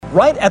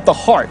Right at the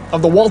heart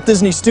of the Walt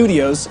Disney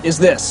Studios is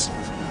this,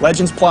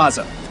 Legends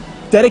Plaza.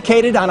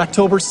 Dedicated on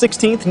October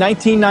 16,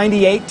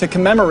 1998 to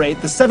commemorate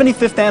the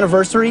 75th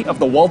anniversary of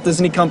the Walt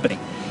Disney Company.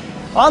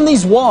 On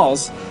these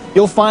walls,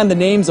 you'll find the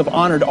names of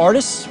honored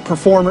artists,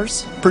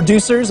 performers,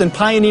 producers, and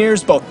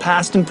pioneers both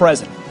past and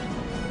present.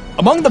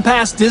 Among the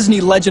past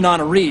Disney Legend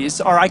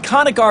honorees are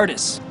iconic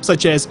artists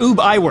such as Ub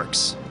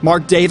Iwerks,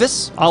 Mark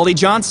Davis, Ollie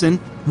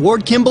Johnson,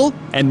 Ward Kimball,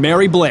 and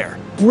Mary Blair.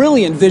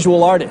 Brilliant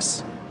visual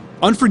artists.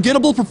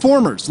 Unforgettable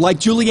performers like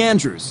Julie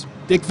Andrews,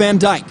 Dick Van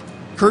Dyke,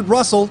 Kurt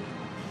Russell,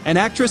 and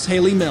actress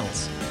Hayley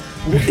Mills.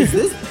 Is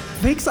this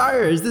Pixar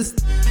or is this...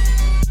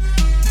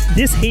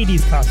 This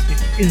Hades costume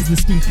is the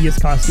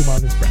stinkiest costume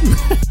on this brand.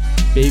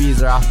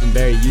 Babies are often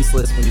very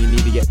useless when you need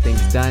to get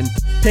things done.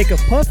 Take a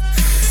puff.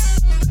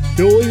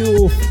 Do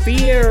you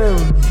fear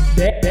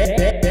death?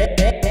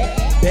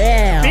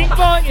 Bing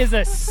Bong is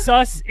a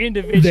sus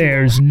individual.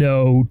 There's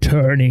no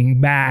turning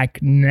back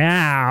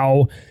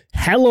now.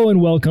 Hello and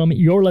welcome.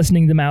 You're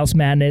listening to Mouse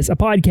Madness, a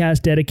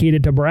podcast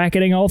dedicated to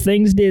bracketing all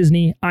things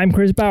Disney. I'm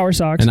Chris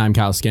Bowersox. And I'm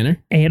Kyle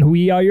Skinner. And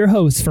we are your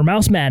hosts for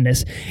Mouse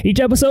Madness. Each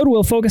episode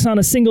will focus on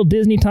a single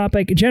Disney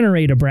topic,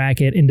 generate a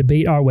bracket, and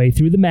debate our way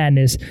through the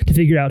madness to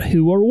figure out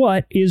who or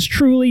what is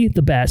truly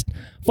the best.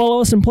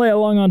 Follow us and play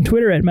along on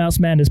Twitter at Mouse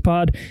Madness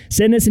Pod.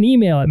 Send us an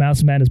email at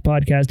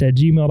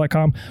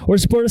mousemadnesspodcast@gmail.com or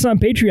support us on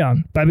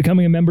Patreon by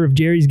becoming a member of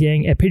Jerry's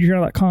Gang at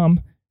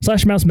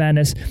patreon.com/Mouse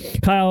Madness.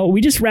 Kyle, we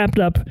just wrapped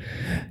up,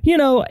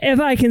 if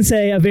I can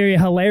say, a very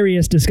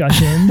hilarious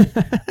discussion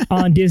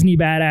on Disney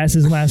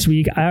Badasses last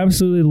week. I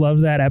absolutely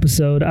loved that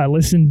episode. I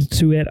listened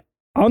to it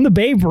on the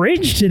Bay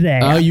Bridge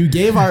today. Oh, you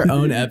gave our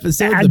own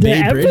episode, the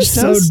Bay Bridge test?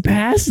 The episode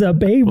passed the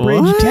Bay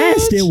Bridge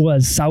test. It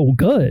was so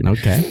good.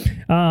 Okay.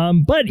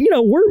 But,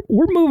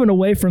 we're moving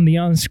away from the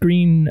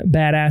on-screen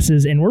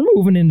badasses, and we're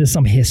moving into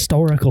some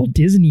historical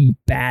Disney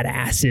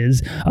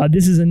badasses.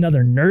 This is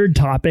another nerd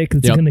topic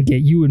that's going to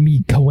get you and me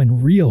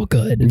going real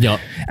good.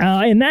 Yep.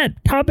 And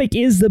that topic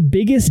is the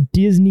biggest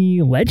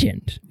Disney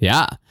legend.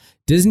 Yeah.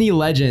 Disney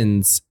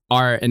legends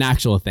are an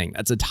actual thing.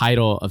 That's a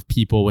title of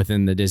people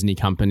within the Disney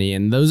company.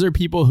 And those are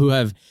people who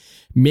have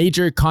made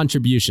major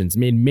contributions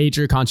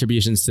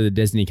to the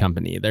Disney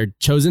company. They're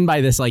chosen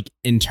by this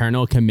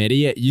internal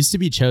committee. It used to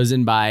be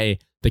chosen by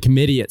the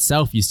committee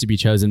itself, used to be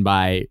chosen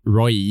by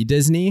Roy E.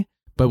 Disney.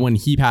 But when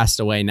he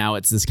passed away, now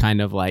it's this kind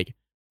of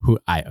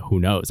who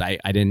knows? I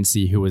didn't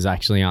see who was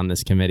actually on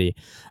this committee.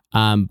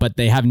 But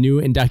they have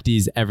new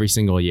inductees every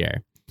single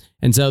year.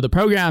 And so the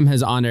program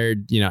has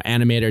honored,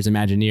 animators,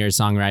 Imagineers,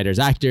 songwriters,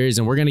 actors,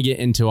 and we're going to get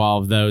into all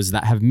of those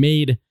that have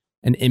made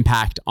an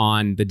impact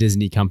on the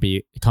Disney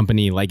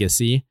company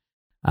legacy.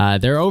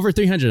 There are over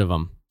 300 of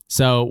them.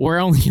 So we're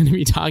only going to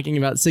be talking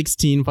about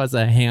 16 plus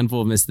a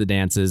handful of Miss the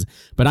Dances,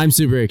 but I'm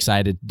super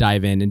excited to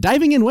dive in. And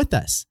diving in with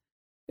us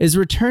is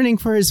returning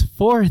for his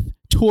fourth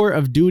tour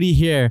of duty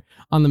here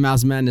on the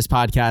Mouse Madness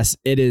podcast.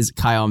 It is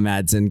Kyle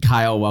Madsen.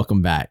 Kyle,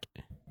 welcome back.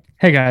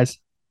 Hey, guys.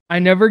 I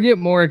never get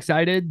more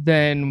excited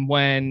than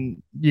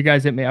when you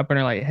guys hit me up and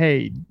are like,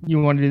 hey, you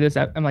want to do this?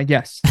 I'm like,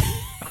 yes,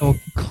 I'll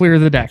clear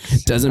the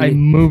decks. I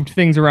moved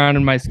things around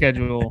in my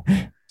schedule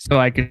so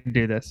I could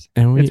do this.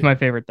 It's my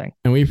favorite thing.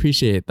 And we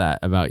appreciate that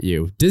about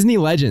you. Disney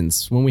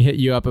Legends, when we hit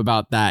you up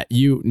about that,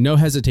 no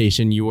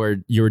hesitation, you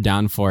were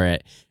down for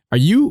it. Are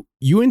you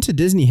into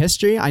Disney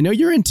history? I know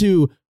you're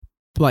into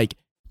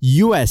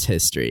U.S.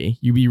 history.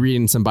 You be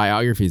reading some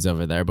biographies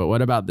over there, but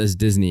what about this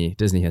Disney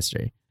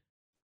history?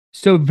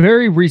 So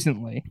very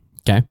recently,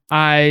 okay,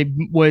 I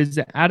was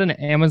at an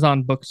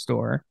Amazon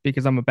bookstore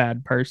because I'm a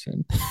bad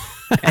person.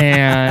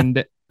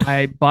 And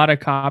I bought a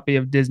copy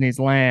of Disney's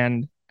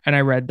Land and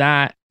I read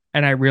that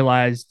and I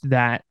realized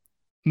that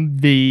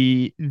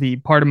the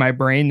part of my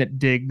brain that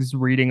digs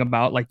reading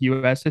about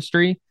U.S.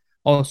 history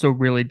also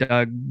really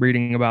dug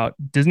reading about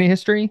Disney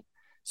history.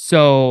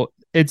 So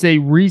it's a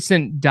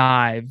recent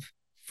dive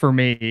for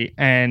me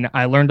and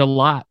I learned a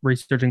lot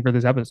researching for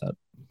this episode.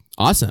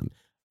 Awesome.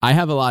 I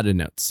have a lot of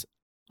notes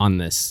on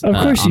this. Of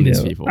course you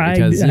do. People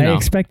because I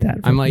expect that.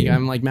 I'm like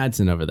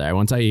Madsen over there.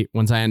 Once I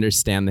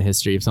understand the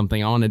history of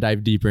something, I want to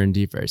dive deeper and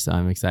deeper. So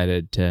I'm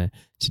excited to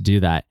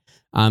do that.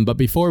 But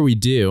before we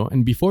do,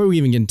 and before we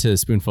even get into a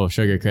spoonful of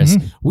sugar, Chris,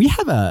 we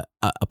have a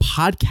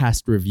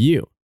podcast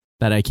review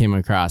that I came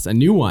across, a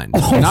new one.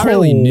 Not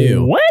really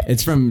new. What?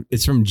 It's from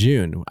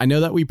June. I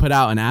know that we put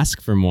out an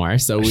ask for more,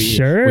 so we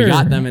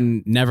got them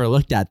and never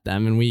looked at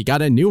them, and we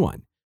got a new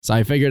one. So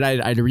I figured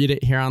I'd read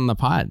it here on the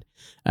pod.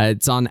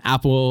 It's on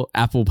Apple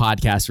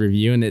Podcast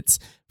Review, and it's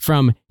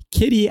from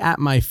Kitty at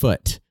My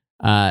Foot.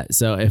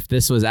 So if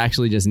this was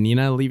actually just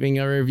Nina leaving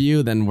a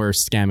review, then we're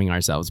scamming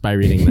ourselves by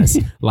reading this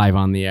live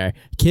on the air.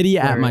 Kitty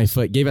at My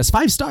Foot gave us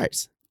 5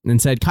 stars and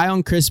said, Kyle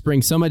and Chris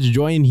bring so much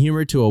joy and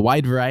humor to a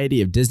wide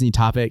variety of Disney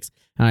topics,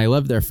 and I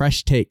love their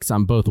fresh takes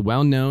on both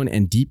well-known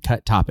and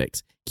deep-cut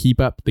topics. Keep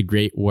up the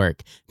great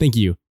work. Thank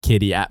you,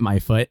 Kitty at My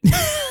Foot.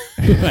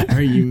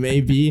 Whoever you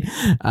may be,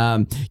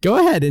 go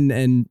ahead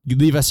and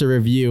leave us a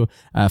review,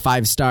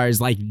 5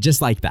 stars,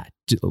 just like that.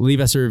 Leave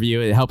us a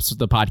review. It helps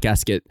the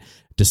podcast get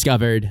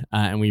discovered,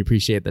 and we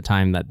appreciate the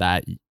time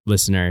that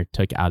listener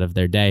took out of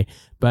their day.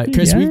 But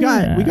Chris, we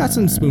got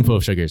some Spoonful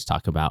of Sugars to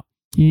talk about.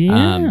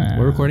 Yeah.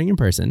 We're recording in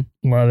person.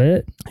 Love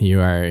it. You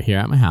are here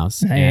at my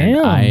house. I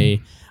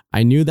am.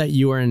 I knew that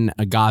you were an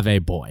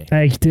agave boy.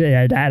 I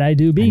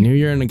do be. I knew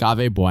you're an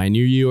agave boy. I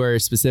knew you were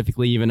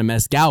specifically even a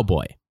mezcal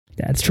boy.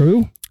 That's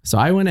true. So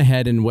I went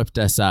ahead and whipped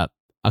us up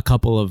a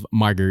couple of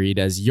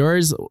margaritas.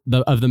 Yours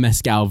of the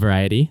mezcal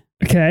variety.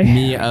 Okay.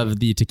 Me of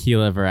the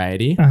tequila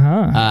variety.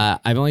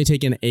 I've only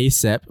taken a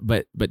sip,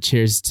 but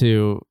cheers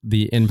to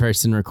the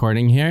in-person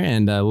recording here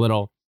and a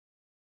little.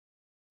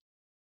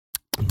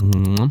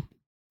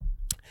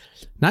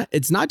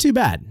 It's not too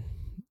bad,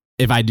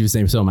 if I do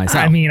say so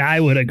myself. I mean, I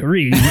would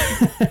agree.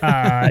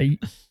 I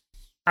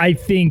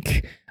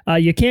think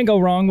you can't go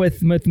wrong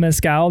with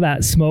mezcal.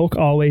 That smoke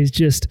always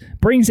just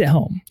brings it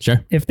home.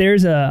 Sure. If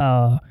there's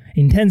a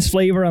intense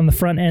flavor on the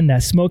front end,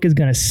 that smoke is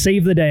going to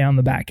save the day on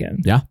the back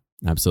end. Yeah,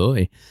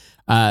 absolutely.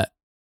 Kyle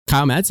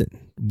Madsen,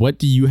 what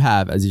do you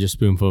have as your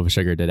spoonful of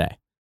sugar today?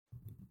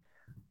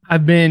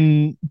 I've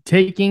been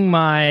taking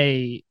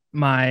my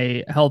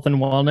health and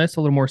wellness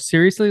a little more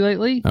seriously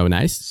lately. Oh,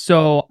 nice.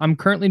 So I'm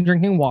currently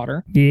drinking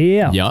water.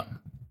 Yeah. Yep.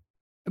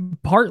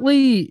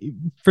 Partly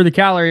for the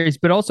calories,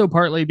 but also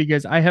partly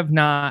because I have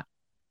not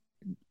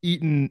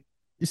eaten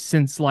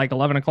since like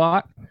 11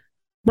 o'clock.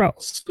 Bro.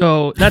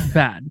 So that's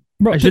bad.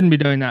 Bro, I shouldn't be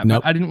doing that.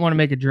 Nope. But I didn't want to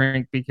make a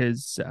drink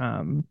because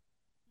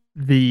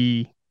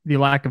the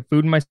lack of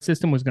food in my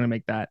system was going to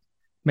make that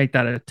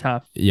a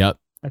tough. Yep.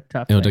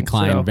 It'll It'll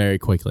decline very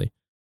quickly.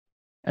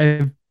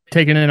 I've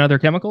taken in other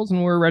chemicals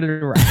and we're ready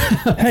to rock.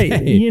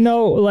 Hey,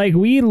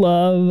 we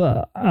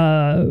love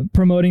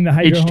promoting the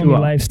Hydro Homie H2O.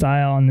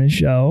 lifestyle on this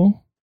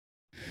show.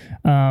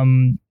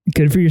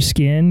 Good for your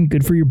skin,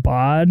 good for your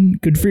bod,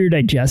 good for your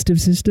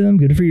digestive system,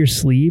 good for your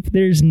sleep.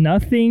 There is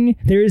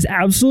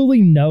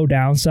absolutely no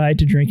downside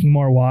to drinking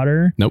more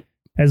water. Nope.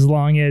 As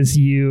long as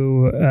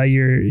your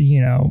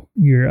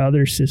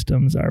other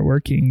systems are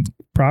working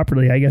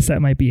properly. I guess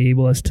that might be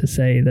ableist to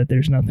say that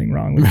there's nothing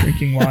wrong with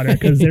drinking water,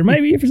 because there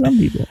might be for some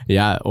people.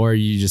 Yeah, or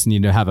you just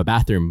need to have a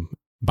bathroom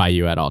by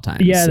you at all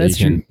times. Yeah, that's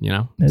true.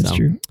 That's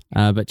true.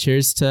 But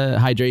cheers to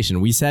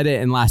hydration. We said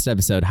it in last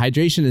episode.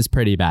 Hydration is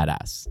pretty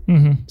badass.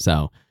 Mm-hmm.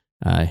 So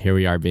here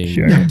we are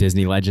being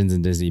Disney legends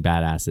and Disney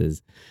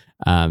badasses.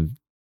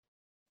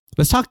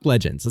 Let's talk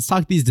legends. Let's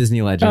talk these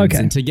Disney legends.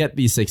 Okay. And to get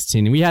these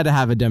 16, we had to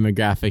have a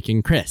demographic.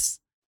 And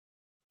Chris,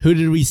 who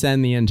did we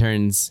send the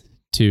interns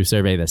to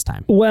survey this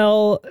time?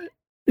 Well,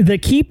 the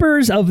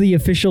keepers of the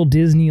official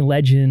Disney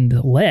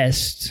legend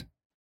list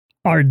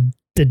are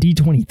the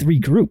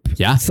D23 group.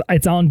 Yeah.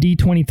 It's on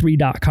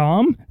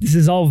D23.com. This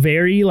is all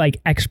very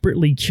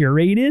expertly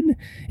curated.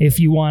 If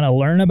you want to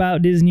learn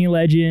about Disney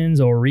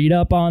legends or read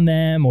up on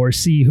them or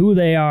see who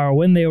they are,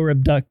 when they were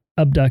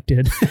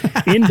inducted.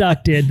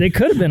 They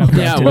could have been abducted.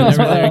 Yeah,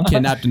 whenever they're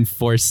kidnapped and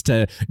forced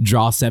to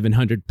draw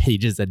 700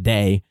 pages a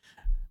day.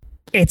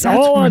 That's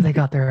all where they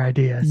got their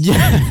ideas.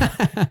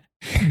 Yeah.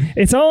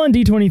 It's all on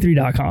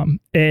D23.com.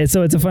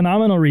 So it's a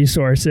phenomenal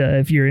resource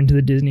if you're into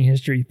the Disney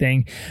history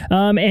thing.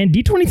 And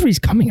D23 is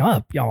coming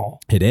up, y'all.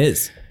 It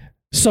is.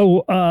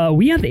 So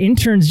we had the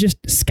interns just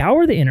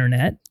scour the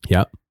internet.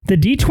 Yep. The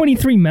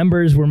D23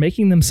 members were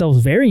making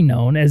themselves very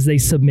known as they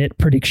submit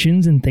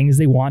predictions and things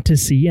they want to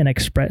see and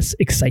express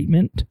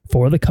excitement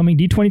for the coming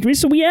D23.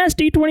 So we asked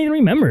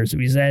D23 members.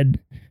 We said,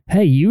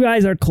 hey, you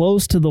guys are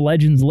close to the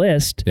Legends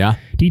list. Yeah.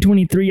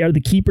 D23 are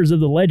the keepers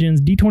of the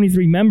Legends.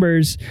 D23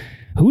 members,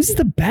 who's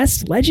the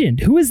best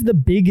legend? Who is the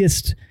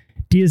biggest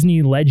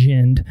Disney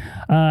legend?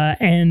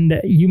 And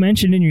you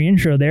mentioned in your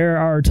intro, there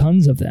are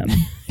tons of them.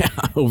 Yeah,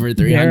 over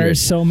 300. There are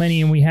so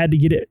many, and we had to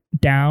get it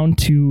down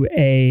to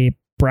a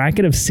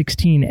bracket of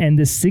 16, and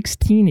the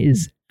 16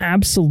 is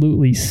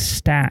absolutely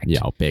stacked.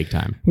 Yeah, big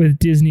time. With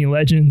Disney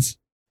legends.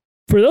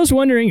 For those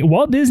wondering,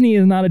 Walt Disney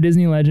is not a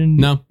Disney legend.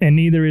 No. And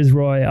neither is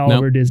Roy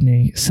Oliver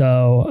Disney.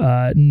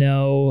 So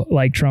no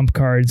trump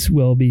cards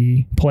will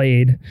be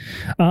played.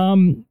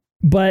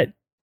 But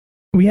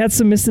we had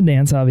some missed the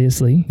dance,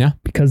 obviously. Yeah.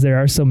 Because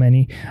there are so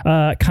many.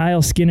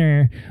 Kyle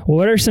Skinner,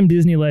 what are some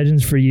Disney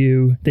legends for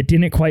you that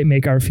didn't quite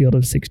make our field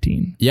of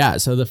 16? Yeah.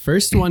 So the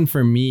first one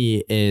for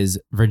me is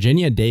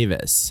Virginia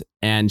Davis.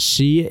 And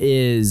she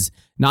is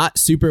not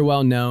super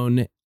well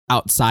known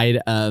outside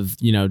of,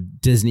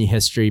 Disney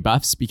history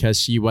buffs, because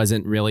she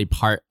wasn't really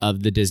part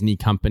of the Disney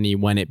company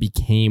when it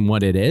became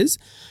what it is.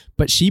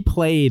 But she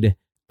played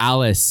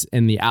Alice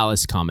in the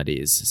Alice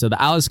comedies. So the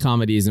Alice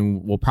comedies,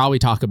 and we'll probably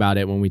talk about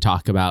it when we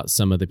talk about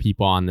some of the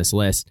people on this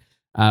list,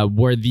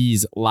 were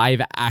these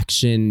live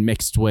action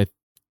mixed with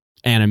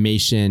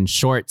animation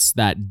shorts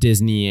that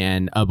Disney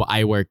and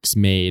iWorks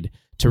made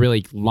to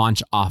really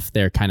launch off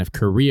their kind of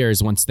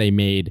careers once they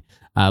made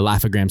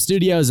Laugh-O-Gram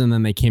Studios, and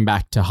then they came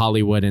back to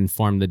Hollywood and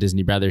formed the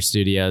Disney Brothers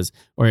Studios,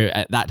 or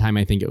at that time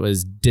I think it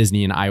was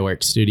Disney and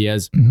iWorks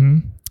Studios.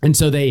 Mm-hmm. And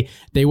so they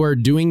were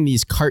doing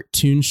these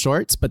cartoon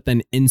shorts, but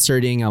then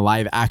inserting a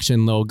live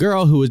action little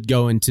girl who would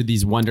go into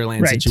these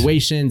Wonderland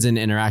situations and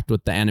interact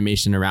with the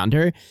animation around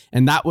her.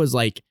 And that was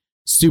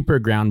super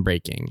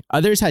groundbreaking.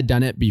 Others had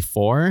done it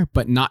before,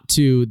 but not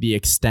to the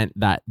extent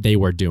that they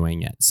were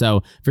doing it.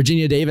 So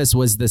Virginia Davis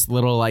was this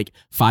little like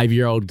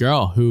 5-year-old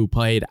girl who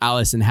played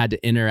Alice and had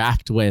to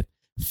interact with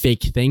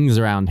fake things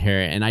around her.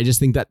 And I just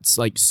think that's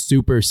like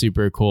super,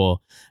 super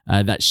cool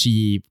that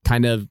she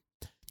kind of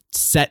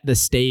set the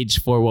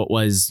stage for what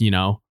was, you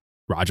know,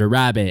 Roger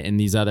Rabbit and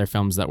these other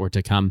films that were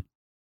to come.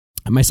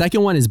 My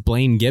second one is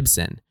Blaine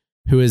Gibson,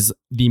 who is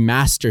the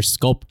master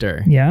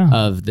sculptor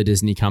of the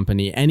Disney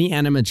company. Any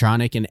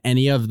animatronic in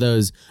any of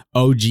those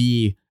OG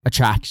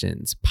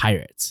attractions,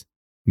 Pirates,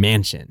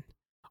 Mansion,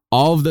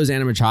 all of those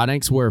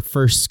animatronics were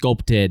first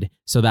sculpted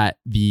so that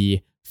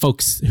the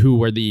folks who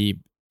were the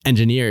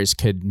engineers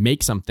could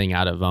make something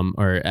out of them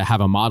or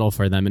have a model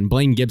for them. And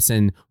Blaine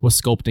Gibson was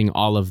sculpting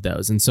all of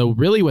those. And so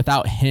really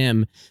without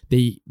him,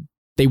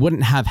 they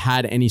wouldn't have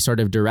had any sort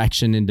of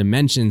direction and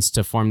dimensions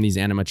to form these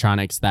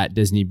animatronics that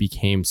Disney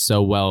became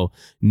so well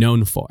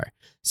known for.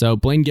 So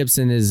Blaine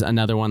Gibson is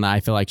another one that I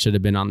feel like should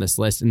have been on this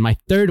list. And my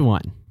third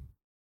one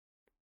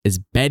is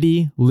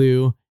Betty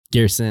Lou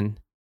Gerson.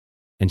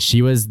 And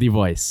she was the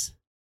voice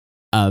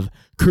of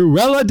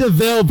Cruella de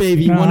Vil,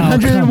 baby.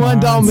 101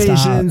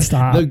 Dalmatians,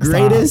 the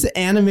greatest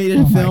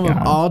animated film of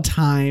all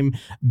time.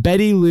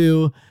 Betty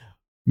Lou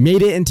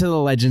made it into the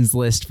Legends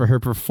list for her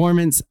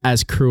performance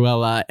as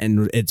Cruella,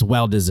 and it's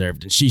well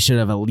deserved. And she should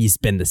have at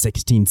least been the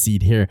 16th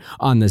seed here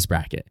on this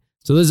bracket.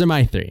 So those are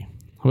my three.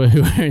 Who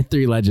are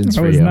three legends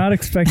for you? I was not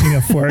expecting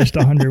a Forrest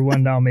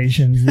 101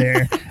 Dalmatians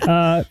there.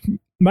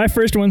 My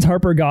first one's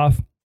Harper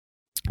Goff.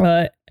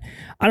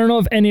 I don't know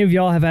if any of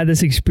y'all have had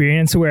this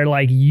experience where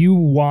like you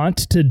want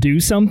to do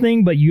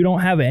something, but you don't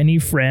have any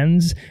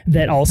friends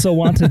that also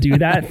want to do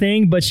that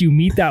thing, but you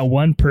meet that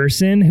one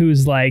person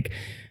who's like,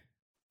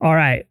 all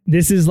right,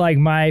 this is like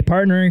my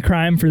partner in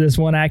crime for this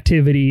one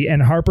activity.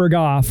 And Harper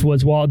Goff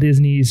was Walt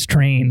Disney's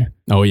train.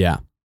 Oh, yeah.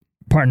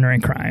 Partner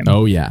in crime.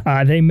 Oh,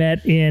 yeah. They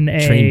met in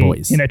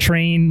a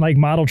train, like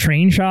model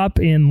train shop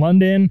in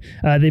London.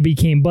 They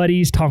became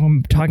buddies,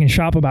 talking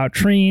shop about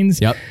trains.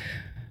 Yep.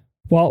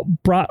 Walt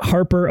brought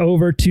Harper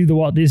over to the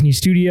Walt Disney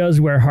Studios,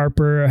 where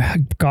Harper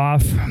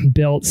Goff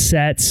built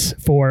sets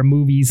for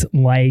movies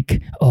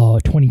like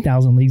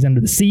 20,000 Leagues Under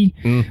the Sea,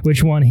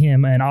 which won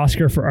him an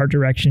Oscar for art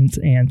directions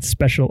and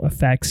special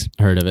effects.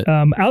 Heard of it.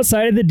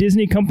 Outside of the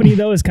Disney company,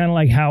 though, is kind of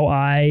like how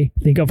I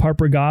think of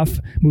Harper Goff.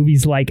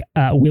 Movies like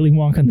Willy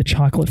Wonka and the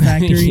Chocolate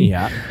Factory.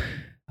 Yeah.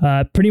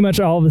 Pretty much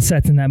all of the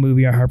sets in that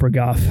movie are Harper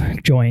Goff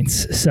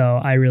joints. So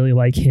I really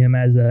like him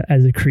as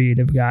a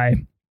creative guy.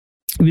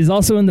 He was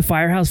also in the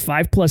Firehouse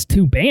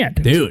 5+2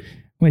 band. Dude.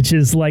 Which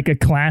is like a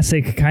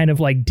classic kind of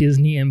like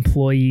Disney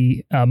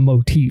employee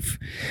motif.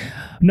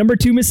 Number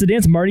 2, Mr.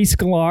 Dance, Marty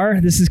Sklar.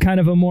 This is kind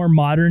of a more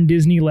modern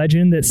Disney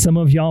legend that some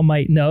of y'all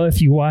might know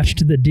if you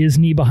watched the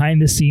Disney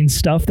behind the scenes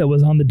stuff that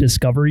was on the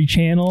Discovery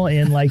Channel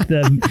in like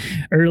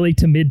the early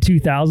to mid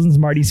 2000s.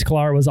 Marty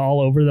Sklar was all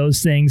over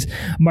those things.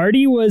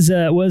 Marty was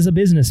a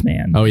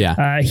businessman. Oh,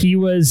 yeah. He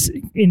was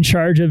in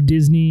charge of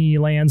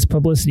Disneyland's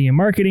publicity and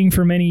marketing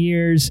for many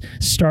years.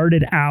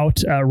 Started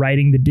out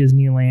writing the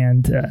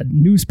Disneyland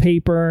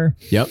newspaper.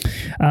 Yep.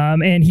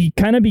 And he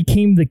kind of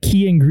became the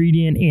key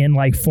ingredient in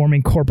like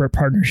forming corporate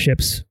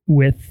partnerships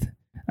with,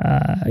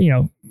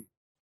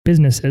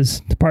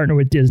 businesses to partner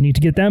with Disney to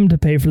get them to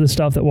pay for the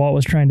stuff that Walt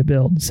was trying to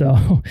build.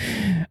 So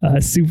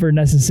super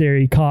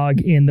necessary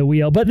cog in the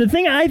wheel. But the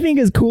thing I think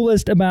is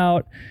coolest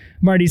about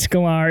Marty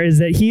Sklar is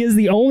that he is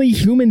the only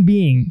human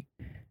being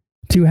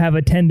to have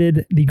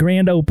attended the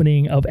grand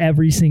opening of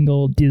every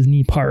single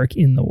Disney park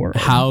in the world.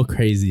 How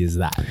crazy is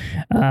that?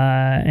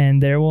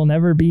 And there will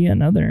never be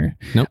another.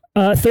 Nope.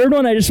 Third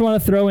one, I just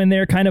want to throw in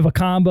there kind of a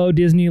combo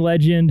Disney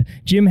legend.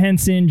 Jim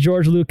Henson,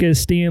 George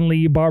Lucas, Stan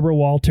Lee, Barbara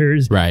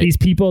Walters. Right. These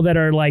people that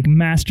are like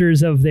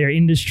masters of their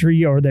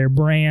industry or their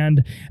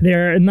brand.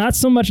 They're not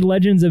so much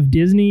legends of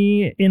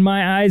Disney in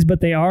my eyes, but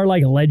they are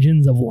like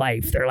legends of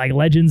life. They're like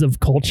legends of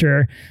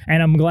culture.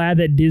 And I'm glad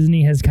that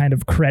Disney has kind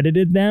of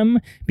credited them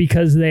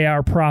because they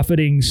are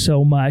profiting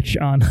so much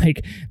on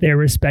like their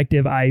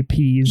respective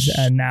IPs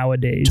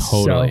nowadays.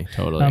 Totally.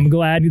 I'm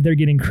glad they're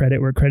getting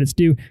credit where credit's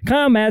due.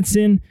 Kyle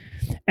Madsen,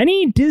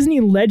 any Disney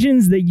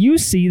legends that you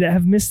see that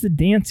have missed the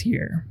dance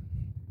here?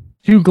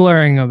 2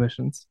 glaring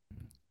omissions.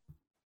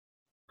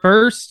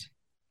 First,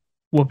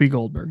 Whoopi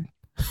Goldberg.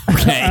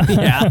 Okay.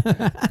 Yeah.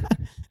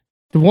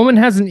 The woman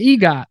has an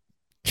EGOT.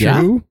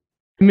 True.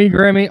 Emmy,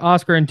 Grammy,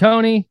 Oscar, and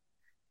Tony,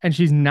 and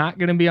she's not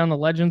going to be on the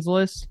legends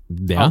list.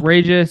 Yeah.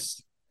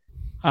 Outrageous.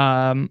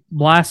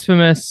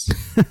 Blasphemous.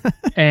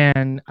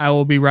 And I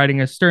will be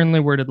writing a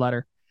sternly worded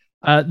letter.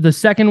 The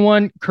second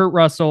one, Kurt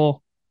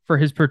Russell, for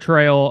his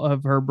portrayal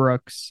of Herb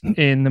Brooks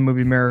in the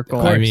movie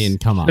Miracle. I mean,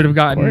 come on. Should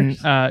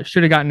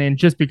have gotten in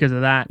just because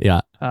of that.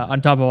 Yeah.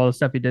 On top of all the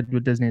stuff he did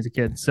with Disney as a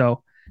kid.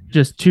 So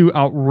just two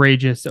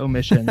outrageous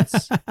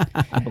omissions,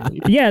 I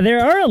believe. Yeah,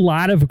 there are a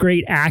lot of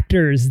great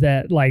actors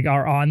that like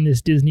are on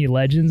this Disney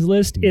Legends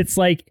list. It's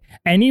like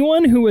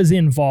anyone who was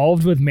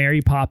involved with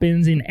Mary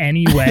Poppins in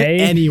any way,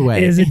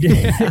 is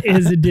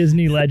a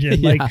Disney legend.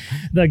 Yeah.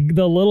 Like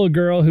the little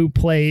girl who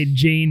played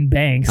Jane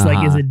Banks,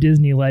 like is a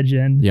Disney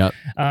legend. Yep.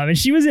 And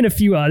she was in a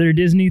few other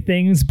Disney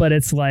things, but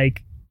it's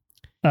like,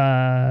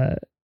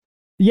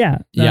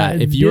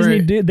 if you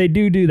Disney they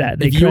do that.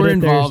 They if you were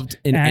credit their involved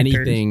in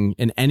actors.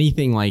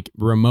 anything like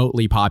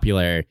remotely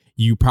popular,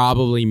 you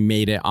probably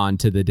made it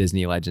onto the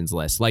Disney Legends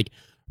list. Like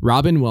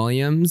Robin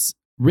Williams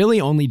really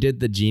only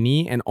did the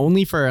genie, and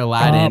only for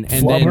Aladdin.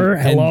 And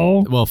Flubber,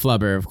 hello. Well,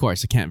 Flubber, of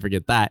course, I can't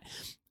forget that.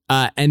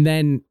 And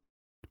then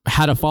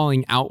had a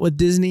falling out with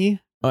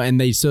Disney, and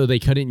they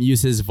couldn't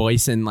use his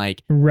voice in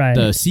like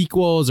the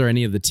sequels or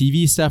any of the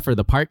TV stuff or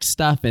the park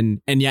stuff,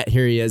 and yet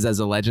here he is as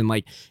a legend.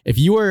 Like if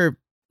you were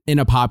in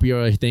a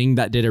popular thing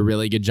that did a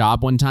really good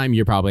job one time,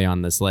 you're probably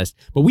on this list.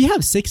 But we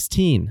have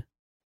 16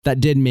 that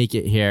did make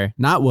it here.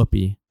 Not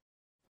Whoopi,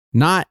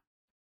 not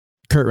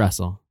Kurt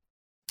Russell,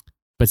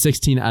 but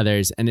 16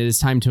 others. And it is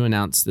time to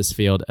announce this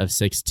field of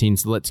 16.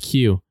 So let's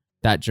cue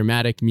that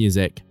dramatic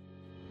music.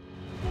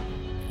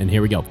 And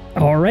here we go.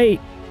 All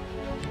right.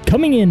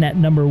 Coming in at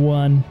number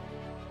 1,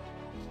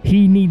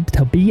 he needs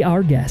to be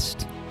our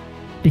guest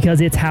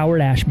because it's Howard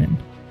Ashman.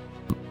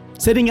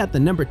 Sitting at the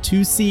number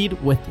 2 seed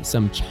with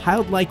some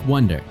childlike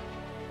wonder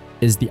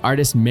is the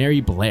artist Mary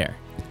Blair.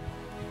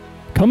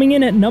 Coming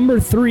in at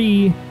number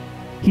 3,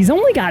 he's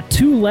only got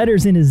 2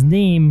 letters in his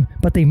name,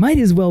 but they might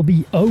as well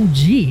be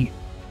OG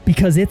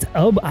because it's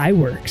Ub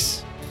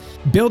Iwerks.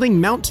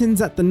 Building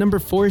mountains at the number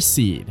 4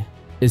 seed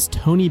is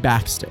Tony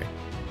Baxter.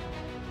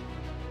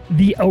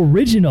 The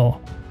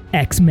original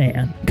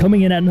X-Man.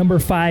 Coming in at number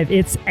 5,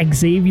 it's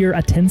Xavier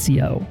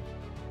Atencio.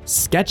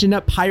 Sketching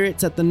up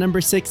pirates at the number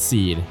 6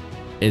 seed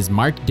is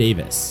Mark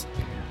Davis.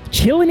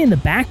 Chilling in the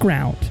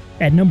background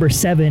at number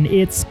 7,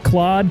 it's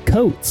Claude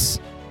Coates.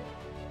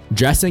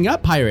 Dressing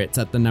up pirates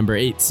at the number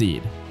 8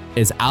 seed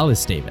is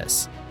Alice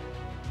Davis.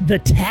 The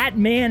Tat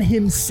Man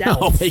himself.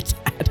 Oh, my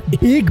God.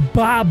 Big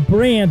Bob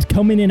Brand.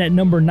 Coming in at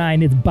number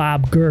 9, it's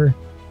Bob Gurr.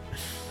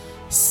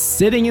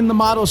 Sitting in the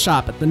model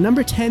shop at the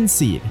number 10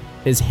 seed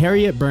is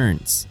Harriet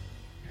Burns.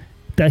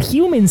 The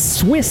human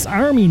Swiss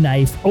Army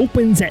knife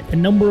opens at the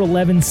number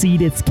 11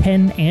 seed, it's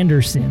Ken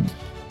Anderson.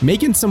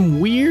 Making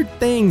some weird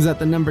things at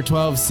the number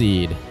 12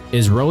 seed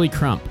is Rolly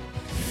Crump.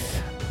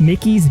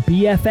 Mickey's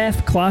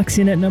BFF clocks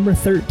in at number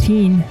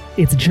 13.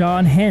 It's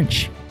John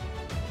Hench.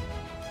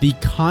 The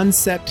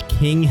concept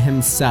king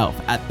himself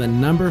at the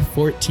number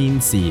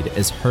 14 seed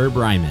is Herb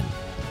Ryman.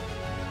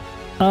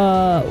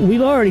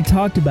 We've already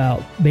talked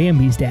about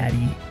Bambi's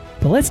daddy,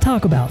 but let's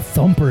talk about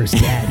Thumper's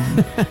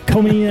daddy.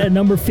 Coming in at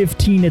number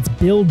 15, it's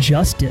Bill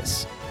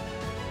Justice.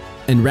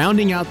 And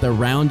rounding out the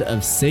round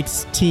of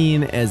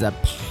 16 is a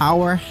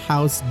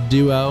powerhouse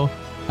duo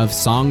of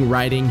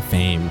songwriting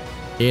fame.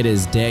 It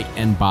is Dick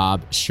and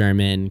Bob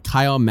Sherman.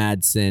 Kyle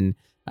Madsen,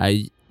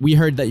 we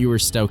heard that you were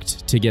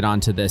stoked to get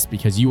onto this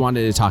because you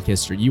wanted to talk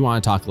history. You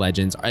want to talk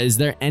legends. Is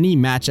there any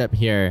matchup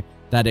here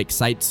that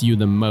excites you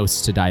the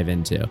most to dive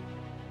into?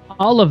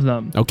 All of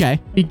them. Okay.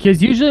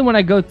 Because usually when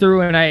I go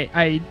through and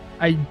I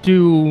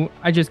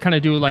just kind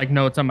of do like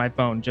notes on my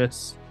phone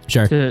just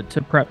to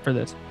prep for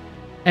this.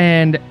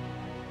 And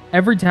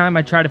every time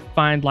I try to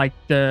find like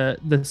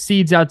the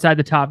seeds outside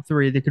the top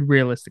 3 that could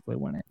realistically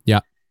win it.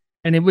 Yeah.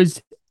 And it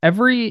was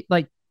every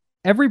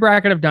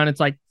bracket I've done, it's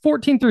like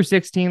 14 through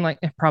 16, like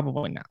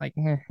probably not. Like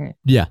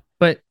yeah.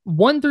 But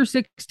 1 through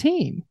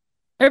 16,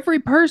 every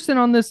person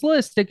on this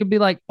list, it could be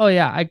like, oh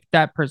yeah,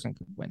 that person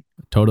could win.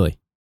 Totally.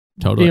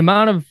 The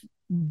amount of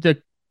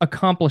the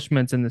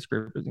accomplishments in this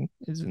group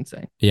is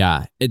insane.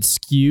 Yeah. It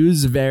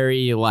skews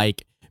very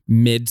like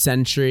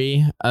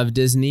mid-century of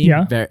Disney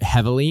very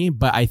heavily,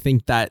 but I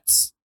think that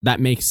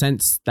makes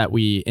sense that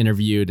we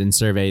interviewed and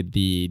surveyed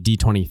the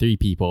D23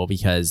 people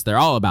because they're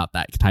all about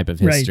that type of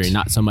history,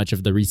 not so much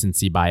of the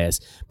recency bias.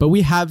 But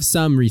we have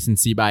some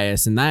recency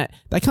bias, and that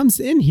comes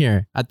in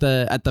here at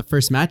the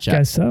first matchup.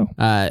 Guess so.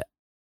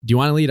 Do you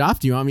want to lead off?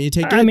 Do you want me to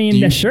take it? I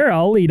mean, sure,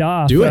 I'll lead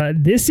off. Do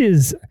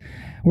it.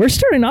 We're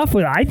starting off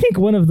with, I think,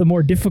 one of the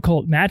more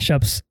difficult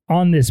matchups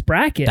on this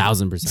bracket.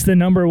 1000%. It's the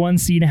number 1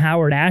 seed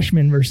Howard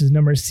Ashman versus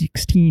number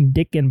 16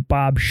 Dick and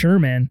Bob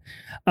Sherman.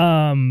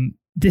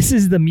 This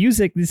is the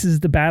music. This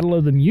is the battle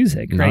of the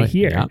music right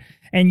here. Yeah.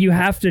 And you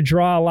have to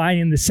draw a line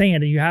in the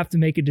sand and you have to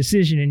make a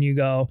decision and you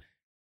go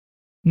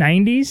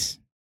 90s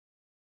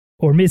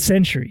or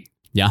mid-century.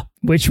 Yeah.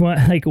 Which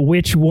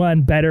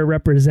one better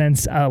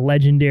represents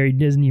legendary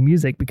Disney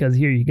music? Because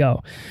here you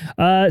go.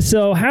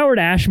 So Howard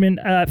Ashman,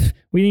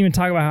 we didn't even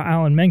talk about how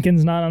Alan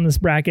Menken's not on this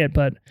bracket,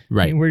 but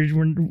right. We're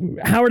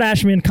Howard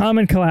Ashman,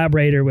 common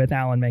collaborator with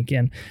Alan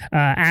Menken.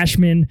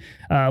 Ashman,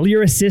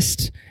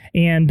 lyricist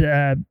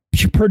and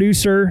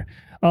producer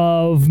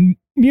of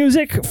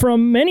music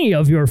from many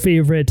of your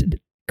favorite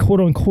quote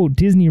unquote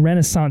Disney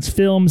Renaissance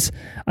films,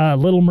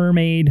 Little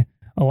Mermaid,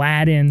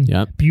 Aladdin,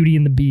 Beauty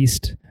and the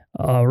Beast.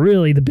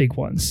 Really the big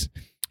ones.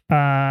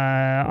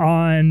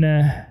 On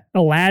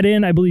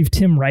Aladdin, I believe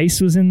Tim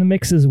Rice was in the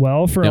mix as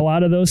well for a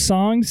lot of those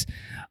songs.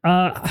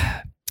 But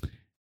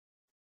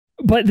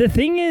the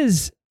thing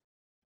is,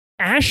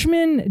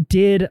 Ashman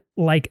did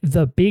like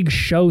the big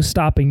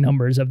show-stopping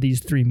numbers of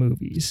these three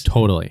movies.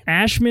 Totally.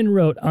 Ashman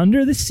wrote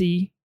Under the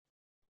Sea.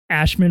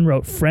 Ashman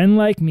wrote Friend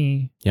Like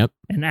Me. Yep.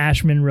 And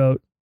Ashman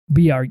wrote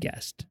Be Our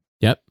Guest.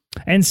 Yep.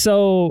 And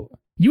so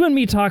you and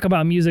me talk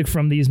about music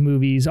from these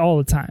movies all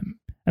the time.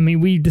 I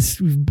mean, we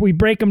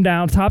break them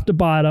down top to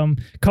bottom,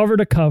 cover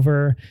to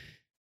cover.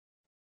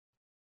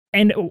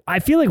 And I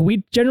feel like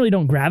we generally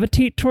don't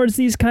gravitate towards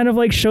these kind of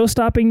like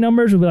show-stopping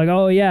numbers. We'll be like,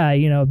 oh yeah,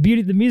 you know,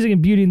 the music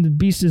in Beauty and the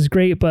Beast is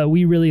great, but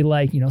we really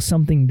like, you know,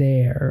 Something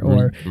There.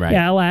 Or right.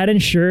 Yeah, Aladdin,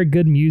 sure,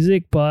 good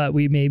music, but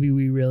we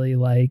really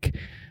like,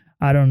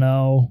 I don't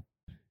know.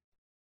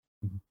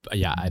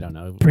 Yeah, I don't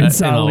know.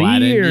 Prince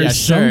Ali or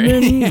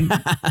something.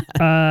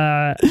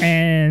 Sure.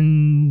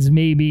 And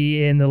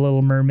maybe in The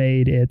Little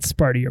Mermaid, it's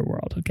Part of Your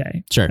World.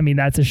 Okay. Sure. I mean,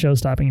 that's a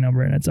show-stopping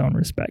number in its own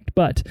respect.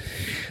 But,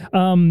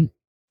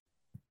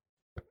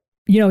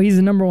 you know, he's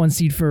the number one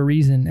seed for a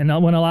reason.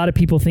 And when a lot of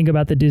people think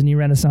about the Disney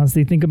Renaissance,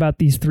 they think about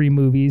these three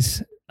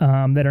movies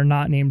that are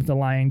not named The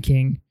Lion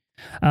King.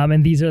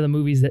 And these are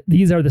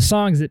the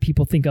songs that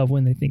people think of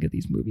when they think of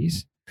these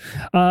movies.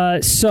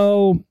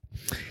 So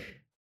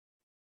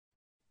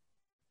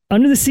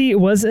Under the Sea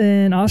was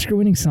an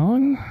Oscar-winning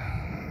song.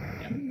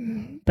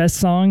 Best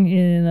song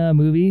in a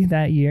movie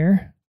that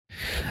year.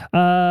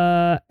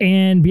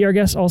 And Be Our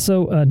Guest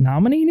also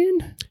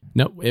nominated?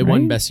 No, it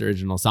won Best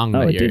Original Song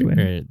that year. Did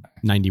win.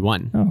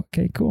 91. Oh,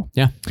 okay, cool.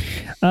 Yeah.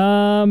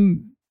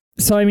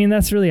 So, I mean,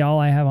 that's really all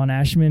I have on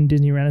Ashman,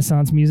 Disney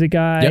Renaissance music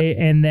guy. Yep.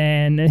 And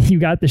then you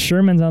got the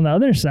Shermans on the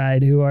other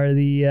side, who are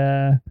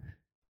the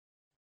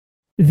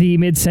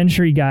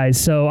mid-century guys.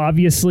 So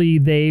obviously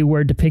they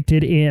were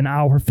depicted in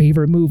our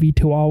favorite movie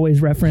to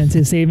always reference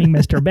is Saving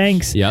Mr.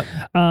 Banks. Yep.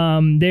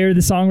 They're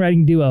the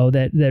songwriting duo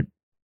that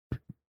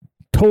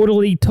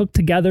totally took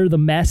together the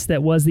mess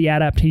that was the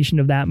adaptation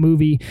of that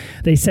movie.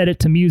 They set it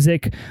to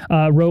music,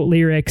 wrote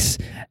lyrics,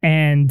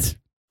 and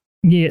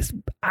yes,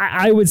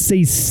 I would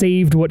say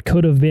saved what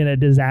could have been a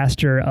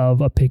disaster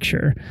of a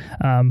picture.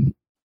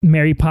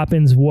 Mary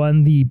Poppins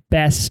won the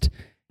best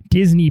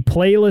Disney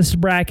playlist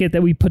bracket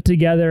that we put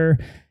together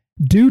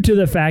due to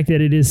the fact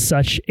that it is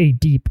such a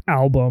deep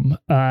album,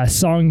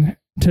 song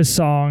to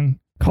song,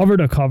 cover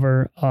to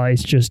cover.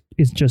 It's just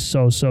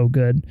so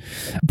good.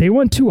 They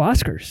won 2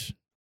 Oscars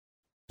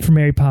for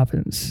Mary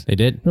Poppins. They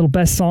did. Little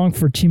best song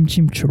for Chim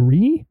Chim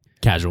Cheree.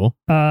 Casual.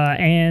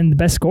 And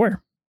best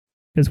score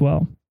as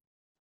well.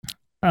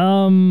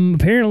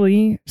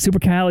 Apparently Super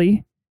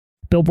Cali,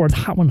 Billboard's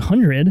Hot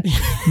 100 in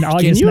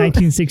August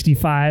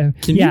 1965.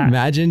 Can you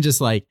imagine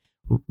just like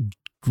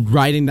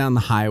riding down the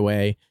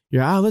highway?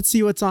 You're let's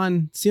see what's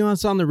on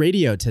the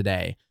radio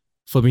today.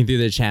 Flipping through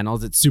the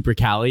channels, it's Super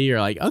Cali.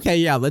 You're like, okay,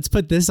 yeah, let's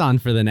put this on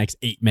for the next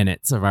 8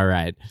 minutes of our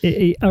ride.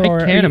 I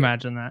can't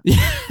imagine that.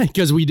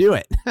 Because we do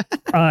it.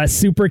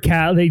 Super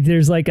Cali.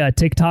 There's like a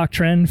TikTok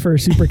trend for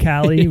Super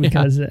Cali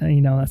because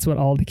that's what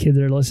all the kids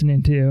are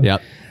listening to.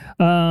 Yep.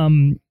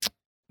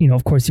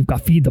 Of course, you've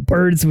got Feed the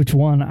Birds, which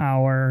won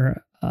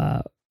our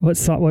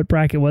what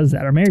bracket was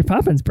that? Our Mary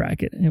Poppins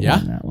bracket. It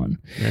won that one.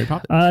 Mary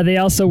Poppins. They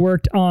also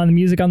worked on the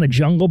music on The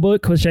Jungle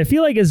Book, which I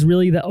feel like is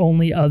really the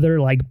only other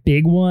like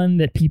big one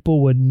that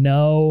people would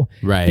know.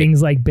 Right.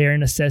 Things like Bare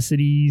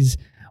Necessities,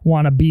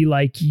 Wanna Be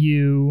Like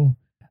You,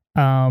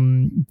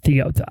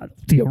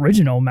 the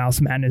original Mouse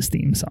Madness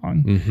theme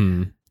song.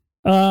 Mm-hmm.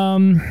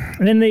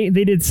 And then they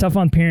did stuff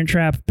on Parent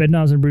Trap,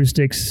 Bedknobs and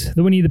Broomsticks,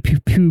 the Winnie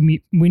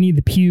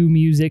the Pooh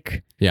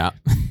music. Yeah.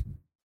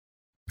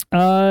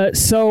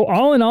 So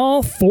all in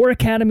all, 4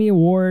 Academy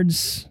Award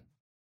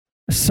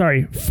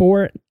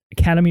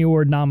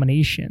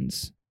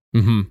nominations,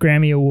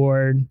 Grammy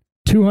Award,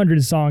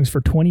 200 songs for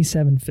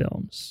 27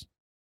 films.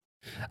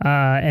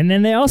 And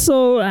then they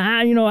also,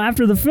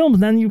 after the films,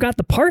 then you've got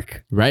the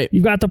park. Right.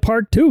 You've got the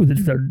park too.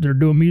 They're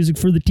doing music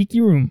for the Tiki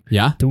Room.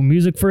 Yeah. Doing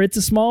music for It's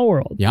a Small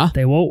World. Yeah.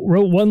 They wrote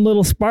One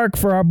Little Spark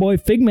for our boy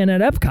Figment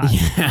at Epcot.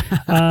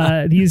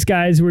 Yeah. These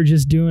guys were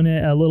just doing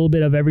a little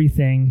bit of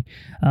everything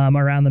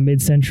around the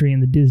mid-century in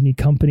the Disney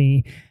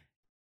company.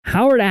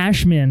 Howard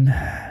Ashman,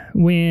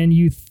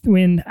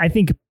 when I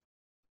think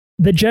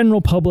the general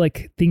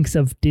public thinks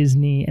of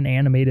Disney and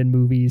animated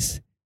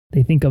movies,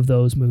 they think of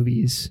those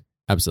movies.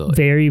 Absolutely.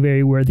 Very,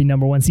 very worthy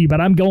number 1 seed,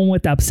 but I'm going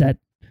with Upset.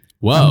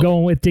 Whoa. I'm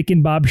going with Dick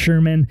and Bob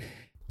Sherman.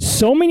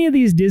 So many of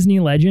these Disney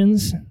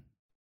legends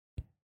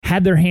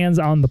had their hands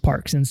on the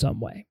parks in some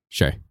way.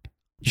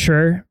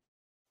 Sure.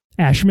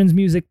 Ashman's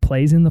music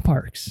plays in the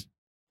parks.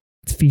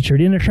 It's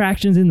featured in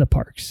attractions in the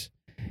parks.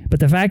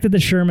 But the fact that the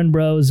Sherman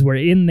Bros were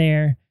in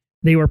there,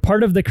 they were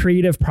part of the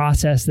creative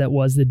process that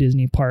was the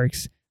Disney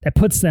parks, that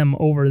puts them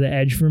over the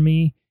edge for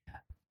me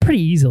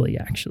pretty easily,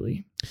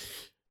 actually.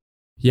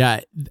 Yeah.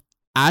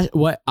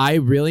 What I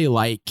really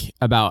like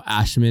about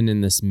Ashman in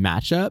this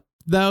matchup,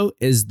 though,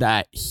 is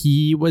that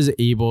he was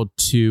able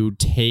to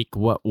take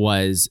what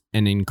was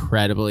an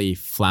incredibly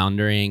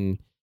floundering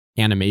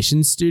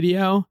animation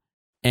studio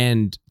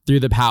and through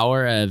the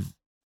power of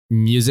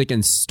music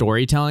and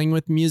storytelling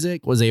with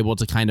music was able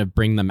to kind of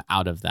bring them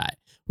out of that.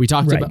 We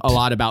talked Right. a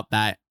lot about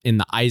that in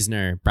the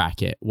Eisner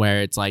bracket,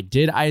 where it's like,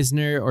 did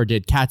Eisner or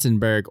did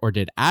Katzenberg or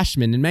did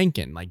Ashman and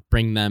Menken like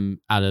bring them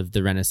out of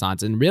the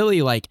Renaissance? And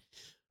really, like,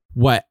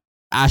 what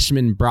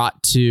Ashman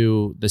brought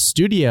to the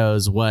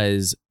studios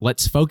was,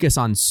 let's focus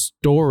on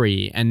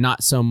story and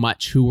not so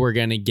much who we're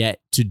going to get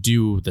to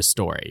do the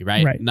story,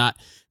 right? Right. Not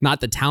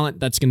the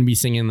talent that's going to be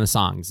singing the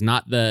songs,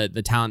 not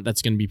the talent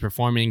that's going to be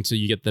performing so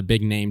you get the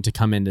big name to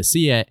come in to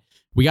see it.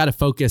 We got to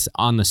focus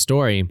on the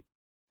story.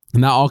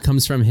 And that all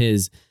comes from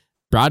his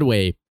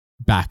Broadway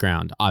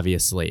background,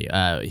 obviously.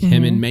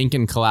 Him and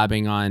Menken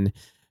collabing on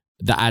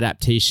the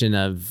adaptation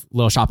of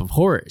Little Shop of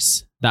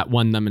Horrors that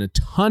won them a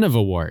ton of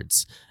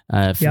awards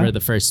for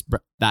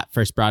that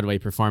first Broadway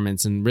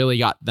performance, and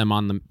really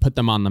put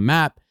them on the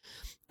map.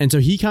 And so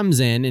he comes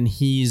in and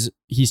he's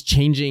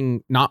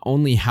changing not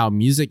only how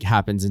music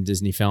happens in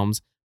Disney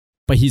films,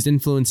 but he's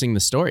influencing the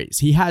stories.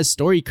 He has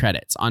story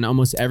credits on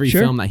almost every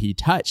film that he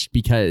touched,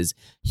 because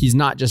he's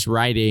not just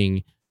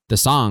writing the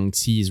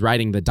songs, he's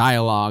writing the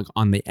dialogue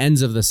on the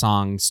ends of the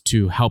songs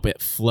to help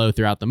it flow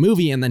throughout the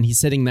movie. And then he's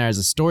sitting there as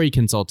a story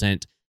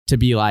consultant to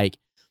be like,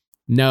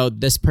 no,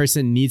 this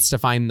person needs to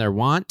find their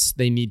want.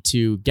 They need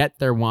to get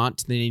their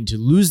want. They need to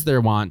lose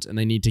their want, and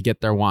they need to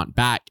get their want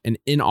back. And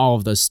in all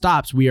of those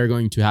stops, we are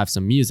going to have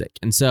some music.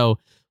 And so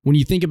when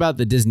you think about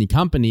the Disney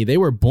company, they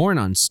were born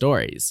on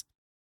stories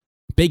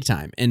big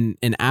time. And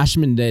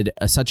Ashman did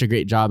such a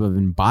great job of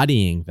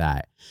embodying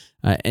that.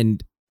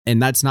 And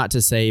that's not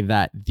to say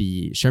that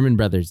the Sherman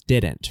Brothers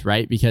didn't,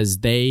 right? Because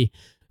they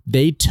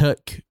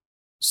took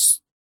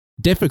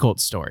difficult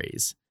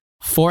stories,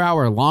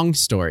 4-hour long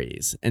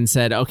stories, and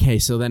said, okay,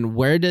 so then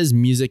where does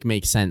music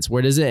make sense?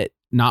 Where does it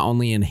not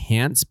only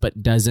enhance,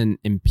 but doesn't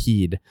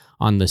impede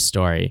on the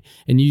story?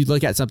 And you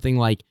look at something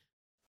like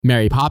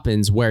Mary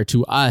Poppins, where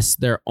to us,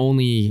 their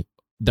only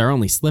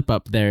slip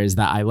up there is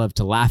that I Love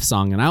to Laugh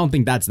song. And I don't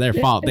think that's their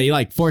fault. They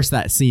like forced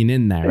that scene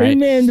in there, right?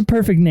 Man, the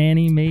Perfect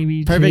Nanny,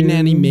 maybe. Perfect too.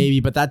 Nanny,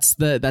 maybe, but that's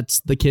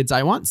the Kids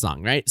I Want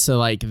song, right? So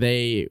like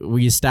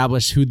we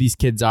establish who these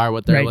kids are,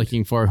 what they're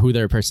looking for, who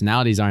their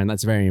personalities are, and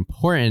that's very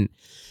important.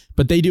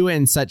 But they do it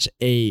in such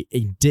a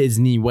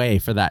Disney way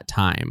for that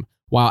time,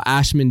 while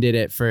Ashman did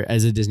it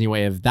as a Disney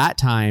way of that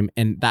time,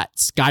 and that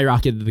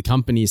skyrocketed the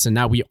company. So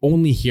now we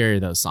only hear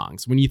those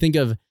songs. When you think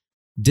of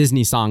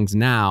Disney songs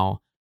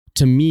now,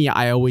 to me,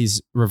 I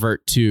always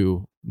revert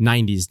to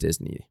 90s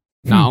Disney,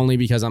 not only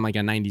because I'm like a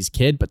 90s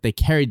kid, but they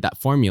carried that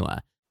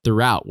formula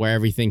throughout, where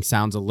everything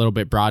sounds a little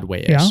bit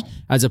Broadway-ish,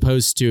 as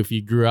opposed to if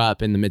you grew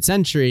up in the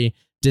mid-century,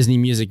 Disney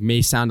music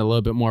may sound a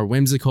little bit more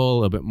whimsical, a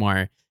little bit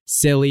more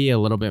silly, a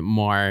little bit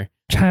more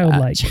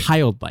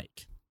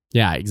childlike.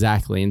 Yeah,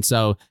 exactly. And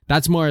so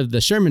that's more of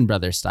the Sherman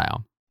Brothers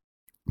style.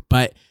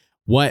 But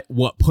what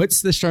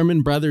puts the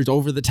Sherman Brothers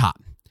over the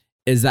top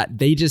is that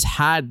they just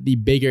had the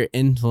bigger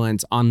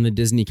influence on the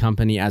Disney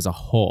company as a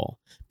whole,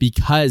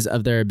 because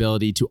of their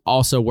ability to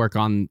also work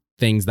on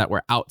things that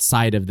were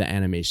outside of the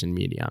animation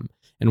medium,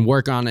 and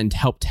work on and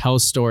help tell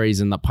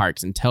stories in the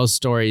parks, and tell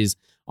stories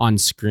on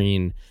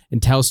screen,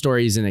 and tell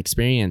stories and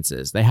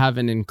experiences. They have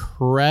an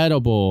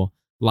incredible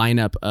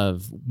lineup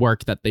of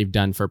work that they've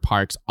done for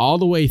parks, all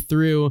the way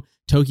through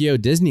Tokyo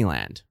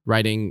Disneyland,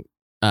 writing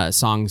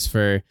songs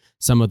for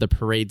some of the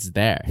parades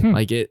there.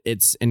 Like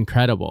it's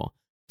incredible.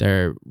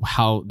 Their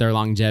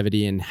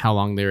longevity and how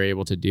long they were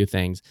able to do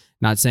things.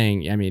 Not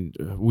saying, I mean,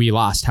 we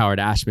lost Howard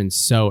Ashman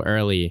so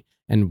early,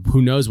 and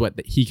who knows what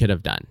he could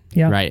have done,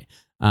 right?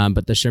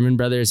 But the Sherman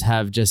Brothers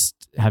have just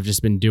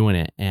been doing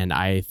it, and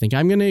I think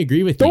I'm going to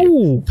agree with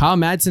you. Kyle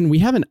Madsen, we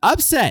have an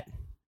upset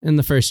in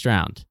the first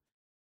round.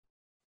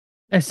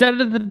 I said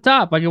it at the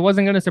top, like it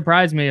wasn't going to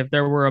surprise me if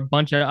there were a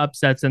bunch of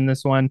upsets in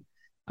this one.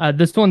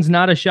 This one's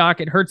not a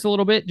shock. It hurts a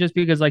little bit just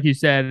because, like you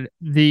said,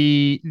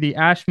 the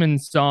Ashman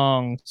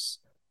songs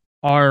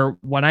are,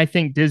 when I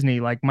think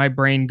Disney, like my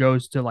brain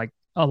goes to like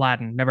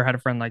Aladdin, Never Had a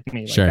Friend Like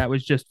Me. Like that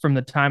was just from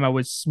the time I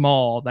was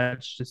small,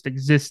 that's just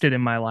existed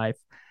in my life.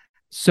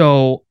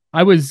 So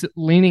I was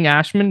leaning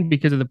Ashman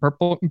because of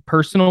the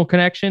personal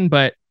connection,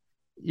 but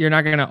you're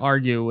not going to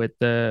argue with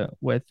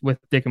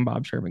Dick and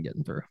Bob Sherman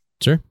getting through.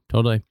 Sure,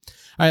 totally.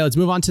 All right, let's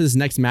move on to this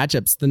next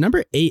matchup. It's the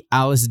number 8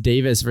 Alice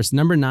Davis versus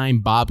number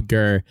 9 Bob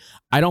Gurr.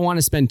 I don't want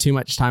to spend too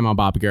much time on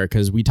Bob Gurr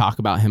because we talk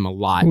about him a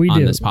lot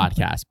on this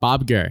podcast.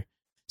 Bob Gurr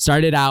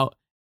started out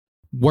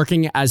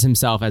working as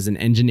himself as an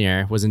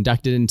engineer, was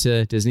inducted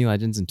into Disney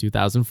Legends in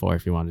 2004,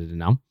 if you wanted to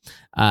know.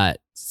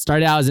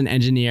 Started out as an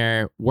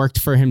engineer, worked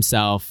for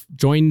himself,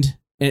 joined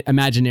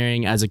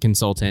Imagineering as a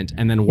consultant,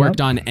 and then worked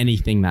on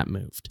anything that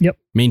moved.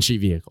 Main Street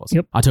Vehicles,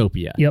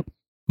 Autopia,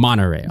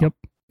 Monorail,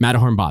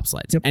 Matterhorn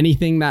bobsleds,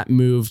 anything that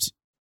moved,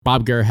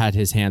 Bob Gurr had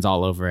his hands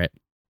all over it.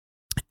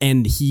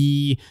 And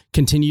he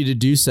continued to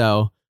do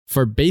so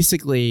for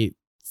basically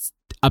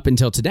up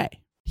until today.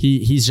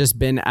 He's just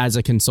been as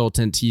a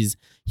consultant.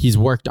 He's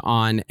worked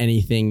on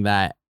anything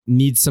that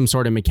needs some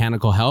sort of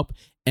mechanical help.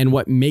 And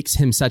what makes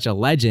him such a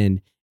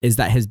legend is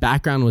that his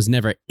background was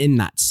never in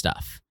that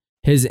stuff.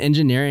 his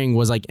engineering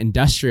was like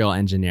industrial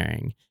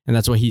engineering. And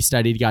that's what he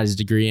studied, got his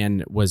degree,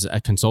 and was a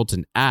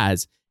consultant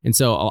as. And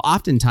so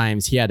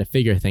oftentimes he had to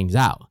figure things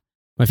out.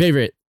 My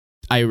favorite,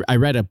 I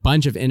read a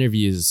bunch of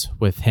interviews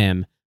with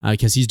him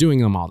because he's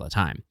doing them all the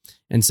time.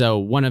 And so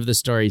one of the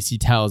stories he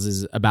tells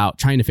is about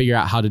trying to figure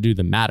out how to do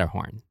the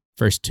Matterhorn,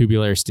 first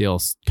tubular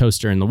steel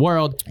coaster in the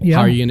world. Yeah.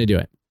 How are you going to do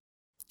it?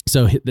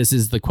 So this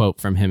is the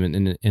quote from him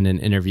in an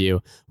interview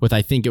with,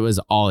 I think it was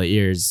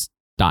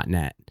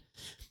allears.net.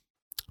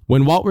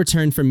 When Walt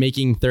returned from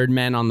making Third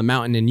Man on the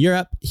Mountain in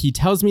Europe, he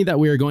tells me that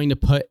we are going to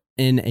put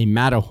in a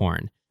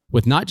Matterhorn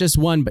with not just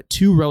one, but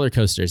 2 roller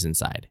coasters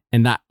inside,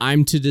 and that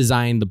I'm to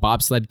design the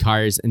bobsled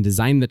cars and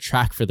design the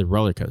track for the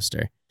roller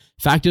coaster.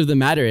 Fact of the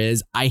matter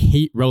is, I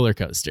hate roller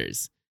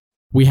coasters.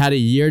 We had a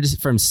year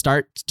from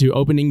start to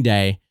opening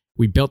day.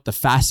 We built the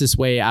fastest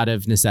way out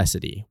of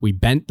necessity. We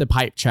bent the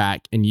pipe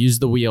track and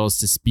used the wheels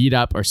to speed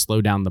up or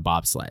slow down the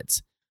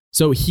bobsleds.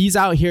 So he's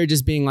out here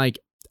just being like,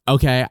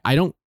 okay, I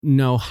don't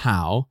know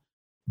how,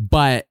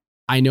 but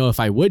I know if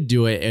I would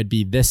do it, it'd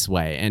be this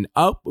way. And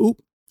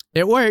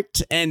it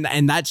worked.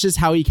 And that's just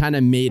how he kind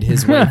of made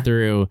his way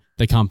through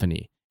the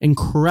company.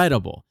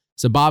 Incredible.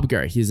 So Bob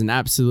Gurr, he's an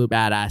absolute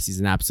badass. He's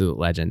an absolute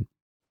legend.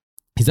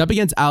 He's up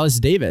against Alice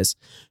Davis,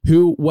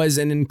 who was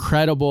an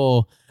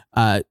incredible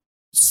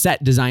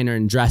set designer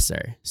and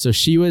dresser. So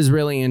she was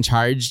really in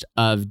charge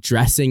of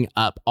dressing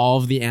up all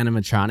of the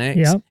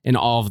animatronics in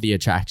all of the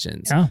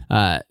attractions.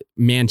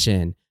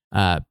 Mansion,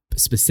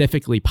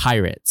 specifically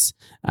Pirates.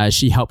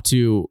 She helped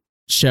to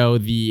show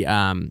the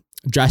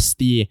dress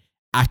the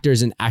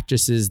actors and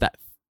actresses that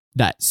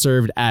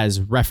served as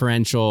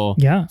referential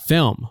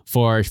film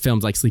for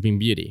films like Sleeping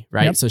Beauty,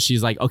 right? Yep. So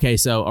she's like, okay,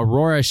 so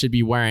Aurora should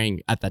be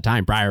wearing, at the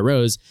time, Briar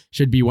Rose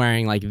should be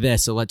wearing like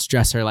this. So let's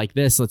dress her like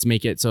this. Let's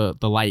make it so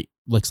the light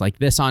looks like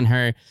this on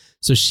her.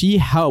 So she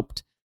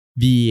helped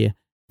the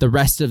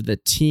rest of the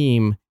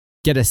team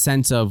get a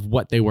sense of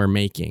what they were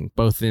making,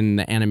 both in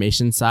the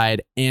animation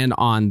side and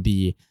on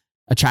the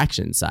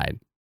attraction side.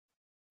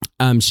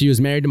 She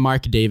was married to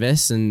Mark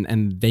Davis,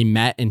 and they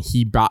met, and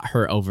he brought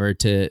her over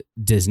to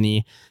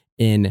Disney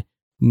in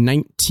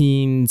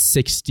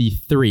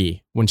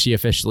 1963 when she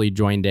officially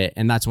joined it.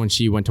 And that's when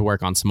she went to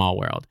work on Small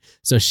World.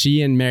 So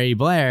she and Mary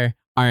Blair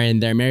are in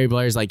there. Mary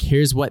Blair's like,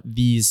 here's what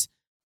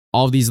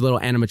all these little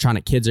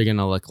animatronic kids are going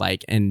to look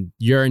like. And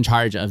you're in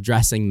charge of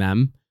dressing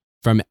them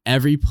from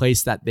every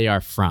place that they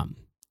are from.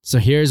 So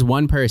here's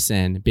one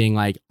person being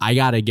like, I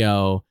got to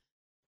go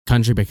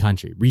country by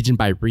country, region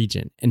by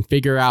region, and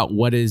figure out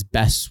what is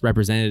best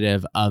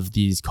representative of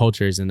these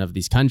cultures and of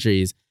these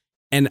countries.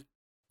 And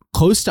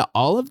close to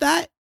all of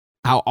that,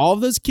 how all of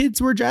those kids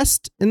were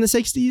dressed in the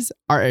 60s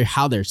are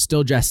how they're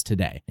still dressed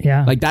today.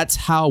 Yeah. Like that's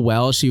how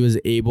well she was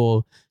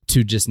able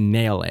to just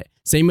nail it.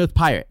 Same with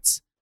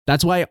Pirates.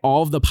 That's why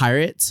all of the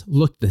Pirates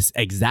look this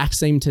exact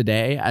same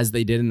today as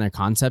they did in their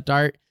concept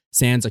art,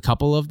 sans a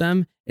couple of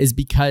them, is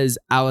because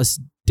Alice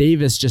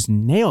Davis just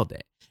nailed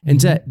it. And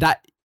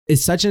that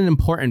is such an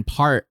important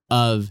part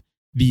of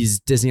these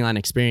Disneyland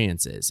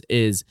experiences,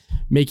 is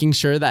making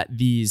sure that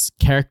these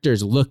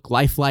characters look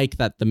lifelike,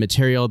 that the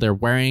material they're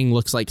wearing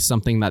looks like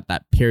something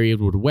that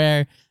period would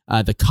wear.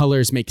 The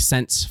colors make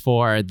sense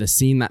for the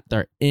scene that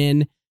they're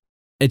in.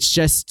 It's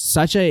just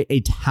such a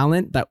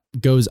talent that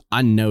goes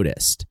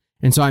unnoticed.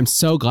 And so I'm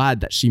so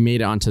glad that she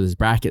made it onto this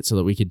bracket so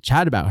that we could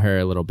chat about her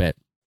a little bit.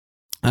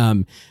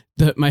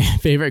 My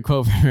favorite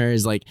quote from her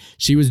is like,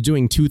 she was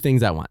doing 2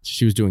 things at once.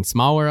 She was doing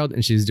Small World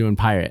and she was doing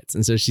Pirates.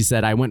 And so she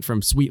said, I went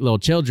from sweet little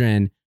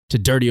children to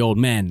dirty old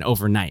men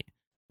overnight.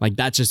 Like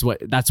that's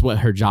what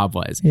her job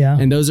was. Yeah.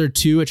 And those are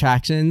 2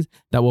 attractions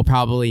that will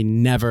probably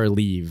never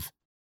leave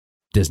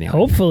Disneyland.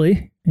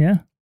 Hopefully. Yeah.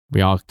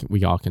 We all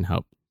can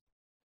hope.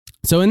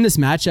 So in this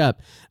matchup,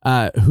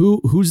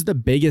 who's the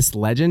biggest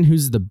legend?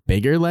 Who's the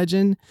bigger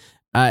legend?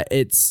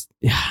 It's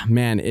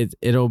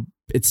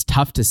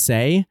tough to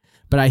say.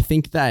 But I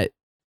think that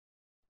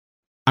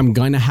I'm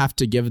going to have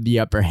to give the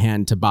upper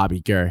hand to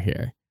Bobby Gurr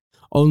here,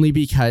 only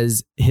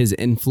because his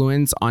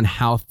influence on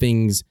how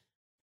things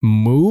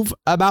move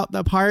about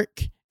the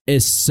park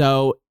is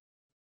so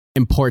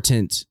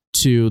important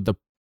to the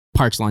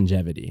park's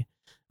longevity.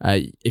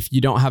 If you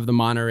don't have the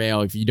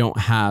monorail, if you don't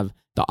have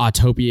the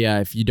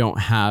Autopia, if you don't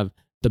have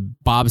the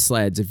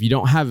bobsleds, if you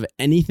don't have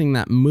anything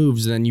that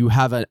moves, then you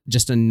have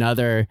just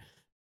another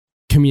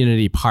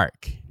community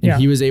park. And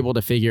he was able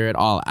to figure it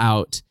all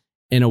out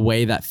in a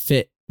way that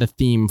fit the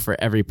theme for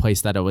every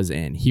place that it was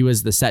in. He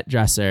was the set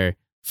dresser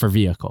for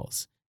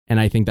vehicles.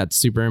 And I think that's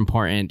super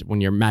important when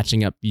you're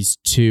matching up these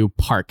 2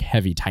 park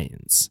heavy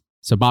titans.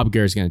 So Bob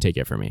Gurr is going to take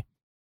it for me.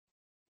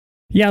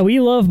 Yeah, we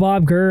love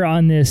Bob Gurr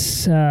on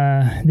this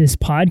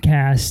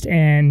podcast,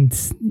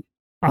 and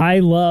I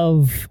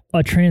love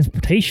a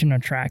transportation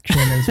attraction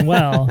as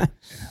well.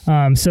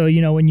 So,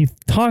 when you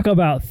talk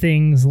about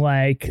things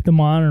like the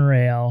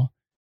monorail,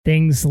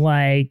 things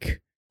like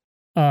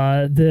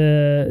the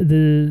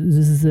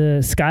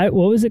sky,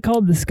 what was it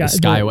called? The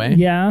Skyway.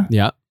 Yeah.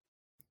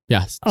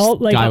 Yes.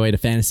 Skyway to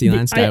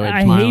Fantasyland, Skyway to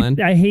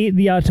Tomorrowland. I hate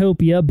the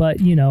Autopia, but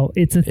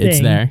it's a thing. It's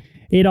there.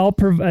 It all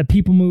a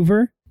people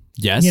mover.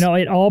 Yes. You know,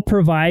 it all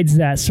provides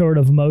that sort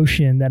of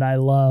motion that I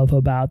love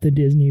about the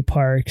Disney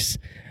parks.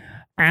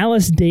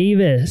 Alice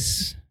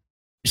Davis,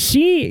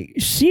 she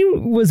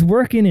was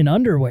working in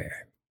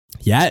underwear.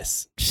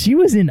 Yes. She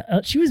was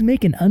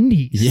making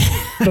undies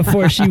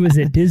before she was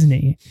at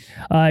Disney.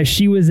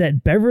 She was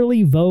at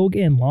Beverly Vogue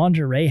and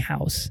Lingerie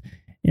House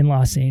in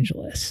Los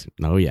Angeles.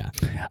 Oh yeah.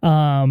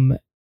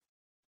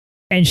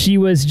 And she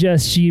was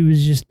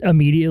just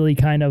immediately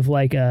kind of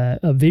like a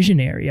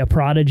visionary, a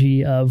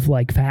prodigy of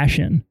like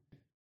fashion.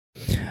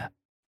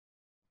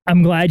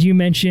 I'm glad you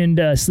mentioned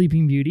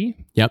Sleeping Beauty.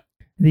 Yep.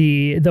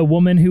 The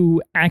woman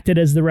who acted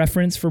as the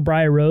reference for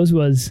Briar Rose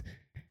was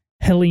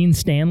Helene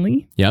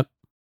Stanley. Yep.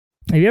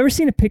 Have you ever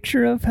seen a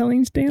picture of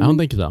Helene Stanley? I don't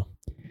think so.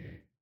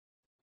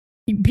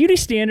 Beauty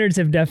standards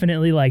have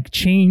definitely like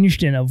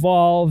changed and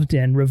evolved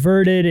and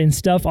reverted and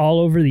stuff all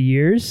over the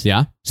years.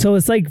 Yeah. So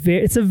it's like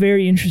it's a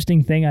very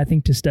interesting thing, I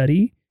think, to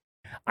study.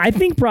 I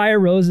think Briar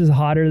Rose is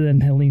hotter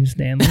than Helene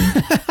Stanley.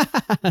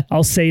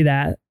 I'll say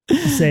that.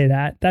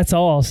 That's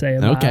all I'll say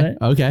about it.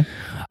 Okay.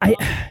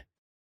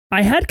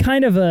 I had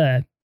kind of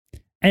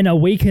an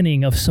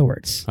awakening of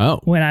sorts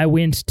when I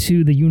went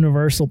to the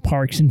Universal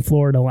Parks in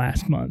Florida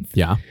last month.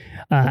 Yeah.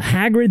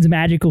 Hagrid's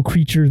Magical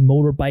Creatures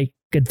Motorbike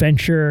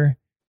Adventure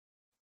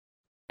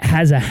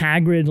has a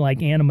Hagrid like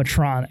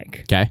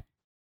animatronic. Okay.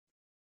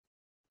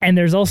 And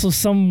there's also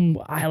some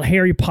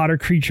Harry Potter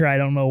creature. I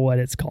don't know what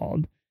it's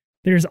called.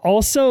 There's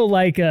also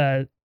like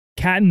a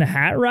Cat in the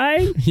Hat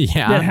ride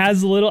that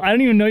has little, I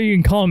don't even know you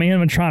can call them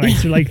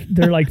animatronics.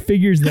 They're like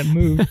figures that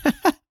move.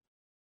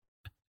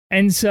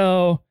 And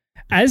so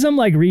as I'm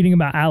like reading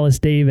about Alice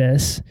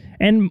Davis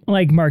and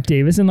like Mark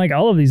Davis and like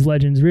all of these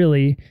legends,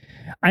 really,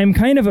 I'm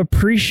kind of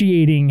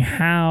appreciating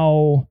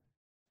how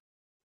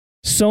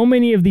so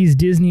many of these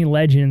Disney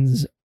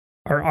legends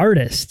are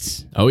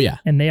artists. Oh, yeah.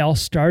 And they all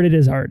started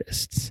as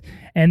artists.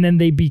 And then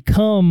they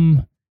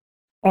become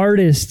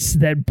artists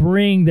that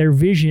bring their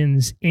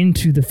visions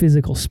into the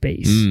physical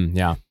space.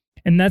 Yeah.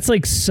 And that's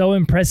like so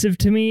impressive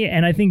to me.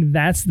 And I think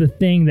that's the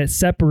thing that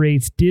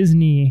separates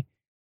Disney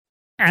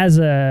as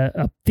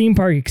a theme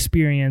park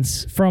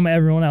experience from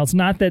everyone else.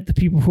 Not that the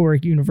people who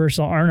work at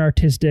Universal aren't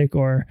artistic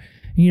or,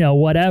 you know,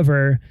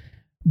 whatever,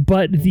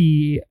 but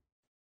the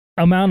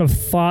amount of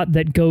thought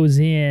that goes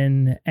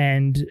in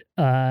and,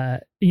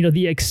 you know,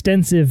 the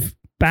extensive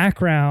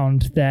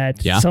background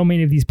that so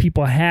many of these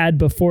people had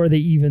before they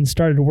even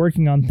started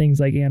working on things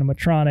like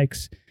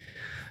animatronics.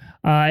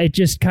 It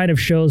just kind of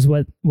shows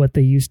what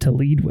they used to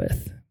lead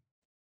with.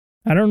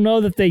 I don't know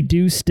that they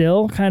do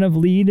still kind of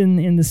lead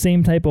in the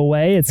same type of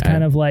way. It's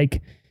kind of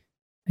like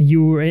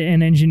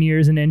an engineer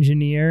is an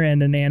engineer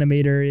and an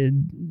animator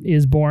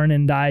is born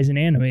and dies an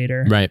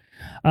animator. Right.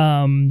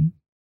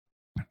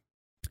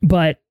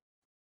 But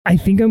I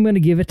think I'm going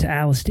to give it to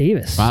Alice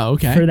Davis. Wow,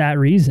 okay. For that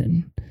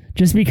reason.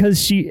 Just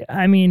because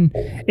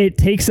it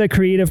takes a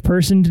creative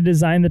person to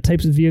design the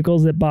types of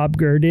vehicles that Bob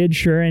Gurr did,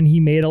 sure, and he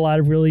made a lot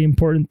of really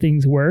important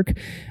things work.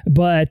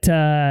 But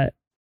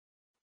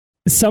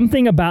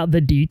something about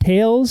the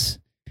details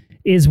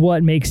is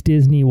what makes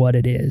Disney what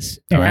it is.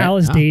 And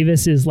Alice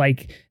Davis is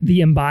like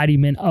the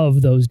embodiment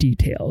of those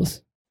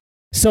details.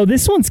 So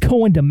this one's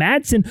going to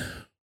Madsen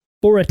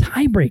for a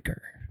tiebreaker.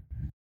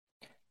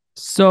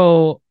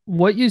 So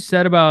what you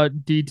said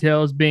about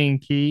details being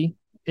key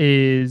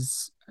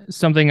is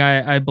something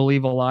I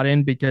believe a lot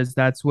in, because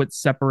that's what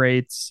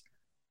separates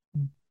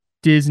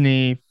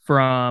Disney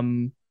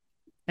from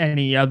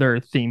any other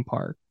theme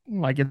park.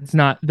 Like, it's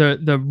not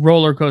the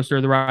roller coaster,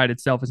 the ride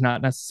itself is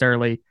not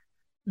necessarily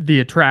the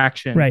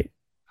attraction. Right.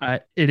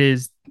 It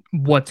is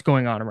what's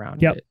going on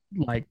around it.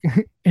 Like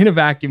in a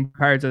vacuum,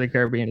 Pirates of the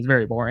Caribbean is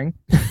very boring.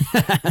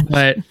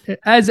 But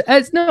as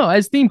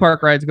theme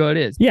park rides go, it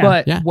is.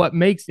 Yeah. But what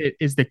makes it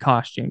is the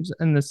costumes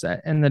and the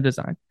set and the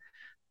design.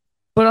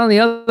 But on the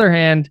other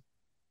hand,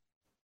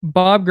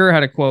 Bob Gurr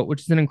had a quote,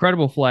 which is an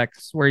incredible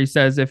flex, where he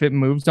says, "If it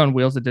moves on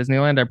wheels at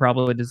Disneyland, I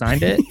probably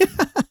designed it."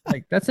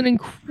 Like, that's an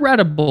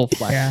incredible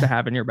flex to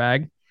have in your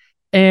bag.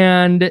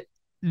 And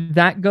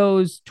that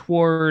goes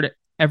toward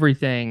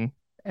everything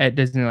at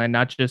Disneyland,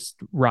 not just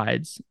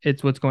rides.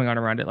 It's what's going on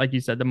around it. Like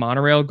you said, the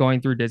monorail going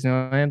through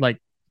Disneyland.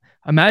 Like,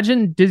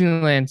 imagine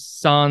Disneyland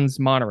sans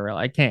monorail.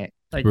 I can't.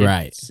 Like,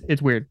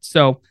 it's weird.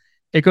 So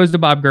it goes to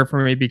Bob Gurr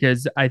for me,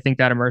 because I think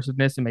that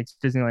immersiveness, it makes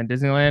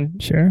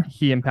Disneyland. Sure.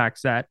 He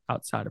impacts that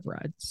outside of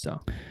rides.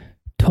 So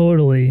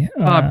totally.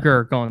 Bob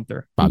Gurr going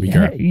through. Bobby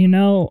Gurr. You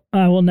know,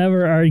 I will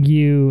never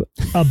argue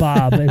a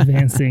Bob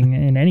advancing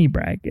in any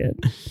bracket.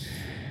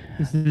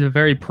 This is a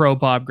very pro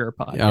Bob Gurr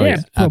pod. Oh,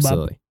 yeah,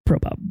 absolutely. Pro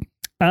Bob.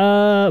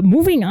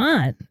 Moving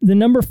on. The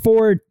number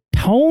 4,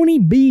 Tony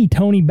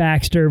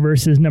Baxter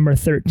versus number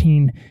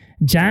 13,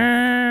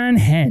 John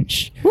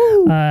Hench.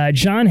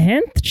 John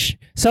Hench.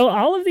 So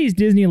all of these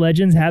Disney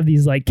legends have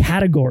these like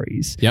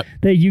categories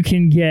that you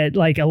can get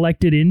like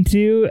elected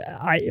into.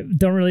 I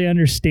don't really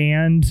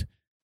understand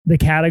the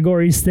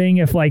categories thing,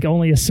 if like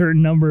only a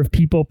certain number of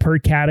people per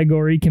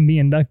category can be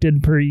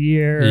inducted per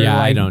year. Yeah,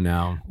 like I don't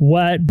know.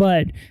 what,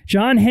 but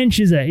John Hench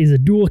is a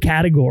dual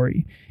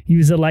category. He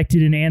was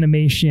elected in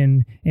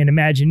animation and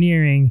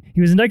Imagineering.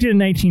 He was inducted in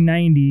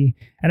 1990,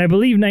 and I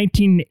believe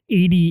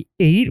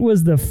 1988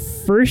 was the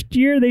first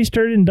year they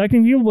started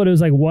inducting people, but it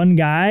was like one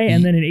guy,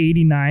 and then in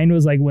 89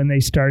 was like when they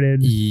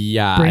started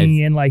bringing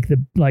in like the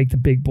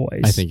big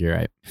boys. I think you're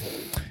right.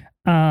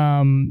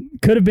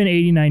 Could have been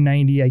 89,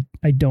 90.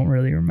 I don't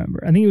really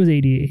remember. I think it was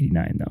 88,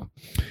 89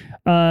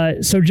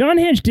 though. So John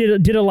Hench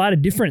did a lot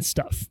of different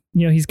stuff.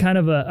 You know, he's kind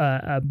of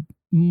a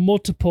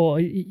multiple,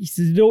 he's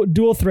a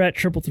dual threat,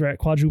 triple threat,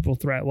 quadruple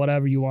threat,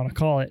 whatever you want to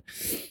call it.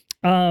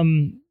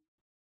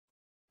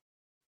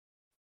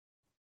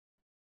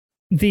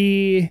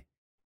 The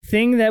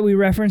thing that we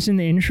referenced in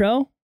the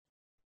intro,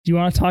 do you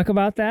want to talk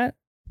about that?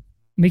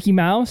 Mickey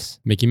Mouse?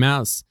 Mickey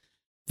Mouse.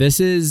 This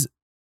is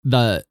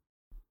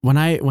when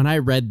I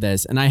read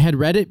this, and I had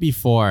read it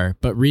before,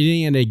 but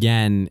reading it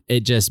again,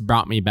 it just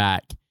brought me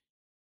back.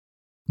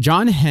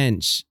 John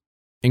Hench,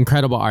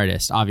 incredible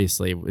artist,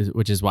 obviously,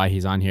 which is why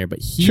he's on here, but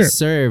he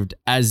served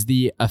as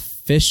the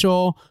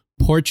official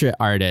portrait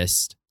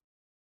artist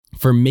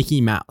for Mickey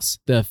Mouse,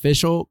 the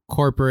official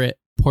corporate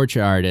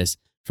portrait artist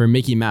for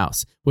Mickey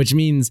Mouse, which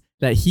means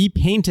that he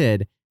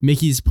painted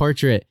Mickey's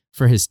portrait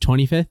for his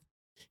 25th,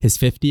 his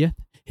 50th,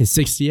 his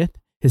 60th,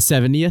 his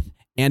 70th,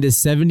 and his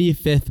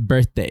 75th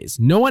birthdays.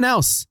 No one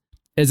else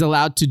is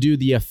allowed to do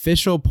the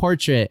official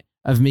portrait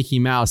of Mickey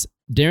Mouse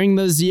during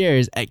those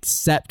years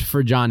except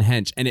for John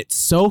Hench. And it's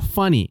so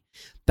funny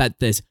that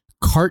this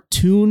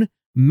cartoon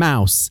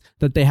mouse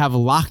that they have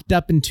locked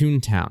up in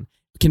Toontown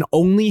can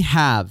only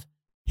have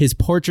his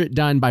portrait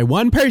done by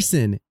one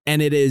person,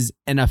 and it is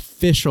an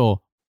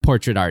official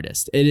portrait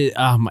artist. It is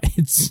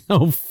it's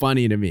so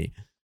funny to me.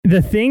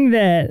 The thing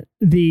that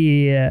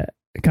the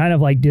kind of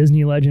like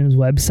Disney Legends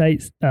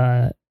website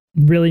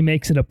really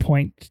makes it a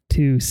point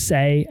to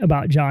say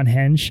about John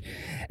Hench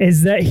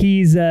is that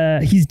he's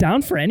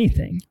down for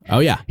anything. Oh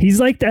yeah.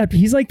 He's like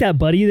that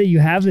buddy that you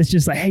have that's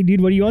just like, hey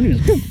dude, what do you want to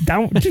do?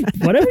 Down,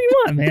 whatever you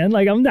want, man.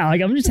 Like I'm down.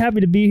 Like I'm just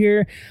happy to be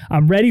here.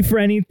 I'm ready for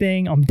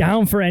anything. I'm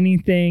down for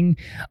anything.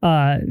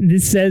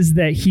 This says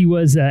that he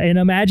was an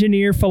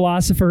Imagineer,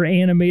 philosopher,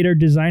 animator,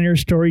 designer,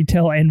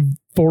 storyteller, and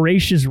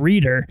voracious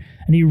reader,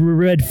 and he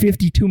read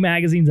 52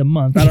 magazines a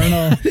month. I don't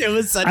know. It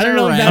was such I don't a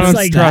know if random that's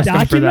like trust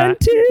him for that.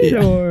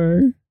 documented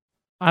or.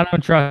 I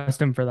don't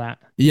trust him for that.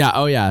 Yeah.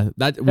 Oh yeah.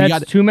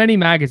 That's too many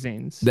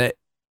magazines. Are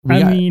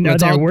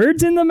there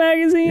words in the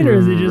magazine, or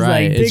is it just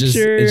like pictures?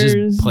 It's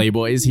just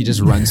Playboys. He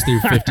just runs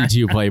through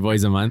 52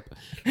 Playboys a month.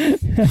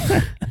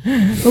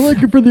 I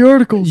like it for the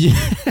articles. Yeah.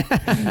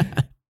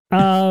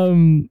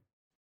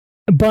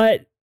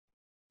 But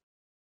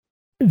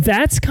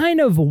that's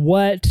kind of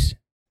what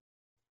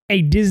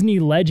a Disney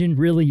legend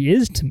really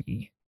is to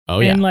me. Oh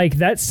yeah. And like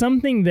that's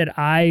something that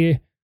I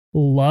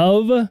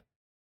love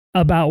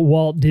about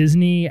Walt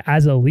Disney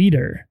as a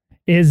leader,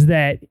 is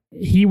that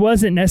he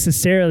wasn't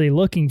necessarily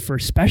looking for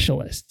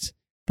specialists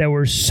that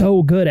were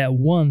so good at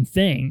one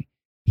thing.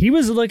 He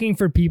was looking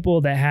for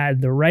people that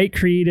had the right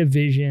creative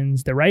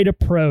visions, the right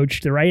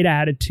approach, the right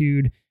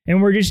attitude,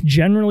 and were just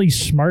generally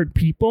smart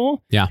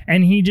people. Yeah.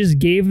 And he just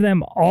gave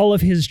them all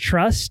of his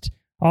trust,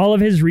 all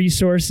of his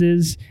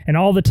resources, and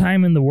all the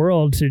time in the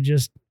world to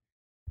just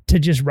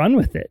run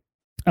with it.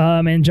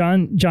 And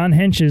John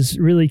Hench is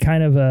really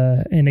kind of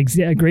a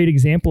great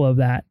example of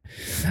that.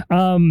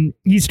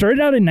 He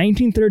started out in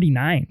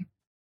 1939.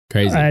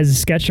 Crazy. As a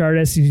sketch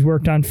artist. He's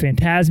worked on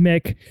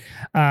Fantasmic.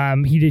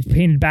 He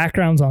painted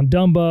backgrounds on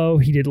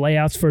Dumbo. He did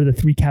layouts for the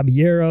Three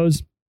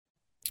Caballeros.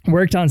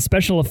 Worked on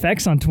special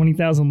effects on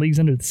 20,000 Leagues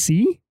Under the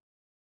Sea.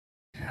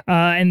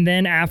 And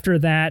then after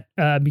that,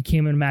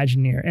 became an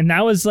Imagineer. And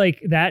that was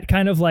like that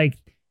kind of like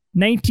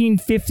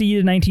 1950 to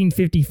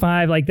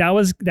 1955, like that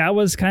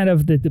was kind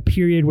of the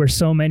period where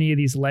so many of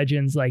these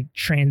legends like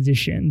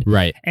transitioned.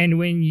 Right. And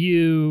when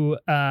you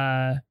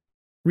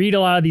read a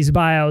lot of these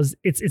bios,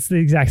 it's the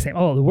exact same.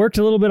 Oh, worked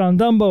a little bit on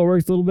Dumbo,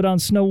 worked a little bit on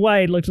Snow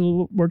White, worked a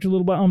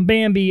little bit on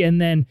Bambi, and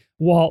then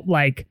Walt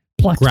like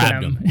plucked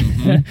them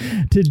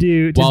to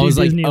do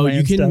Disneyland like,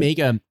 you can stuff. make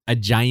a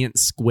giant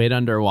squid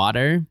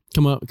underwater.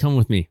 Come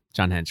with me,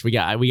 John Hench. We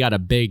got a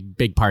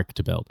big park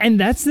to build. And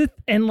that's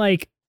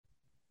like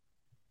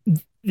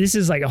this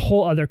is like a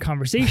whole other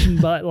conversation,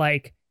 but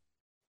like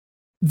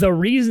the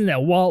reason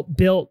that Walt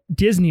built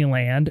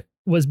Disneyland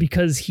was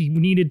because he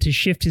needed to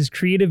shift his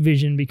creative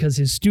vision because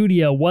his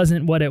studio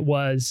wasn't what it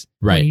was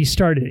when he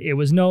started. It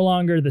was no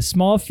longer the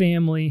small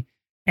family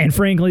and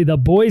frankly the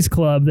boys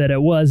club that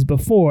it was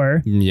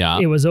before. Yeah.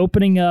 It was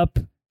opening up.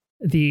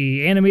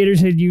 The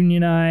animators had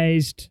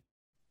unionized.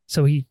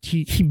 So he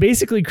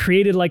basically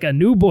created like a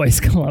new boys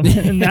club,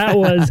 and that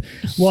was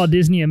Walt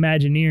Disney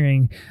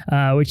Imagineering,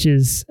 which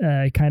is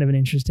kind of an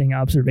interesting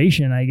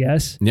observation, I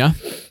guess. Yeah.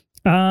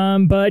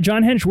 But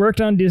John Hench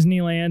worked on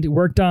Disneyland,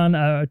 worked on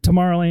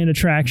Tomorrowland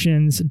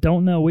attractions.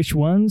 Don't know which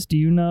ones. Do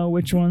you know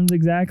which ones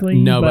exactly?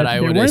 No, but I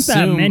there would weren't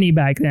assume that many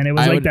back then. It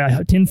was like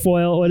the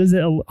tinfoil. What is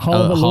it? A Hall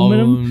of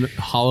Aluminum?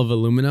 Hall of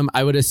Aluminum.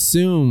 I would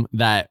assume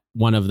that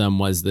one of them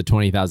was the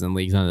 20,000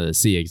 Leagues Under the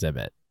Sea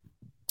exhibit.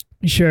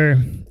 Sure.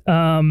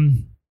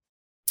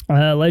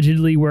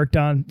 Allegedly worked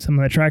on some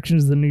of the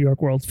attractions of the New York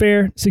World's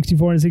Fair,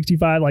 64 and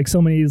 65, like so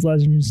many of these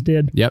legends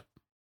did. Yep.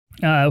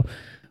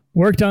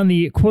 Worked on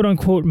the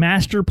quote-unquote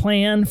master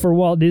plan for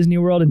Walt Disney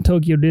World and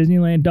Tokyo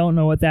Disneyland. Don't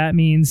know what that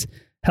means.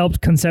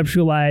 Helped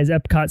conceptualize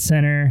Epcot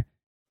Center,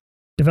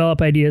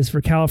 develop ideas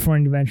for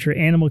California Adventure,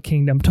 Animal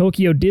Kingdom,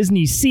 Tokyo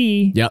Disney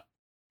Sea. Yep.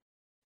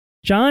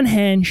 John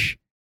Hench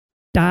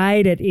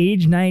died at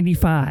age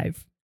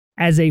 95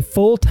 as a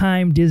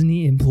full-time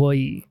Disney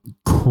employee.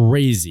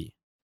 Crazy.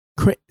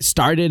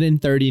 Started in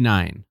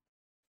 39.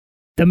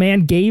 The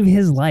man gave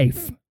his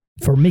life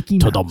for Mickey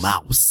Mouse. To the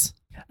mouse.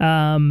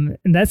 And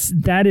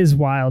that is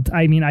wild.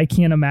 I mean, I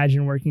can't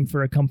imagine working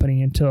for a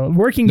company until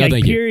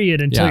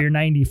until you're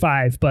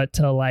 95, but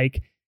to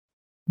like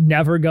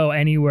never go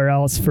anywhere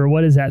else for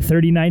what is that,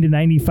 39 to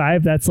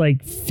 95? That's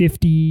like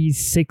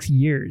 56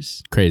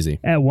 years. Crazy.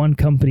 At one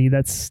company.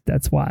 That's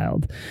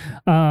wild.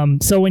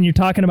 So when you're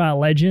talking about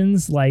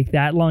legends like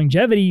that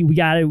longevity, we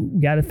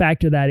gotta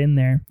factor that in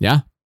there.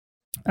 Yeah.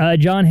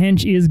 John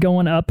Hench is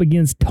going up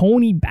against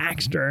Tony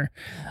Baxter.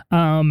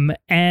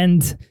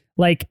 And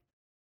like,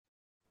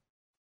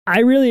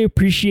 I really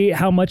appreciate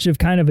how much of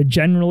kind of a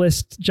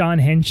generalist John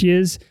Hench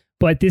is,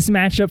 but this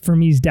matchup for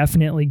me is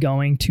definitely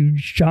going to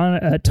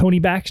Tony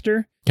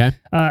Baxter. Okay.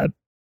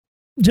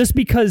 Just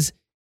because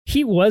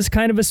he was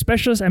kind of a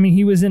specialist. I mean,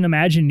 he was an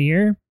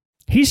Imagineer.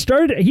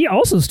 He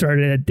also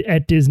started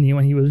at Disney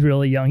when he was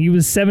really young. He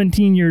was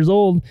 17 years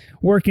old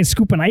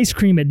scooping ice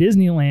cream at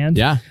Disneyland.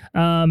 Yeah.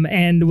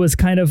 And was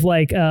kind of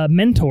like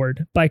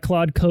mentored by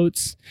Claude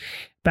Coates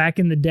back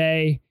in the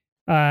day.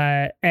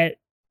 At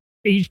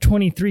age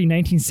 23,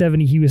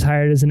 1970, he was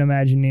hired as an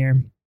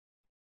Imagineer.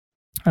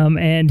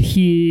 And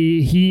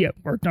he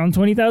worked on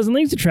 20,000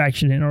 Leagues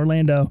attraction in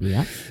Orlando.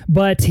 Yeah.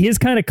 But his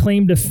kind of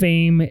claim to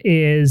fame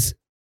is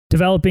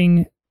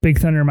developing Big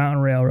Thunder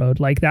Mountain Railroad.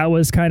 Like that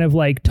was kind of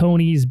like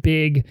Tony's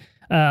big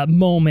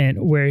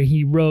moment where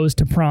he rose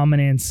to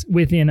prominence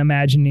within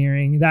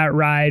Imagineering. That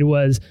ride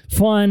was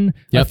fun,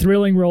 a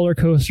thrilling roller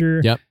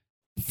coaster. Yep.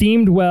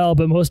 Themed well,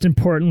 but most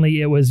importantly,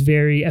 it was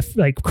very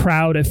like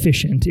crowd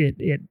efficient.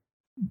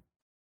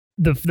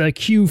 The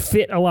queue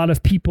fit a lot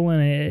of people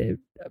and it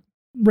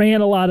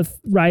ran a lot of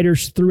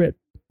riders through it.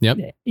 Yep.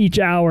 Each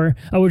hour,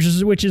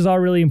 which is all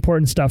really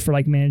important stuff for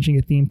like managing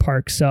a theme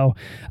park. So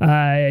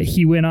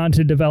he went on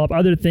to develop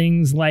other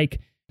things like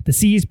the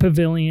Seas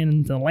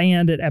Pavilion, the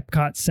land at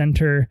Epcot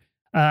Center,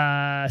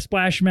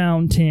 Splash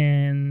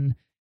Mountain,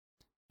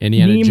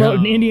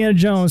 Indiana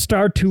Jones,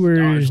 Star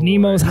Tours,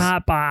 Nemo's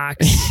Hot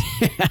Box.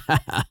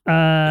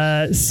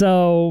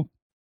 So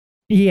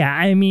yeah,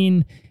 I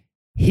mean,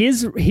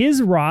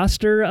 his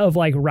roster of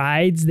like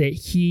rides that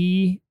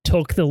he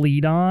took the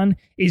lead on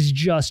is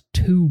just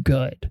too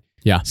good.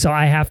 Yeah. So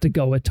I have to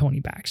go with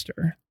Tony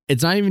Baxter.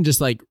 It's not even just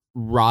like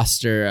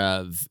roster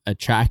of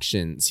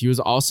attractions. He was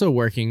also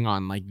working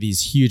on like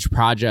these huge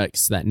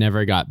projects that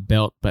never got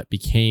built but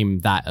became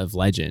that of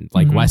legend,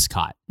 like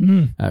Westcott.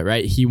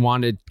 Right? He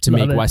wanted to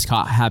make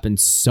Westcott happen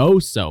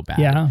so bad.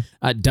 Yeah.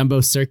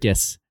 Dumbo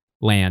Circus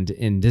land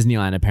in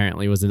Disneyland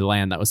apparently was the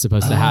land that was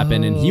supposed to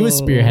happen, and he was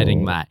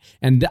spearheading that.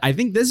 And I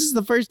think this is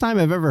the first time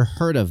I've ever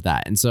heard of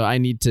that, and so I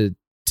need to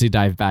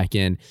dive back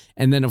in.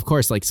 And then of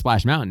course, like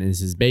Splash Mountain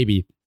is his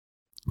baby,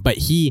 but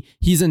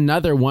he's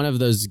another one of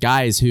those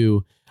guys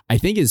who I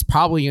think is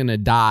probably going to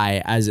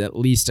die as at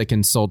least a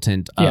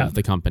consultant of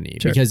the company.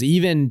 Sure. Because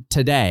even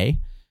today,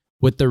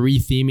 with the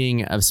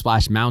retheming of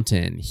Splash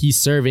Mountain, he's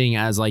serving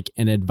as like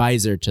an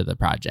advisor to the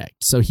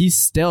project. So he's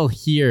still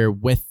here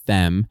with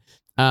them.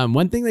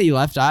 One thing that you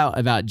left out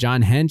about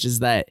John Hench is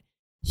that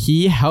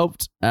he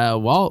helped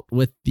Walt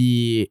with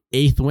the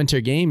 8th Winter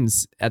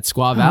Games at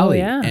Squaw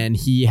Valley. And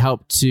he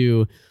helped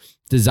to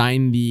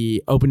design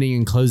the opening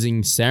and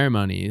closing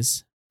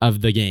ceremonies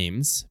of the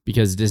games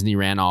because Disney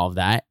ran all of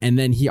that. And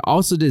then he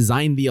also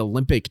designed the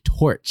Olympic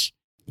torch.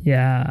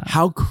 Yeah.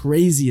 How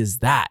crazy is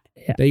that?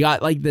 Yeah. They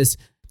got like this,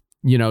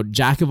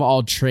 jack of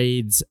all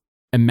trades,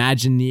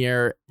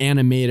 Imagineer,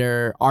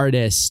 animator,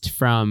 artist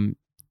from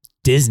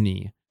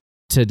Disney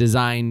to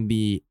design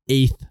the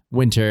 8th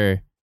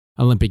Winter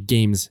Olympic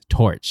Games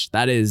torch.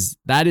 That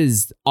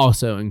is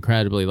also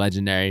incredibly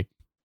legendary.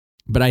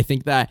 But I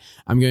think that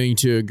I'm going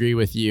to agree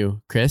with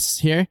you, Chris,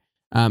 here.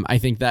 I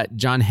think that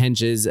John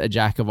Hench is a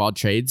jack of all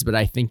trades, but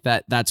I think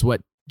that that's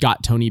what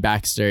got Tony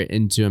Baxter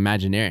into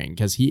Imagineering,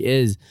 because he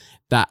is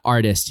that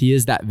artist. He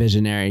is that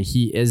visionary.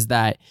 He is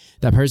that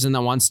person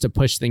that wants to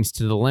push things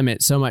to the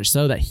limit, so much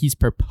so that he's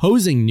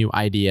proposing new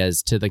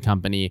ideas to the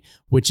company,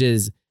 which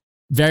is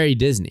very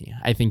Disney.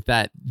 I think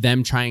that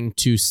them trying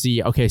to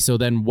see, okay, so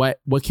then what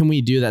can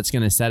we do that's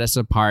going to set us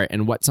apart,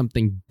 and what's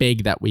something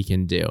big that we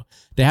can do?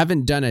 They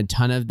haven't done a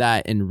ton of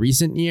that in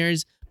recent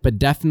years, but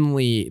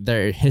definitely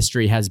their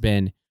history has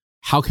been,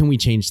 how can we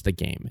change the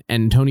game?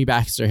 And Tony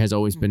Baxter has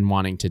always been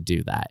wanting to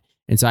do that.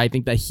 And so I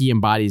think that he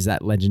embodies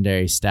that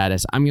legendary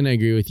status. I'm going to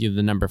agree with you,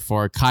 the number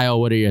 4. Kyle,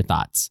 what are your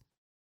thoughts?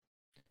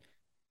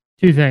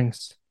 2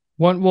 things.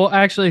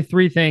 Actually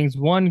 3 things.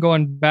 One,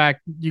 going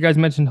back, you guys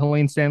mentioned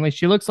Helene Stanley.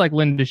 She looks like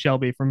Linda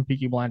Shelby from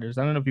Peaky Blinders.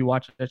 I don't know if you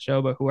watch that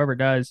show, but whoever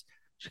does,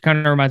 she kind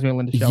of reminds me of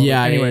Linda Shelby.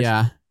 Yeah, anyways.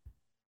 yeah.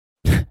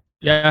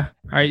 Yeah.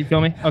 All right, you feel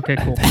me? Okay,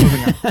 cool.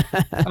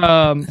 Moving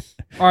on.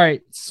 All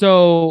right.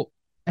 So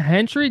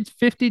Hench reads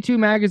 52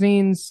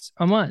 magazines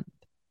a month.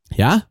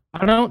 Yeah.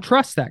 I don't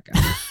trust that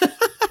guy.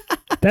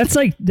 That's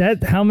like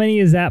that. How many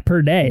is that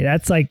per day?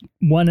 That's like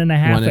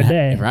 1.5 a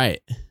day.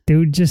 Right.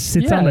 Dude just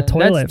sits on the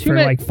toilet for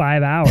like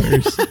 5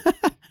 hours.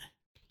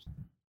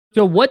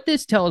 So what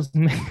this tells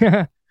me,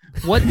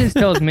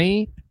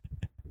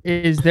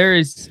 is there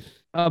is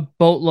a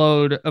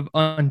boatload of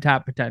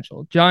untapped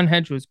potential. John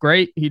Hench was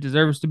great. He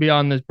deserves to be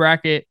on this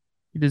bracket.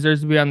 He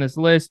deserves to be on this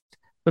list.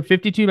 But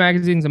 52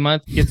 magazines a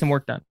month, get some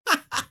work done.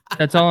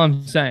 That's all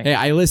I'm saying.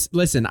 Hey,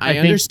 listen. I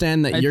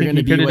understand that you're going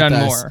to be with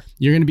us. More.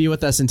 You're going to be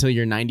with us until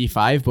you're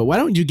 95. But why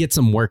don't you get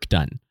some work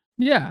done?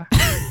 Yeah.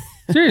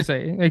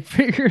 Seriously, like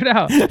figure it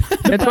out.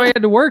 That's why he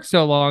had to work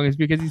so long, is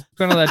because he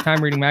spent all that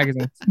time reading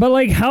magazines. But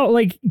like, how,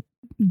 like,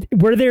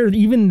 were there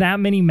even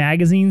that many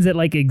magazines that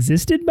like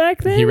existed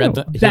back then?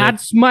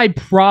 That's my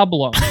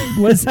problem.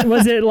 Was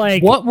it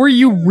like, what were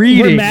you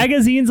reading? Were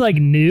magazines like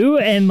new,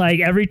 and like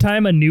every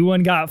time a new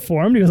one got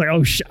formed, he was like,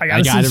 oh, I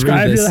gotta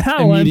subscribe to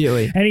that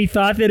immediately. One. And he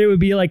thought that it would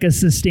be like a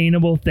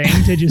sustainable thing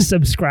to just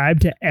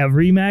subscribe to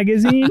every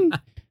magazine.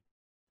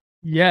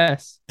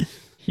 Yes.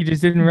 He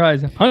just didn't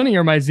realize, honey,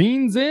 are my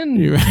zines in?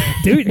 Dude,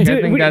 we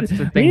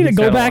need to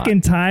go back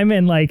in time,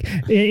 and like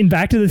in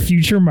Back to the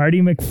Future,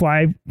 Marty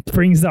McFly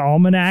brings the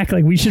almanac.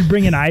 Like, we should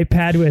bring an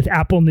iPad with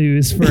Apple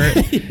News for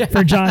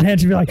John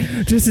Hench and be like,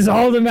 this is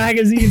all the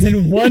magazines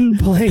in one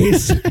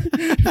place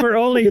for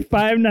only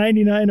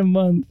 $5.99 a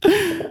month.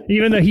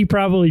 Even though he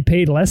probably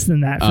paid less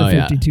than that for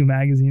 52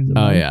 magazines a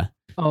month. Oh, yeah.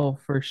 Oh,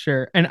 for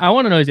sure. And I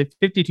want to know, is it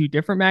 52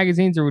 different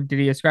magazines, or did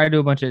he subscribe to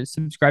a bunch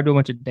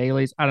of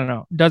dailies? I don't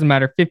know. It doesn't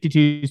matter.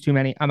 52 is too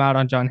many. I'm out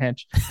on John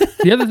Hench.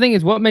 The other thing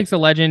is, what makes a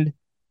legend?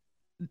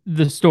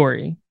 The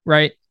story,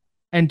 right?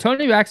 And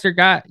Tony Baxter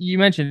you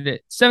mentioned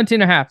it, 17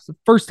 and a half. The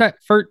first time,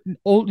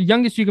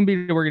 youngest you can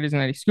be to work at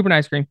Disneyland. He's scooping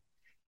ice cream.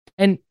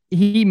 And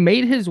he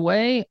made his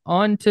way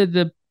onto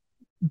the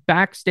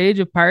backstage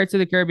of Pirates of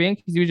the Caribbean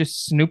because he was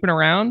just snooping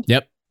around.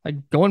 Yep.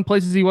 Like going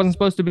places he wasn't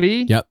supposed to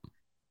be. Yep.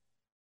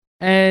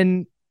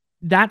 And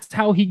that's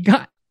how he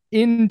got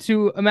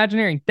into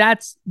Imagineering.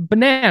 That's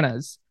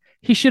bananas.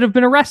 He should have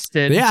been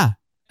arrested. Yeah.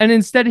 And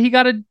instead he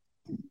got a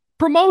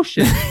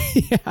promotion.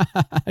 Yeah.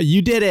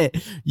 You did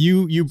it.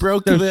 You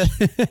broke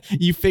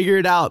you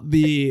figured out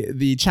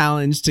the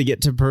challenge to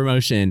get to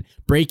promotion.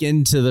 Break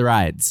into the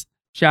rides.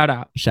 Shout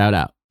out.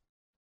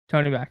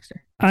 Tony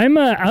Baxter.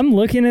 I'm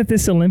looking at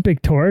this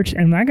Olympic torch,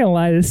 and I'm not gonna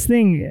lie, this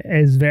thing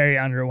is very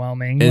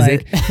underwhelming. Is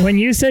it? When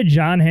you said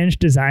John Hench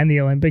designed the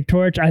Olympic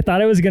torch, I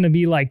thought it was gonna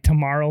be like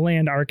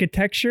Tomorrowland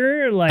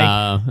architecture, like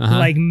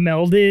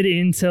melded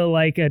into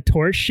like a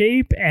torch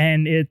shape,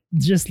 and it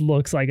just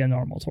looks like a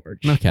normal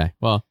torch. Okay,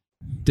 well,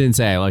 didn't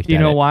say I liked it. Do you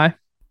know why?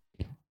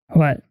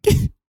 What?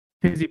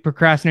 Because he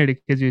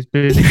procrastinated because he was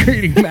busy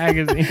reading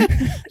magazines.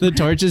 The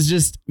torch is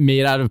just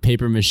made out of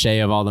paper mache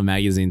of all the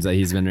magazines that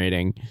he's been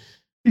reading.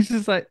 He's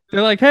just like,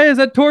 they're like, hey, is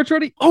that torch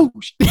ready? Oh,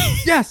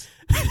 yes.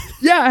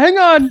 Yeah, hang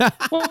on.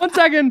 1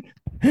 second.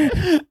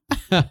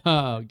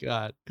 Oh,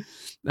 God.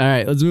 All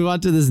right, let's move on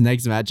to this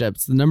next matchup.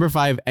 It's the number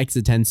 5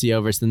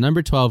 Exitencio versus the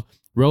number 12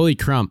 Rolly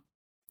Crump,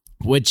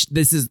 which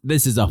this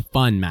is a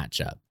fun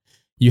matchup.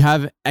 You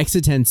have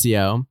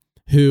Exitencio,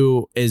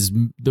 who is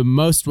the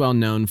most well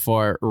known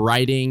for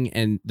writing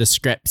and the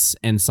scripts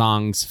and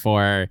songs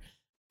for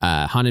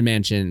Haunted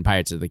Mansion,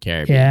 Pirates of the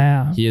Caribbean.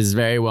 Yeah. He is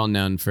very well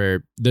known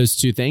for those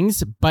two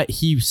things, but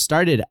he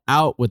started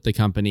out with the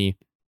company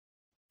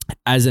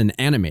as an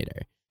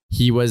animator.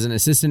 He was an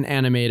assistant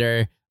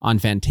animator on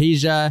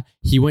Fantasia.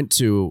 He went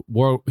to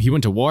war. He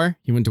went to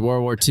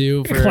World War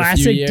II for a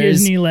few years.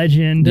 Disney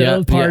legend.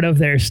 Part of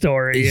their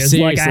story is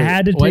seriously, like, I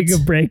had to take a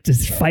break to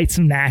fight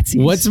some Nazis.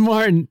 What's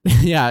more,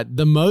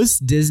 the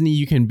most Disney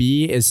you can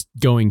be is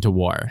going to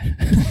war.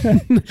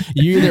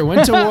 You either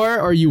went to war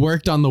or you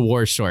worked on the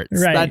war shorts.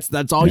 Right.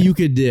 That's all you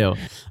could do.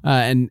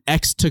 And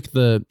X took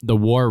the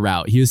war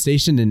route. He was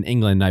stationed in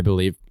England, I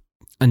believe,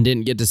 and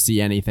didn't get to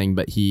see anything,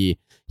 but he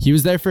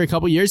was there for a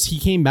couple years. He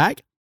came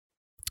back,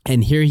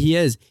 and here he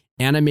is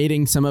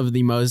animating some of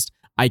the most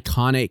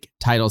iconic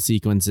title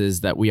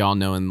sequences that we all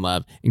know and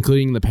love,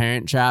 including The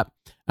Parent Trap,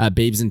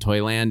 Babes in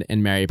Toyland,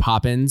 and Mary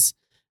Poppins.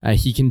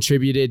 He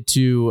contributed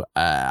to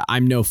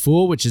I'm No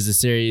Fool, which is a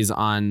series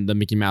on the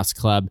Mickey Mouse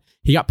Club.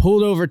 He got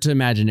pulled over to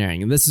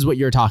Imagineering, and this is what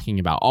you're talking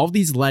about. All of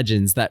these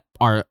legends that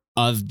are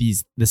of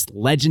this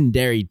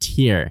legendary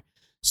tier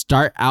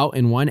start out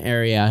in one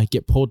area,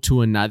 get pulled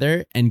to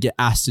another, and get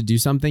asked to do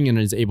something and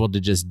is able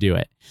to just do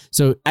it.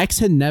 So X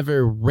had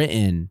never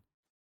written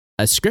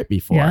a script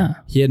before. Yeah.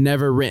 He had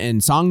never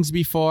written songs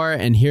before.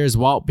 And here's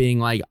Walt being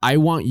like, I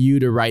want you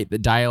to write the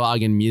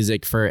dialogue and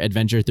music for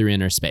Adventure Through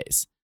Inner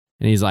Space.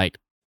 And he's like,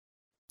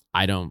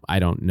 I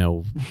don't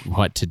know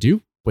what to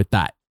do with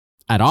that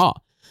at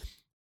all.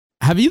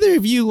 Have either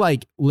of you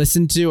like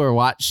listened to or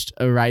watched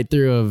a ride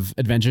through of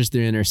Adventures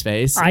Through Inner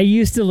Space? I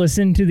used to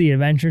listen to the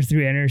Adventure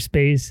Through Inner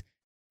Space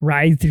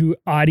ride through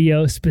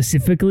audio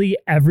specifically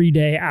every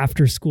day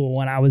after school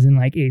when I was in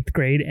like 8th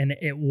grade, and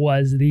it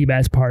was the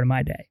best part of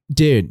my day.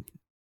 Dude,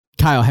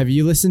 Kyle, have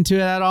you listened to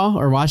it at all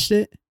or watched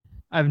it?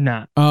 I've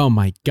not. Oh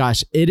my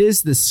gosh. It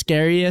is the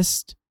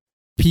scariest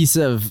piece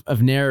of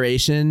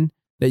narration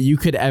that you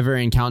could ever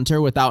encounter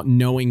without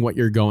knowing what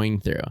you're going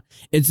through.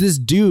 It's this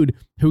dude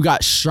who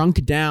got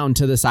shrunk down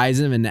to the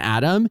size of an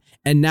atom,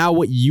 and now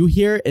what you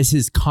hear is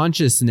his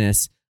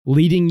consciousness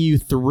leading you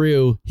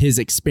through his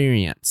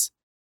experience.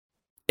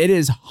 It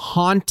is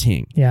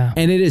haunting. Yeah.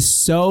 And it is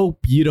so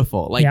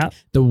beautiful. Like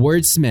the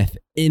wordsmith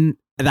in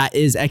that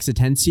is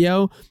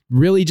Existencio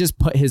really just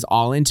put his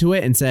all into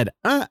it and said,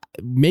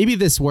 maybe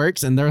this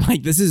works. And they're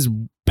like, this is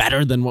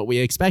better than what we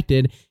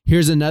expected.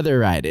 Here's another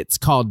ride. It's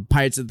called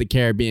Pirates of the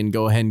Caribbean.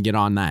 Go ahead and get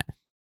on that.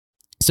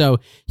 So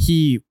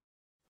he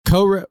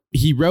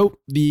wrote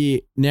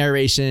the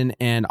narration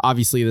and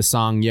obviously the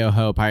song Yo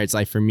Ho, Pirate's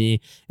Life for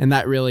Me. And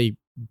that really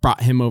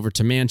brought him over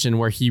to Mansion,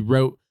 where he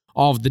wrote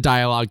all of the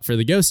dialogue for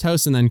the Ghost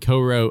House and then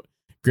co-wrote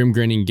Grim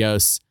Grinning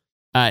Ghosts.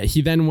 He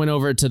then went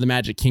over to the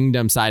Magic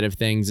Kingdom side of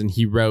things and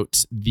he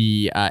wrote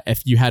the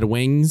If You Had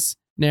Wings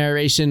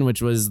narration, which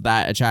was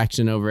that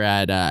attraction over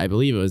at, I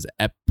believe it was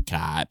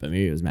Epcot, but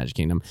maybe it was Magic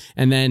Kingdom.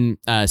 And then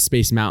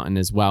Space Mountain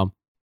as well.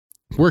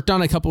 Worked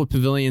on a couple of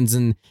pavilions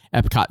in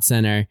Epcot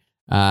Center,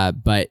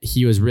 but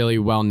he was really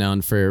well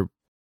known for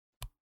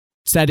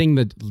setting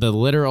the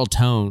literal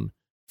tone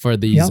for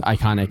these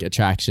iconic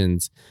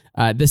attractions.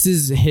 This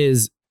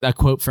is a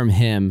quote from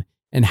him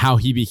and how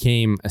he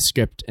became a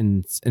script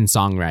and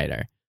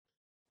songwriter.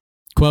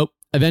 Quote,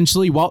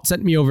 eventually Walt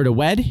sent me over to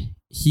WED.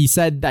 He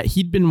said that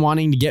he'd been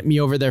wanting to get me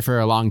over there for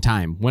a long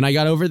time. When I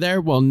got over there,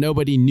 well,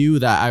 nobody knew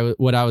that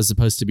what I was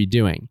supposed to be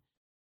doing.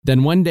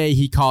 Then one day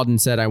he called and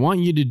said, I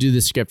want you to do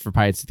the script for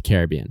Pirates of the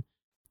Caribbean.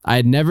 I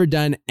had never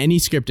done any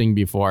scripting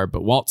before,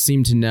 but Walt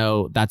seemed to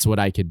know that's what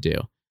I could do.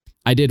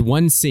 I did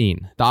one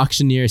scene, the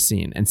auctioneer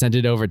scene, and sent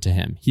it over to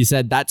him. He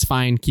said, that's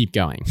fine, keep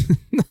going.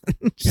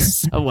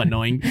 So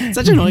annoying.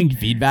 Such annoying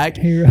feedback.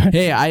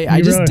 Hey,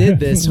 I just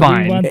did this.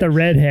 Fine. We want the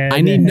redhead.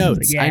 I need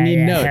notes. Like, I need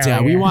notes.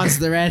 Yeah, we want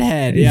the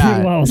redhead. Yeah.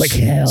 I was like,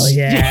 hell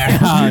yeah.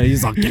 Yeah.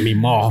 He's like, give me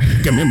more.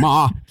 Give me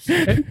more.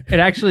 It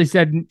actually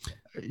said,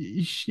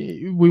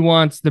 we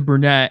wants the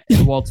brunette.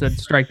 And Walt said,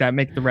 strike that,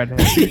 make the redhead.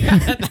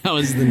 That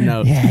was the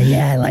note.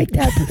 Yeah, I like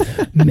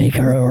that. Make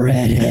her a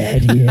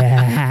redhead.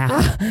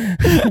 Yeah.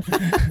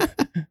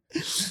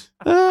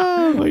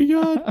 Oh my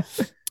God.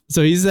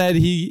 So he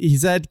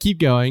said, keep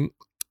going.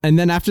 And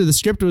then after the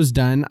script was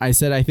done, I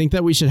said, I think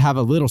that we should have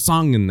a little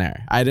song in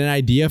there. I had an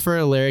idea for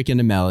a lyric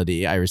and a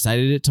melody. I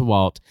recited it to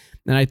Walt,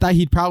 and I thought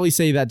he'd probably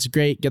say, that's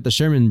great. Get the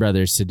Sherman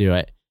Brothers to do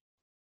it.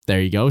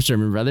 There you go,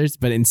 Sherman Brothers.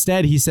 But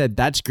instead he said,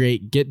 that's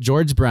great. Get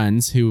George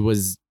Bruns, who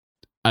was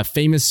a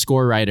famous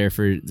score writer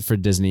for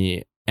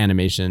Disney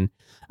animation,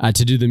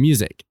 to do the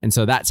music. And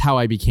so that's how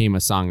I became a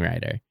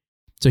songwriter.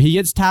 So he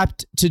gets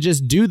tapped to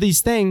just do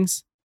these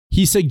things.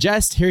 He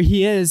suggests, here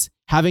he is,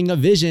 having a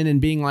vision and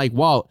being like,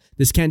 Walt,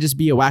 this can't just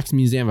be a wax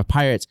museum of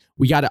pirates.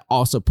 We got to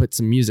also put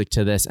some music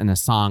to this and a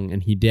song.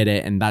 And he did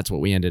it. And that's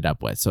what we ended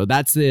up with. So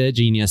that's the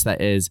genius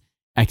that is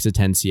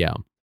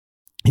Existencio.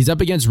 He's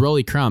up against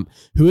Rolly Crump,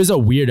 who is a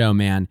weirdo,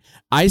 man.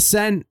 I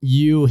sent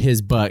you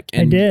his book,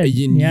 and I did.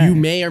 You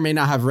may or may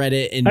not have read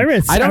it. And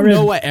I don't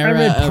know what era I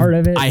read part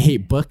of it. I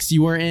Hate Books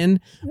you were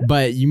in,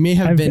 but you may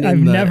have been. I've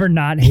never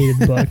not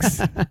hated books.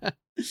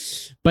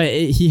 But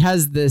he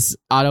has this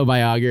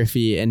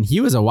autobiography, and he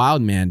was a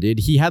wild man, dude.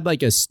 He had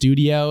like a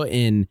studio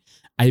in,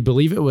 I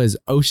believe it was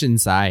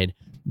Oceanside,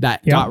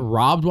 that got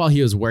robbed while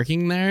he was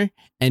working there,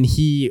 and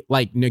he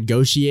like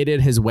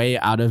negotiated his way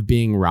out of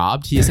being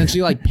robbed. He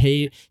essentially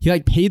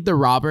paid the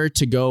robber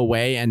to go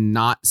away and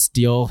not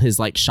steal his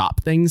like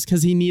shop things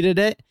because he needed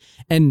it.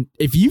 And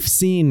if you've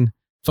seen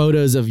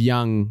photos of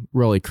young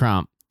Rolly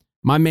Crump,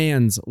 my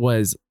man's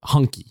was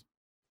hunky.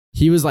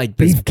 He was like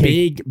this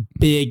big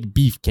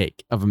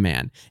beefcake of a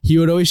man. He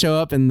would always show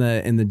up in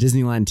the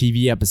Disneyland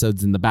TV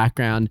episodes in the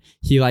background.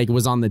 He like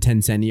was on the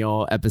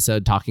Tencennial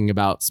episode talking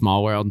about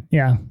Small World.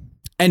 Yeah.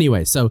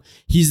 Anyway, so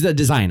he's the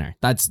designer.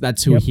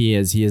 That's who he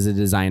is. He is a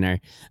designer.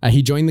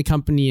 He joined the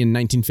company in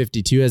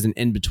 1952 as an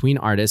in-between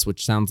artist,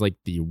 which sounds like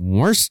the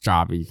worst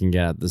job you can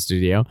get at the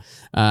studio,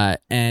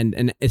 and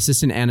an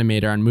assistant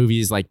animator on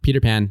movies like Peter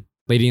Pan,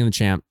 Lady and the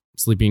Tramp,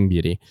 Sleeping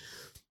Beauty.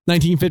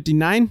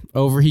 1959,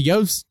 over he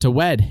goes to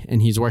WED,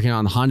 and he's working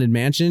on the Haunted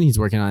Mansion. He's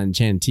working on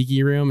Enchanted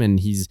Tiki Room, and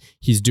he's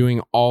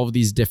doing all of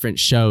these different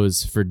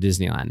shows for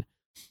Disneyland.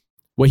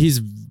 What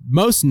he's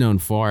most known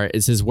for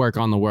is his work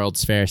on the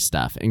World's Fair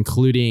stuff,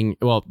 including,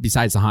 well,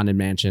 besides the Haunted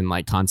Mansion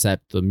like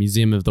concept, the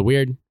Museum of the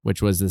Weird,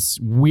 which was this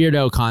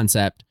weirdo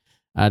concept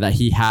that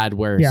he had,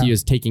 where Yeah. he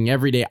was taking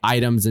everyday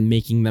items and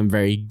making them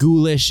very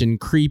ghoulish and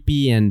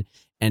creepy. And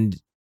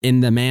in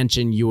the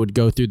mansion, you would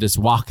go through this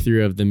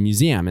walkthrough of the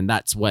museum. And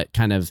that's what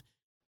kind of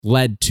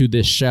led to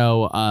this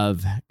show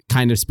of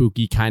kind of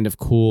spooky, kind of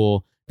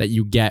cool that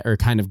you get, or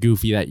kind of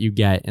goofy that you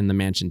get in the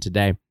mansion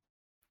today.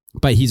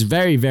 But he's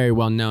very, very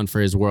well known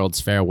for his World's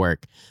Fair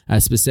work,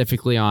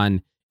 specifically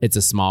on It's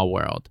a Small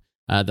World.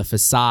 The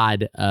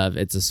facade of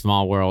It's a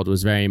Small World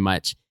was very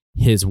much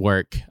his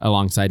work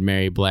alongside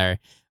Mary Blair.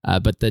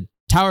 But the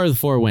Tower of the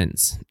Four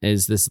Winds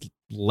is this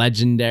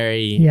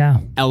legendary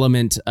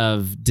element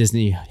of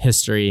Disney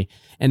history.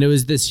 And it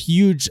was this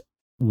huge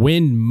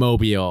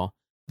windmobile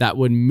that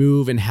would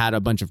move and had a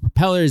bunch of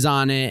propellers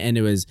on it. And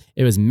it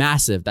was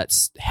massive.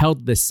 That's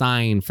held the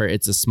sign for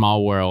It's a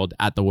Small World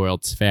at the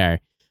World's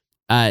Fair.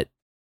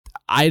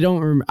 I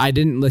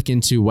didn't look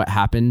into what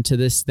happened to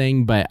this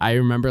thing, but I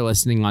remember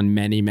listening on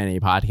many,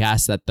 many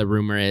podcasts that the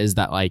rumor is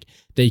that like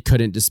they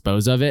couldn't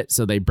dispose of it,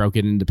 so they broke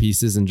it into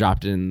pieces and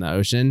dropped it in the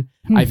ocean.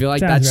 I feel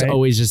like that's right.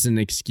 always just an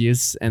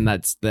excuse, and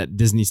that's that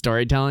Disney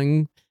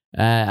storytelling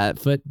at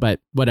foot,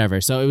 but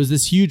whatever. So it was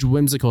this huge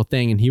whimsical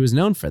thing, and he was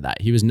known for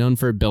that. He was known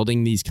for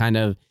building these kind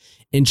of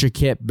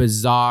intricate,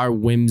 bizarre,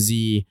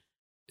 whimsy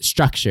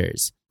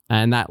structures.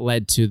 And that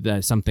led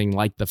to something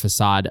like the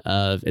facade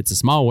of It's a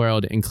Small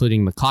World,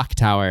 including the clock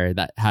tower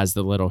that has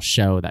the little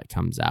show that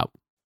comes out.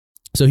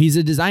 So he's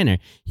a designer.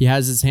 He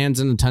has his hands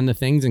in a ton of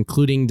things,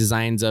 including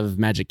designs of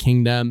Magic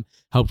Kingdom,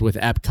 helped with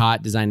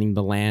Epcot, designing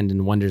the Land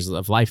and Wonders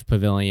of Life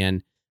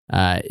Pavilion.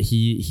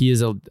 He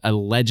is a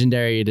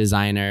legendary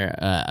designer,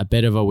 a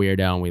bit of a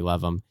weirdo, and we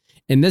love him.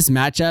 In this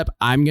matchup,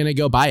 I'm going to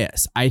go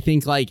bias. I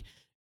think like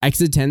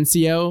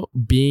Exitensio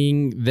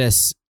being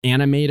this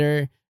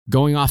animator,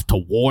 going off to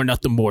war,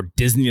 nothing more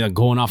Disney than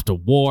going off to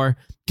war,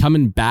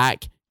 coming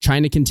back,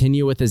 trying to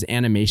continue with his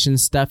animation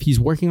stuff. He's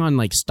working on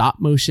like stop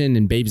motion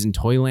and Babes in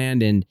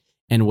Toyland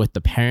and with the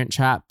Parent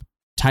Trap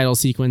title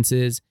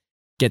sequences,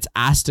 gets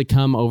asked to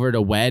come over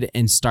to WED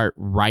and start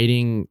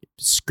writing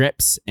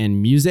scripts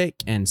and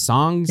music and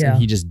songs. Yeah. And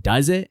he just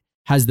does it,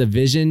 has the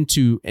vision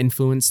to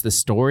influence the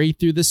story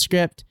through the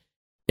script.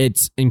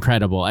 It's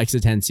incredible.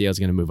 Exitensio is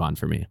going to move on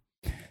for me.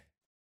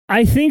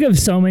 I think of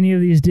so many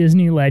of these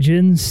Disney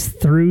legends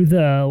through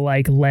the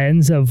like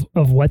lens of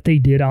what they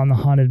did on the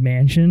Haunted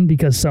Mansion,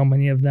 because so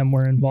many of them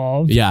were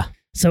involved. Yeah.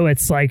 So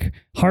it's like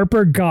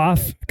Harper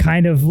Goff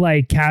kind of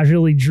like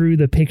casually drew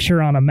the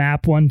picture on a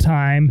map one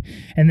time,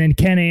 and then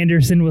Ken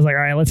Anderson was like,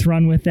 all right, let's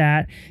run with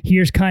that.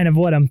 Here's kind of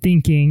what I'm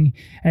thinking.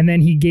 And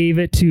then he gave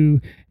it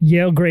to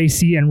Yale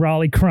Gracie and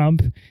Raleigh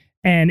Crump.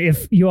 And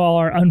if you all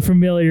are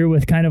unfamiliar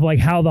with kind of like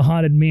how the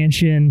Haunted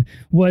Mansion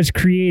was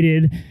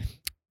created,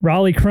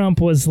 Raleigh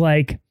Crump was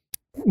like,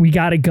 we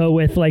got to go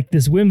with like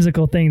this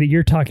whimsical thing that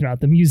you're talking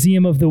about, the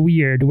Museum of the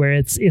Weird, where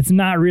it's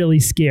not really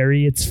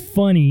scary. It's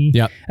funny.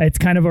 Yep. It's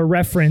kind of a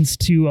reference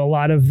to a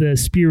lot of the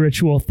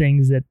spiritual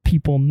things that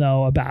people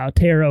know about,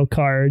 tarot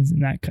cards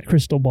and that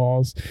crystal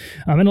balls.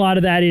 And a lot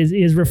of that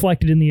is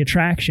reflected in the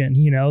attraction,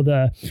 you know,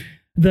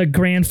 the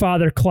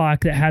grandfather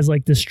clock that has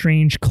like the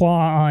strange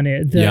claw on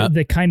it,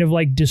 the kind of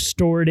like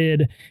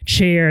distorted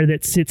chair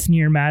that sits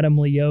near Madame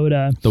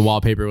Leota, the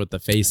wallpaper with the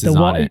faces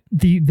on it.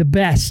 The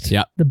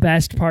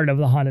best part of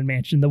the Haunted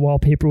Mansion, the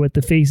wallpaper with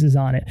the faces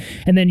on it.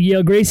 And then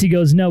Yale Gracie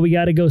goes, no, we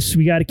got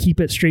to keep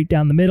it straight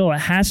down the middle. It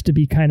has to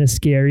be kind of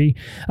scary.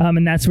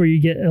 And that's where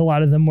you get a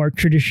lot of the more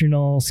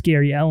traditional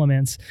scary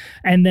elements.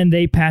 And then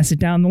they pass it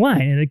down the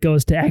line, and it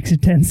goes to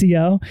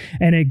Exitensio,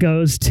 and it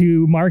goes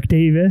to Mark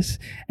Davis,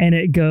 and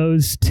it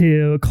goes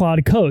to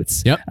Claude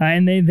Coates. Yep.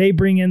 And they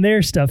bring in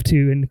their stuff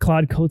too. And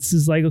Claude Coates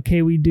is like,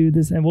 okay, we do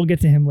this, and we'll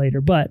get to him later.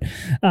 But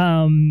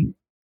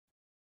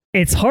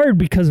it's hard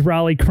because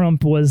Raleigh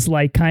Crump was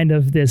like kind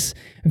of this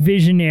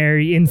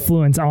visionary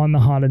influence on the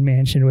Haunted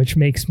Mansion, which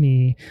makes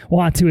me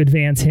want to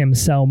advance him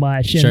so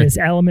much. And this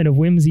element of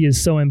whimsy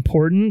is so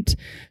important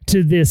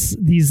to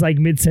these like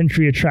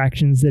mid-century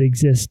attractions that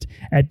exist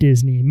at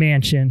Disney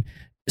Mansion,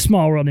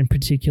 Small World in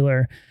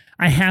particular.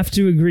 I have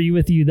to agree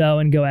with you, though,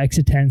 and go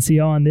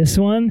Exitensio on this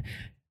one.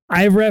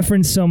 I've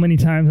referenced so many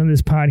times on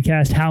this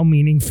podcast how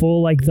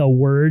meaningful like the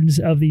words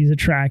of these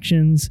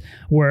attractions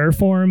were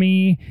for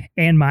me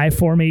and my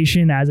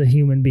formation as a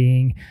human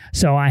being.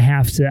 So I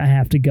have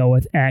to go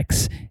with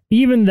X,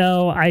 even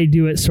though I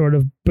do it sort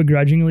of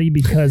begrudgingly,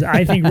 because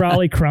I think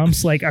Raleigh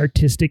Crump's like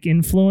artistic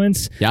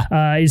influence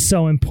is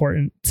so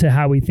important to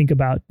how we think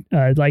about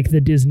like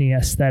the Disney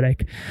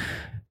aesthetic.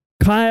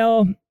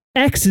 Kyle,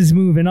 X is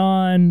moving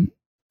on.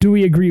 Do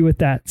we agree with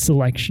that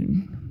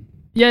selection?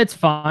 Yeah, it's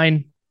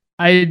fine.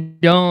 I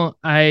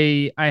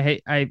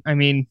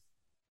mean,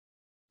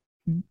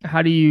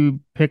 how do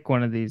you pick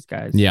one of these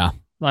guys? Yeah.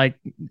 Like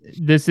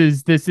this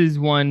is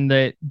one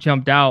that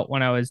jumped out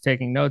when I was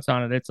taking notes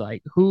on it. It's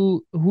like,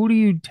 who do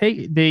you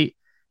take?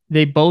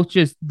 They both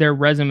just, their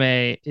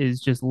resume is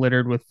just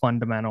littered with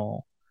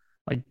fundamental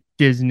like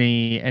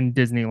Disney and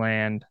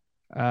Disneyland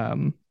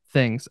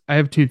things. I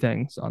have two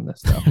things on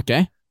this though.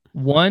 Okay.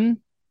 One,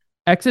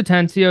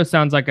 Exitensio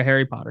sounds like a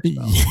Harry Potter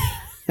spell.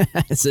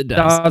 Yes, it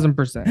does.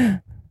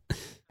 1000%.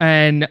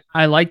 And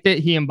I like that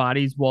he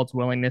embodies Walt's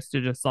willingness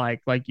to just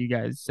like you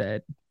guys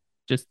said,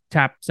 just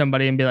tap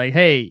somebody and be like,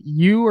 hey,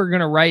 you are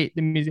going to write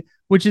the music,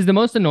 which is the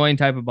most annoying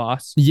type of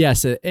boss.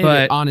 Yes, it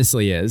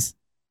honestly is.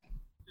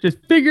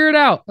 Just figure it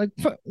out. Like,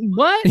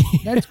 what?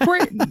 That's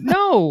great.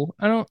 No,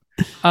 I don't.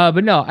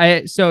 But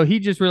no, so he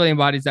just really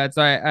embodies that.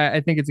 So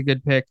I think it's a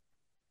good pick.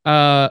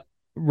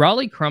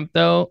 Raleigh Crump,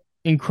 though,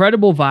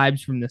 incredible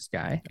vibes from this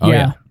guy. Oh,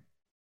 yeah.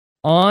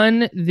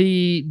 On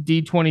the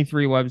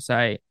D23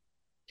 website,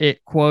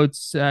 it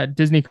quotes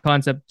Disney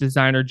concept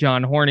designer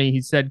John Horney.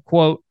 He said,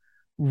 quote,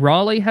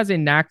 Raleigh has a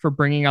knack for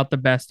bringing out the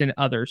best in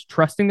others.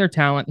 Trusting their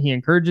talent, he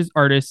encourages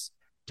artists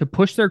to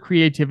push their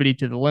creativity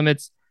to the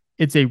limits.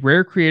 It's a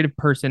rare creative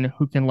person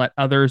who can let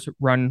others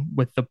run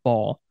with the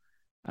ball.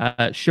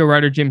 Show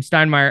writer Jim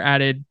Steinmeier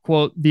added,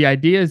 quote, the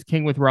idea is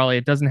king with Raleigh.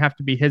 It doesn't have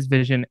to be his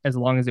vision as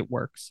long as it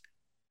works.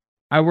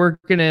 I work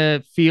in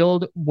a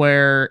field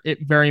where it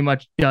very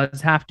much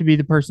does have to be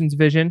the person's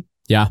vision.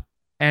 Yeah.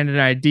 And an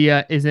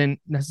idea isn't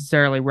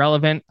necessarily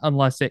relevant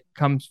unless it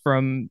comes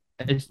from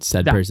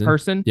Said that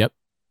person. Yep.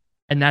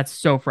 And that's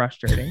so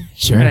frustrating.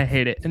 Sure. And I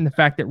hate it. And the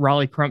fact that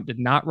Raleigh Crump did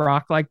not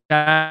rock like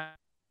that,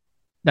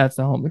 that's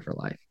the homie for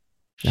life.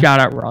 Shout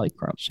out Raleigh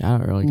Crump.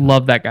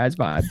 Love that guy's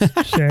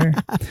vibes. Sure.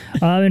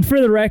 And for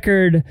the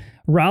record,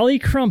 Raleigh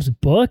Crump's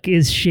book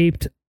is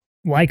shaped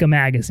like a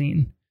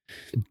magazine.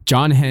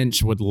 John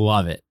Hench would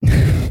love it.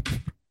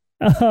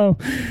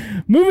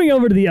 Moving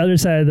over to the other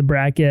side of the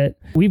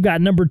bracket, we've got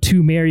number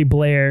 2, Mary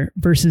Blair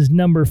versus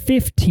number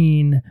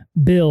 15,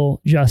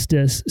 Bill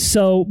Justice.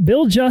 So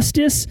Bill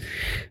Justice,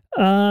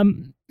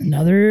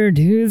 another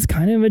dude's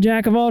kind of a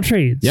jack of all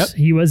trades. Yep.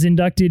 He was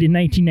inducted in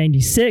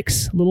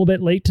 1996, a little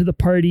bit late to the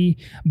party,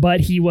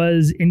 but he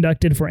was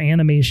inducted for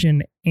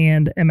animation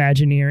and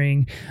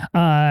Imagineering.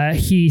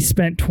 He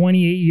spent 28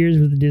 years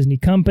with the Disney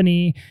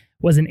company,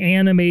 was an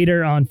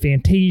animator on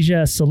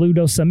Fantasia,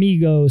 Saludos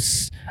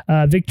Amigos,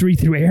 Victory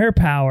Through Air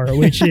Power,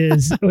 which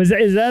is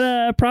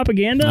that a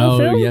propaganda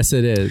film? Oh, yes,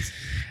 it is.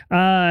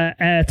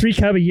 Three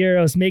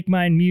Caballeros, Make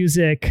Mine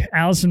Music,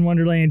 Alice in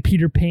Wonderland,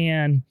 Peter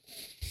Pan.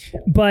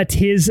 But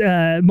his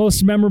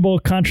most memorable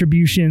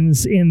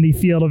contributions in the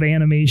field of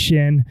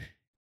animation,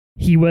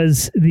 he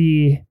was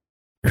the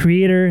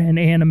creator and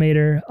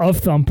animator of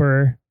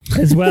Thumper,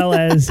 as well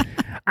as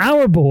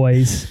Our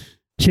Boys,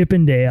 Chip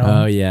and Dale.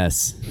 Oh,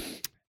 yes.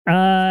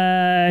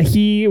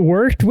 He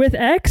worked with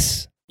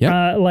X. Yep.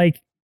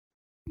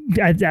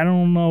 I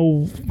don't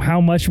know how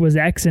much was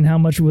X and how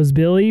much was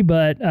Billy,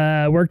 but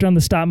worked on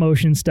the stop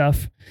motion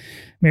stuff.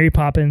 Mary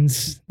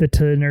Poppins, the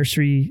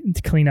nursery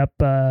to clean up,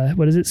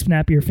 what is it?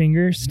 Snap your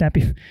fingers. Snap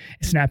your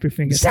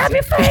fingers. Snap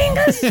your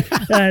fingers.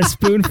 A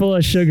spoonful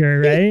of sugar,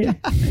 right?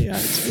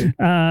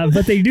 Yeah.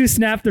 But they do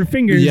snap their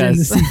fingers in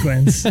the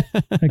sequence.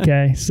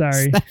 Okay,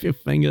 sorry. Snap your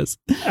fingers.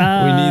 We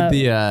need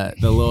the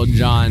Lil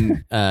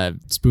Jon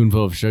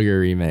spoonful of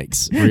sugar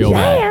remix. Real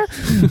bad.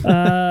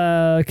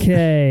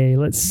 Okay,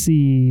 let's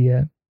see.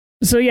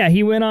 So yeah,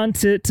 he went on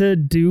to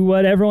do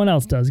what everyone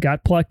else does.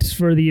 Got plucked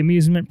for the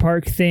amusement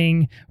park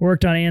thing,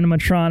 worked on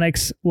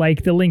animatronics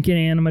like the Lincoln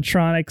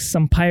animatronics,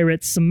 some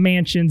pirates, some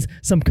mansions,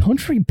 some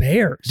country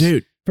bears.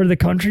 Dude. For the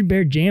Country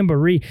Bear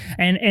Jamboree.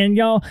 And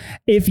y'all,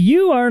 if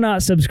you are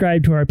not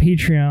subscribed to our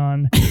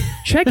Patreon,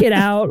 check it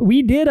out.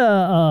 We did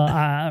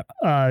a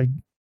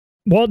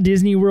Walt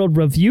Disney World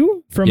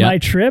review from my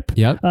trip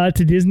to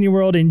Disney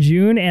World in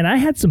June, and I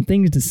had some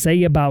things to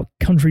say about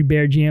Country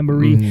Bear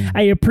Jamboree.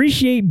 I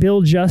appreciate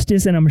Bill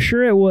Justice, and I'm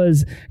sure it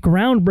was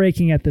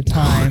groundbreaking at the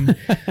time,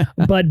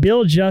 but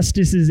Bill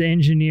Justice's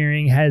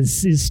engineering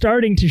is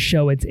starting to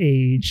show its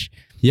age.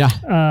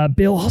 Yeah.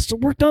 Bill also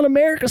worked on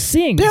America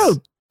Sings.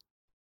 Dude,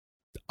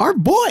 our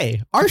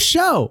boy, our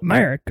show.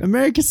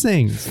 America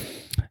Sings.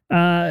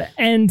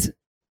 And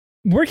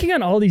working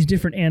on all these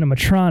different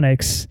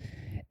animatronics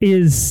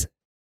is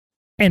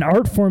an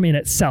art form in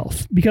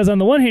itself, because on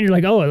the one hand you're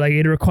like,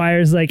 it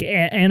requires like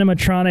it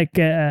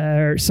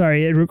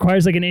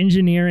requires like an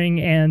engineering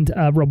and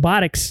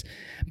robotics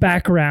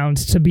background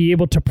to be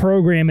able to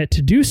program it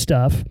to do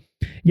stuff.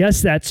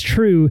 Yes, that's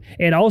true.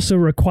 It also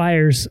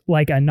requires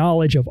like a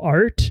knowledge of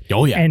art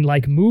and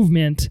like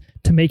movement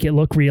to make it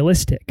look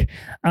realistic.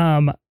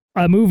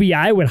 A movie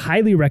I would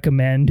highly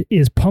recommend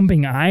is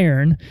Pumping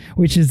Iron,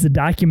 which is the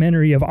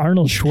documentary of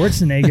Arnold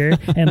Schwarzenegger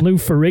and Lou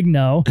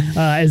Ferrigno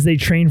as they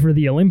train for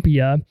the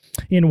Olympia.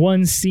 In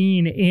one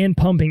scene in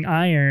Pumping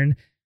Iron,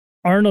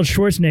 Arnold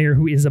Schwarzenegger,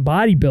 who is a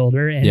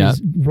bodybuilder and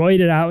is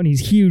roided out and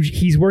he's huge,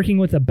 he's working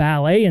with a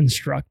ballet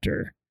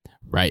instructor.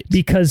 Right.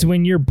 Because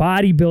when you're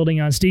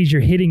bodybuilding on stage,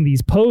 you're hitting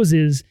these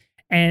poses,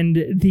 and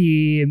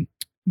the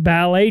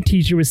ballet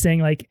teacher was saying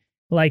like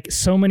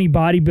so many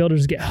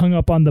bodybuilders get hung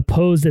up on the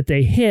pose that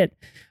they hit,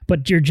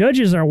 but your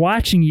judges are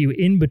watching you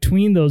in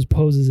between those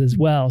poses as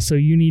well. So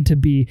you need to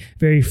be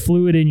very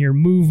fluid in your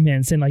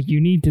movements, and like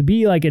you need to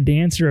be like a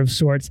dancer of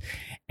sorts.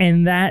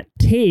 And that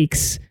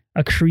takes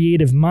a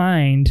creative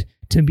mind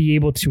to be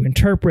able to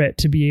interpret,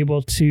 to be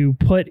able to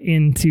put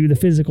into the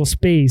physical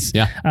space.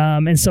 Yeah.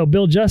 And so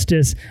Bill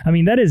Justice, I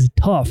mean, that is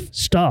tough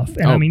stuff.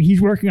 And I mean,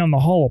 he's working on the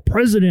Hall of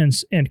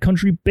Presidents and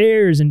Country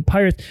Bears and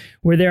Pirates,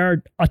 where there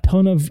are a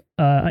ton of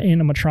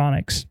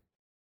animatronics.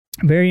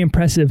 Very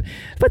impressive.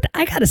 But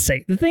I gotta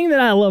say, the thing that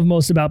I love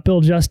most about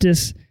Bill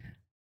Justice,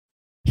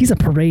 he's a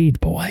parade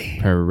boy.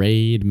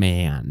 Parade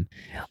man.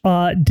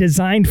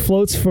 Designed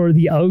floats for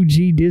the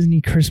OG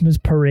Disney Christmas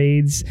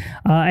parades.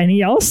 And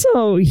he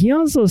also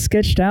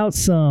sketched out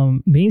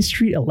some Main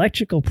Street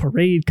Electrical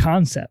Parade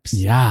concepts.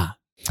 Yeah.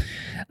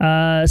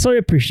 So I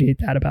appreciate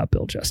that about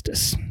Bill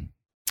Justice.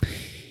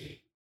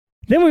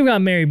 Then we've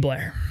got Mary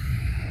Blair.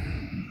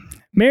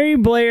 Mary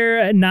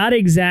Blair, not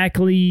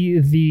exactly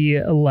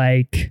the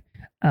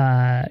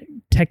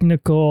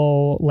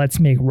technical, let's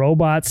make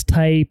robots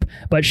type,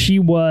 but she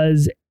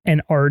was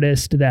an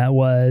artist that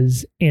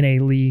was in a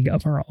league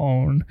of her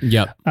own.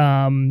 Yep.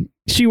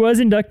 She was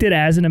inducted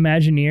as an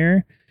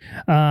Imagineer.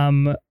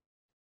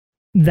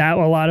 That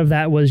a lot of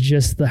that was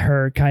just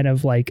her kind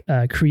of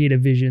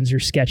creative visions or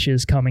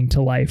sketches coming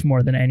to life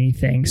more than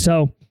anything.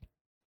 So,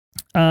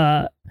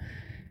 the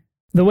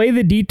way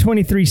the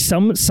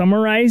D23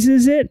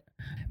 summarizes it,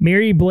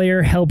 Mary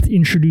Blair helped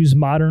introduce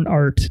modern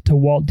art to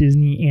Walt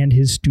Disney and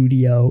his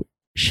studio.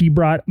 She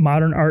brought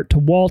modern art to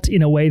Walt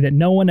in a way that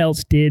no one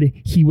else did.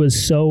 He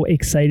was so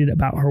excited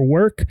about her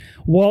work.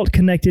 Walt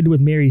connected with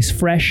Mary's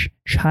fresh,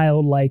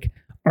 childlike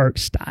art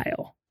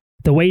style.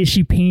 The way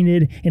she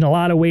painted, in a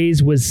lot of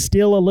ways, was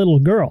still a little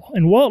girl.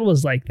 And Walt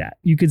was like that.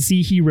 You could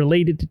see he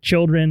related to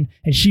children,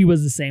 and she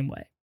was the same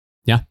way.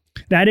 Yeah.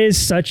 That is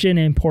such an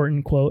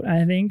important quote,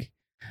 I think.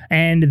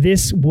 And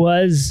this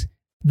was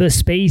the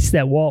space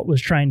that Walt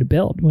was trying to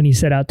build when he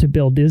set out to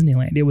build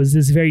Disneyland. It was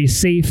this very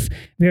safe,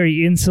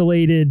 very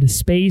insulated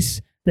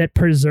space that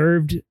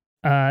preserved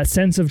a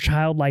sense of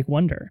childlike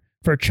wonder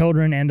for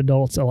children and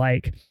adults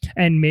alike.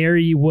 And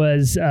Mary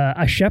was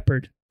a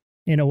shepherd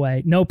in a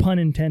way. No pun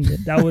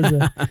intended. That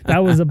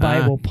was a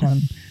Bible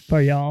pun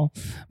for y'all.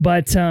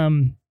 But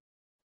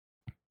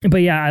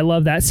yeah, I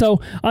love that.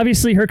 So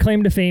obviously her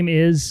claim to fame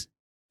is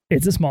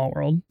It's a Small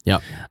World.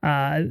 Yep.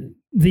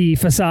 The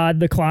facade,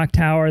 the clock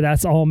tower,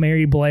 that's all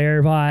Mary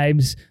Blair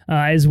vibes,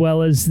 as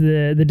well as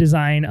the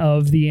design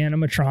of the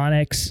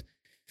animatronics,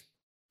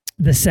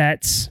 the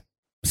sets,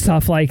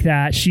 stuff like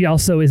that. She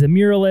also is a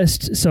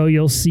muralist, so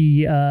you'll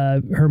see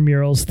her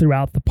murals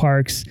throughout the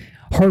parks.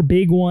 Her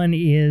big one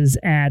is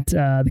at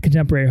the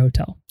Contemporary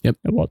Hotel at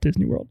Walt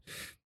Disney World.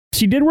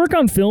 She did work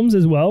on films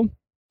as well.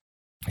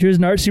 She was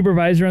an art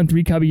supervisor on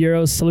Three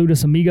Caballeros,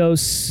 Saludos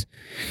Amigos.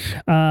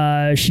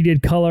 She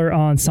did color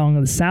on Song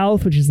of the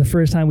South, which is the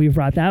first time we've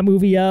brought that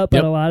movie up,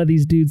 but a lot of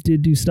these dudes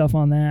did do stuff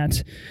on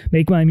that.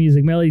 Make My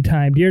Music, Melody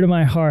Time, Dear to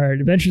My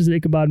Heart, Adventures of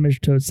Ichabod and Mr.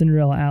 Toad,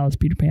 Cinderella, Alice,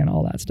 Peter Pan,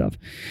 all that stuff.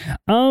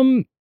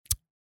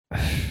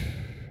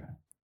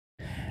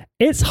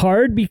 It's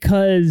hard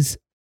because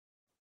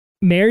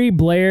Mary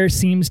Blair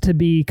seems to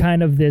be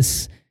kind of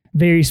this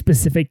very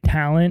specific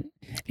talent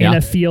in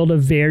a field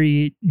of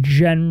very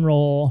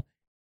general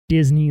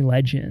Disney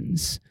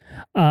legends.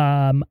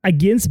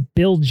 Against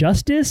Bill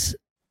Justice,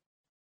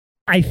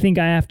 I think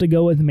I have to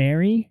go with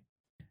Mary.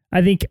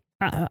 I think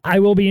I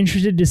will be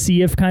interested to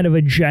see if kind of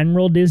a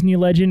general Disney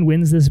legend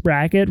wins this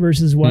bracket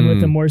versus one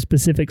with a more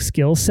specific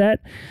skill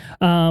set.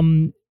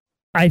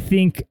 I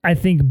think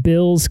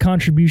Bill's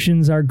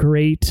contributions are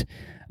great,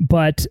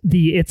 but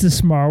the It's a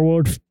Small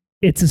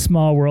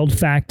World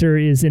factor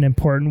is an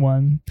important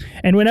one.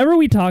 And whenever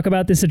we talk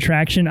about this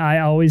attraction, I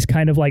always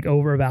kind of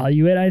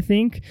overvalue it, I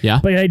think.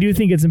 Yeah. But I do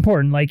think it's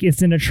important.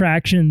 It's an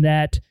attraction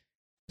that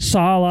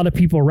saw a lot of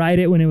people ride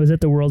it when it was at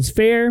the World's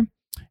Fair.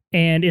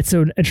 And it's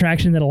an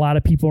attraction that a lot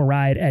of people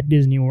ride at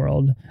Disney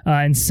World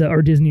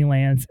or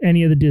Disneyland,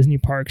 any of the Disney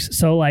parks.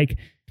 So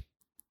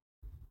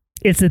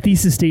it's a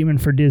thesis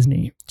statement for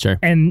Disney. Sure.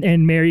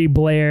 And Mary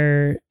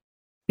Blair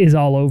is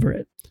all over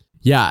it.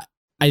 Yeah.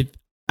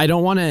 I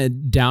don't want to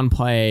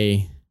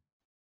downplay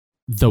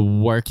the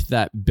work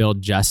that Bill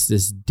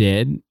Justice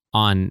did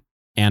on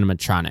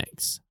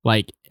animatronics.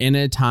 In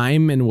a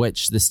time in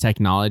which this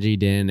technology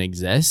didn't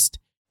exist,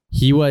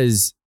 he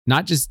was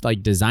not just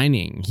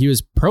designing, he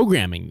was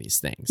programming these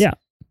things. Yeah.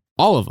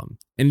 All of them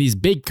in these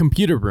big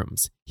computer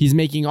rooms. He's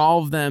making all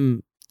of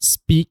them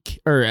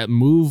speak or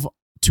move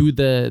to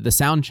the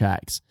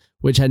soundtracks,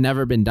 which had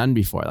never been done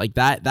before.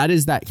 That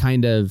is that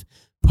kind of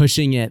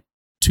pushing it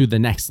to the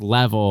next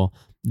level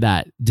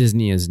that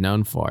Disney is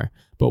known for.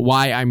 But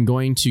why I'm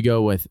going to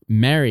go with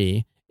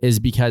Mary is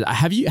because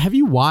have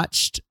you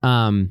watched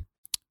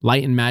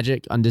Light and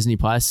Magic on Disney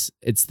Plus?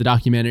 It's the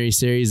documentary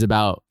series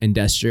about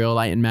Industrial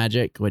Light and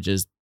Magic, which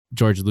is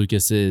George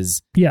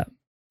Lucas's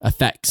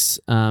effects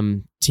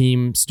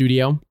team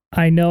studio.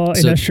 I know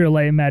Industrial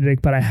Light and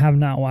Magic, but I have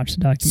not watched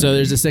the documentary. So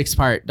there's a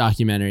 6-part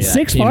documentary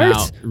that came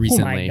out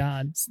recently. Oh my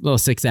God. It's a little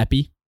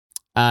 6-epi.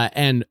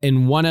 And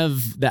in one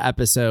of the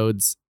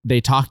episodes,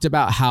 they talked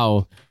about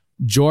how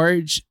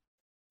George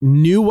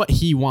knew what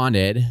he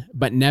wanted,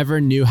 but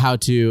never knew how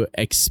to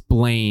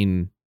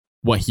explain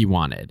what he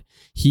wanted.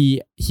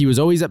 He was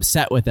always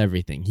upset with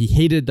everything. He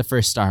hated the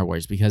first Star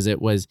Wars because it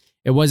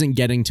wasn't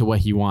getting to what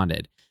he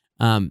wanted.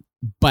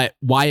 But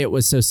why it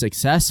was so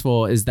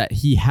successful is that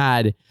he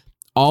had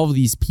all of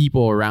these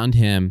people around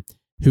him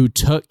who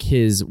took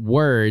his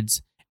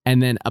words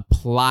and then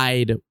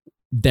applied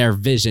their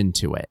vision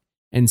to it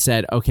and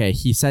said, okay,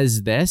 he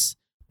says this,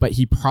 but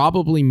he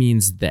probably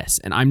means this.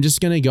 And I'm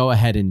just going to go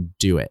ahead and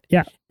do it.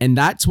 Yeah. And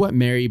that's what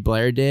Mary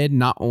Blair did,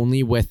 not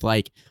only with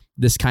like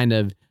this kind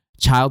of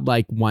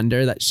childlike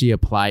wonder that she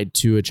applied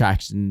to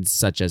attractions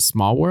such as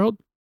Small World,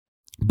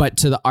 but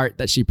to the art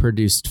that she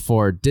produced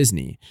for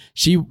Disney.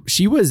 She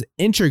was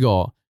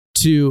integral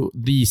to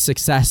the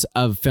success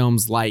of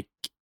films like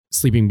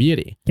Sleeping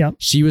Beauty. Yep.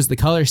 She was the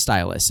color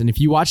stylist. And if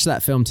you watch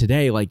that film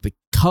today, like the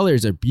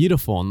colors are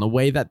beautiful, and the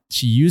way that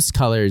she used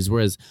colors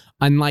was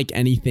unlike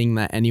anything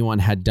that anyone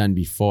had done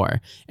before.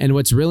 And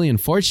what's really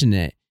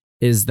unfortunate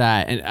is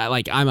that, and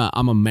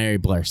I'm a Mary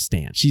Blair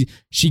stan.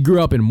 She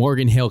grew up in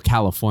Morgan Hill,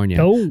 California.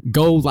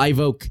 Go Live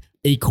Oak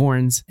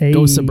Acorns. Hey.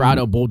 Go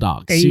Sobrato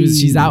Bulldogs. Hey.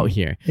 She's out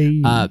here.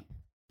 Hey.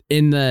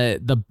 In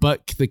the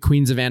book, The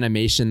Queens of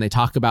Animation, they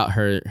talk about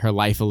her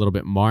life a little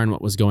bit more and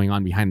what was going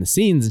on behind the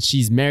scenes. And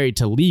she's married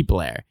to Lee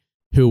Blair,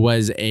 who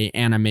was a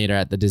animator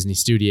at the Disney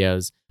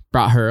Studios,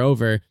 brought her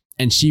over,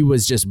 and she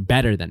was just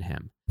better than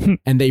him.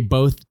 And they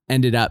both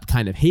ended up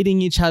kind of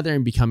hating each other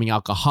and becoming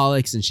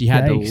alcoholics. And she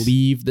had to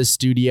leave the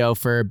studio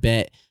for a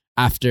bit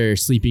after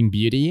Sleeping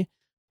Beauty.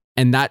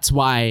 And that's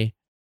why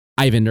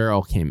Ivan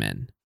Earl came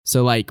in.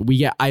 So like we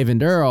get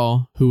Ivan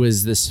Earl, who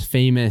is this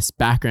famous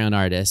background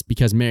artist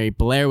because Mary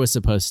Blair was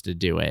supposed to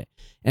do it.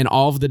 And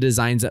all of the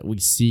designs that we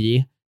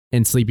see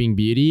in Sleeping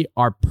Beauty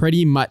are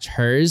pretty much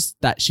hers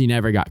that she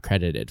never got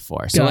credited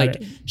for. So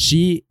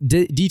she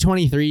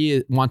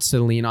D23 wants to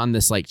lean on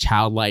this like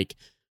childlike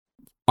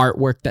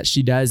artwork that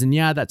she does. And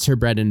yeah, that's her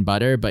bread and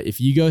butter. But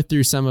if you go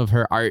through some of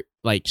her art,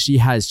 like she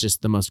has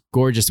just the most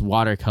gorgeous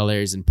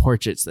watercolors and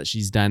portraits that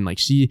she's done. Like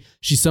she's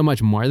so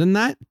much more than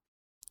that.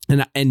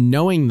 And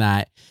knowing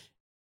that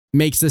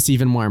makes this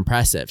even more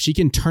impressive. She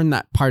can turn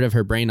that part of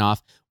her brain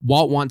off.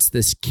 Walt wants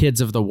this kids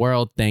of the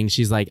world thing.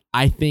 She's like,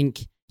 I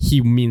think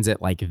he means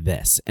it like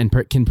this, and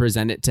can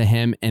present it to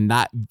him. And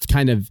that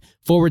kind of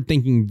forward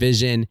thinking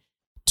vision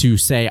to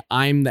say,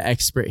 I'm the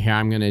expert here,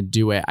 I'm going to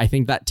do it. I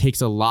think that takes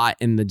a lot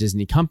in the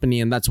Disney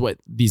company. And that's what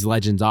these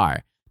legends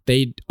are.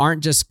 They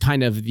aren't just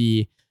kind of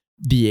the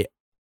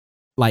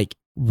like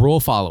rule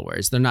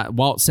followers. They're not,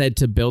 Walt said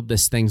to build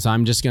this thing, so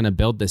I'm just going to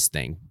build this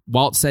thing.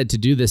 Walt said to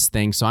do this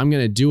thing, so I'm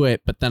going to do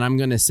it, but then I'm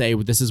going to say,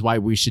 well, this is why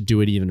we should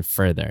do it even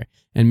further.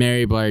 And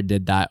Mary Blair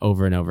did that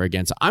over and over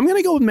again. So I'm going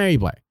to go with Mary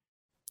Blair.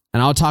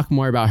 And I'll talk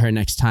more about her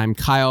next time.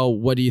 Kyle,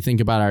 what do you think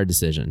about our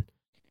decision?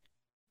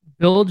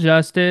 Bill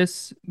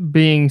Justice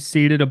being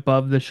seated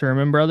above the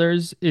Sherman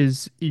Brothers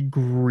is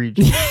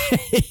egregious.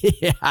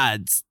 Yeah,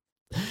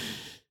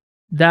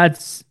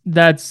 that's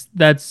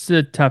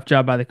a tough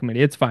job by the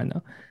committee. It's fine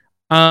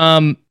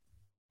though.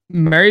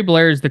 Mary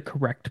Blair is the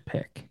correct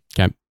pick.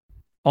 Okay.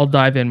 I'll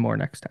dive in more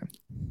next time.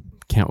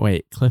 Can't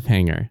wait.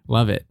 Cliffhanger.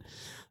 Love it.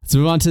 Let's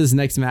move on to this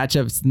next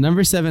matchup. It's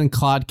number 7,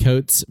 Claude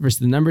Coates versus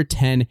the number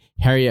 10,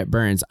 Harriet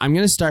Burns. I'm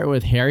going to start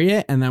with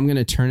Harriet, and then I'm going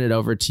to turn it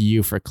over to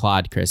you for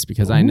Claude, Chris,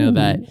 because I know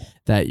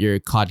that you're a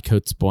Claude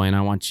Coates boy, and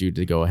I want you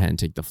to go ahead and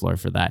take the floor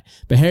for that.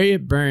 But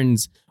Harriet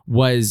Burns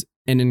was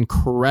an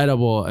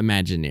incredible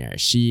Imagineer.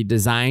 She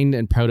designed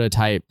and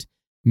prototyped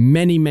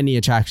many, many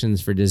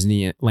attractions for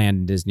Disneyland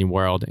and Disney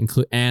World,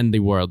 and the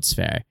World's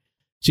Fair.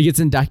 She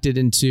gets inducted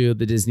into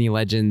the Disney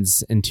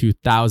Legends in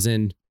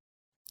 2000,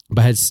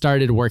 but had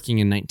started working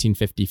in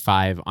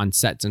 1955 on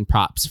sets and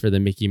props for the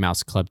Mickey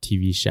Mouse Club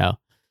TV show.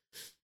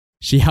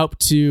 She helped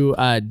to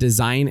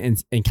design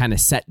and kind of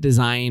set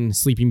design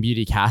Sleeping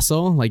Beauty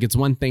Castle. Like, it's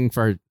one thing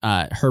for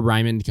Herb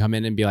Ryman to come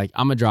in and be like,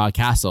 I'm going to draw a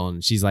castle.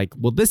 And she's like,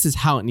 well, this is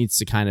how it needs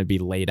to kind of be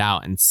laid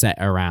out and set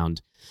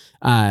around.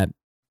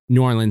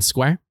 New Orleans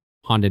Square,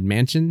 Haunted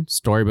Mansion,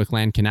 Storybook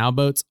Land Canal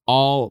Boats,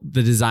 all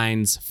the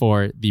designs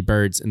for the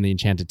birds in the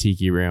Enchanted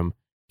Tiki Room.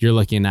 You're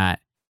looking at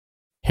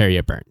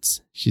Harriet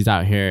Burns. She's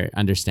out here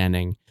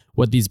understanding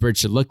what these birds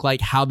should look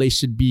like, how they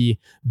should be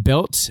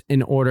built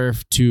in order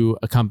to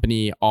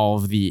accompany all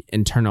of the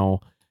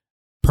internal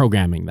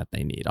programming that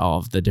they need, all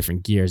of the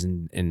different gears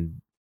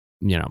and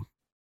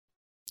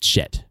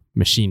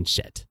machine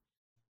shit.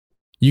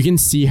 You can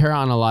see her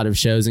on a lot of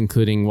shows,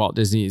 including Walt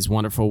Disney's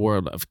Wonderful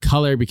World of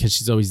Color, because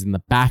she's always in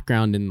the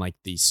background in like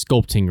the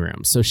sculpting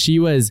room. So she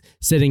was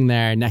sitting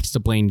there next to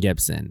Blaine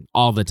Gibson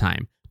all the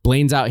time.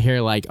 Blaine's out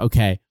here like,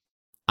 okay,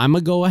 I'm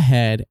going to go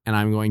ahead and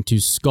I'm going to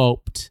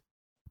sculpt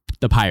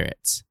the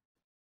pirates.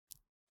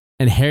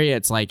 And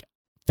Harriet's like,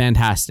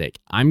 fantastic.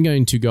 I'm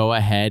going to go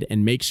ahead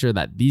and make sure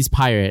that these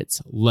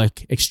pirates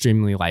look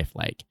extremely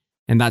lifelike.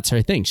 And that's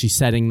her thing. She's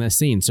setting the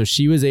scene. So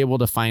she was able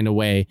to find a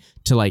way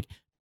to like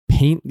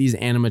paint these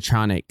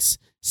animatronics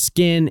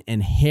skin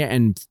and hair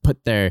and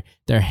put their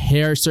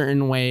hair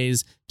certain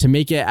ways to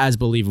make it as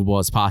believable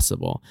as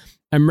possible.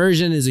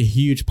 Immersion is a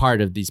huge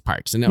part of these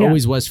parks, and it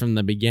always was from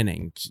the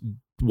beginning.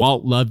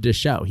 Walt loved to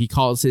show. He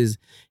calls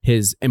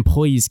his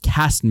employees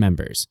cast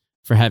members,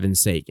 for heaven's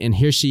sake. And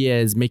here she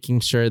is making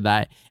sure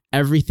that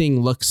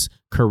everything looks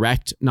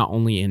correct, not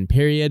only in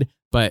period,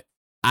 but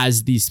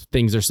as these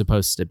things are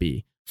supposed to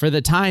be. For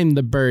the time,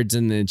 the birds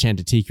in the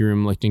Enchanted Tiki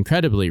Room looked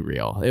incredibly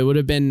real. It would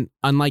have been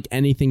unlike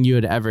anything you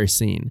had ever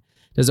seen.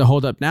 Does it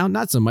hold up now?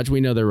 Not so much. We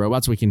know they're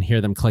robots. We can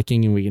hear them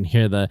clicking and we can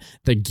hear the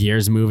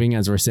gears moving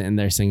as we're sitting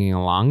there singing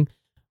along.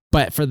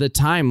 But for the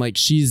time, like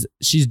she's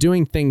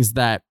doing things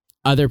that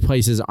other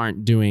places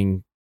aren't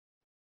doing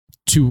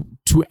to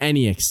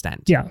any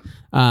extent. Yeah.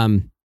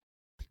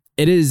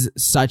 It is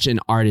such an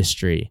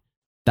artistry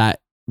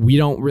that we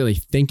don't really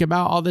think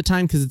about all the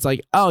time, because it's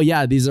like, oh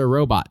yeah, these are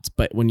robots.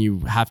 But when you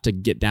have to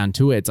get down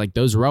to it, it's like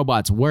those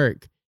robots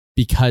work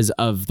because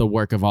of the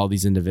work of all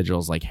these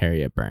individuals like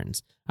Harriet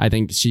Burns. I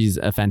think she's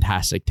a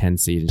fantastic 10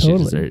 seed.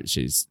 Totally.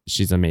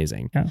 She's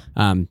amazing.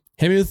 Yeah.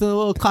 Hit me with the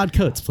little Claude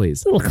Coates,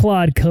 please. Little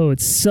Claude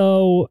Coates.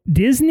 So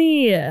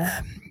Disney,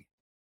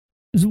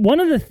 one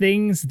of the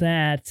things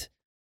that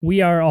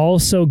we are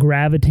also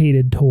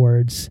gravitated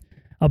towards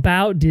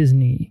about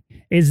Disney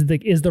is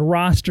the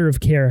roster of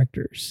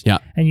characters. Yeah.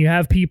 And you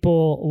have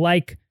people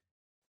like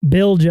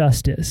Bill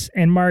Justice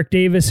and Mark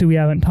Davis, who we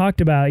haven't talked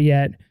about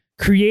yet,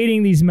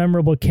 creating these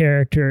memorable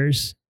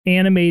characters,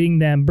 animating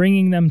them,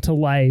 bringing them to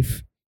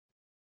life.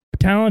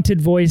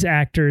 Talented voice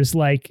actors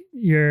like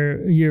your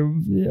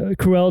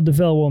Cruella de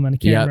Vil woman. I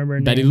can't remember her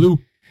name. Betty Lou.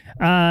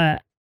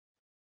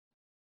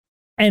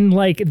 And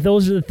like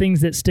those are the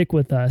things that stick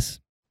with us.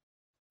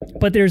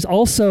 But there's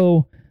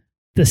also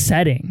the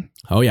setting.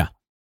 Oh yeah.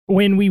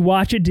 When we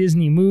watch a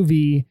Disney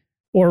movie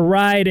or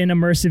ride an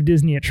immersive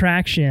Disney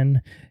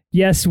attraction,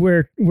 yes,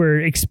 we're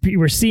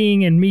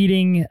seeing and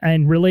meeting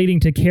and relating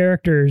to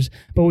characters,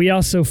 but we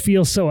also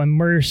feel so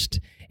immersed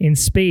in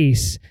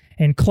space.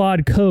 And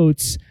Claude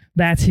Coates,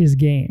 that's his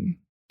game.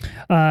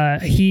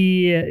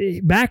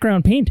 He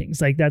background paintings,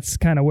 like that's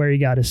kind of where he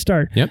got his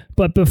start. Yep.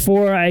 But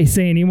before I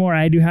say any more,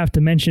 I do have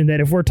to mention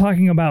that if we're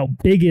talking about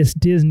biggest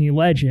Disney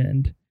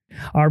legend,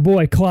 our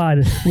boy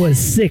Claude was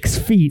 6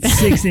 feet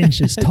 6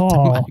 inches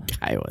tall.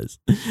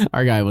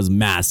 Our guy was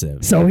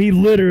massive. So he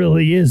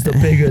literally is the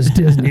biggest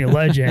Disney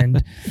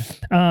legend.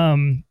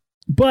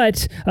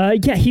 But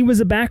he was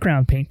a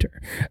background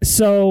painter.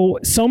 So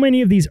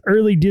many of these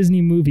early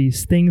Disney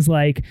movies, things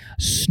like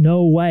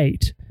Snow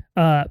White,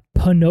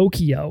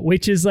 Pinocchio,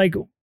 which is like,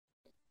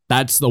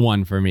 that's the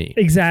one for me.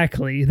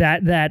 Exactly.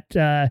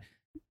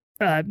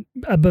 A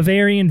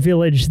Bavarian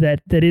village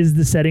that is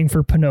the setting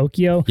for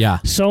Pinocchio. Yeah.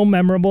 So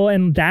memorable.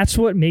 And that's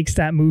what makes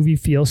that movie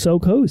feel so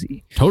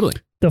cozy. Totally.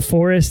 The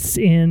forests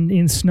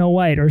in Snow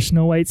White or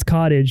Snow White's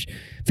cottage,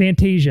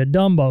 Fantasia,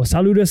 Dumbo,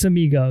 Saludos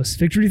Amigos,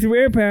 Victory Through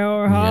Air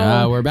Power,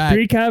 yeah, we're back.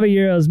 Three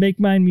Caballeros, Make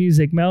Mine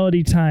Music,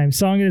 Melody Time,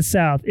 Song of the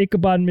South,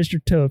 Ichabod and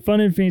Mr. Toad,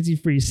 Fun and Fancy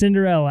Free,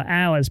 Cinderella,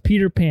 Alice,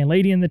 Peter Pan,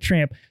 Lady and the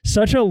Tramp.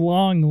 Such a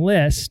long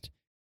list.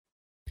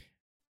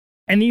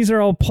 And these are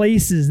all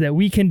places that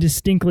we can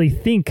distinctly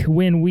think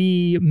when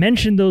we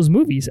mention those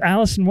movies.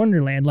 Alice in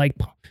Wonderland, like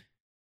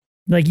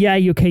yeah,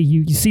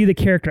 you see the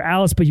character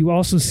Alice, but you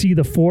also see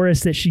the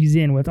forest that she's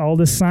in with all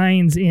the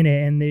signs in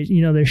it, and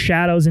there's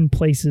shadows in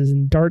places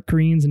and dark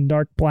greens and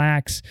dark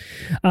blacks.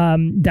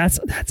 That's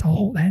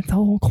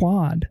all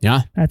Claude.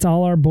 Yeah, that's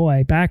all our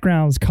boy.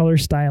 Backgrounds, color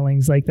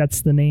stylings, like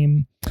that's the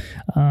name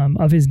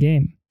of his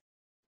game.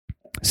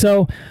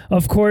 So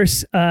of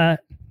course,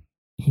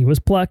 he was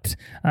plucked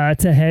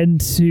to head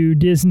to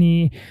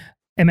Disney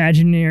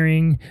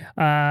Imagineering,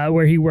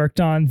 where he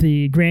worked on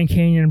the Grand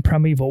Canyon and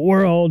Primeval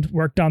World,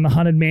 worked on the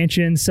Haunted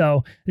Mansion.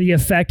 So the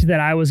effect that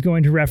I was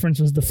going to reference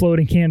was the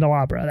floating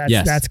candelabra.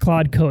 That's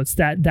Claude Coates,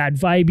 that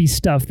vibey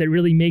stuff that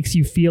really makes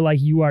you feel like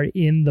you are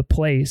in the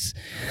place.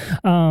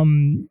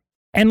 And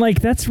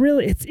like that's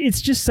really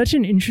it's just such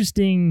an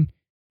interesting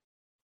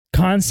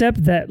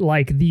concept that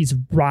like these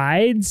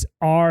rides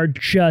are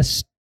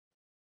just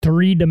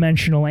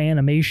three-dimensional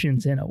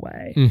animations in a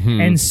way.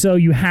 Mm-hmm. And so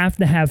you have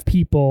to have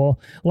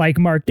people like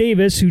Mark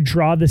Davis who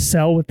draw the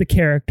cell with the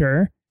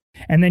character,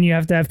 and then you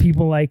have to have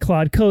people like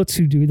Claude Coates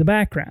who do the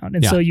background.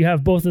 And so you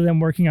have both of them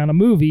working on a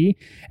movie,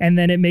 and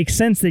then it makes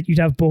sense that you'd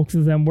have both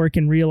of them work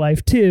in real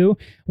life too,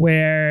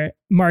 where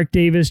Mark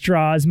Davis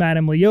draws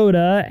Madame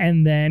Leota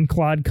and then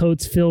Claude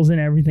Coates fills in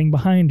everything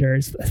behind her.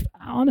 It's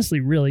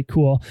honestly really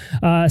cool.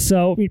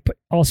 So we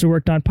also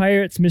worked on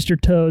Pirates, Mr.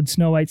 Toad,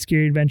 Snow White,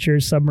 Scary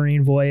Adventures,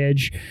 Submarine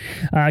Voyage,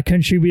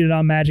 contributed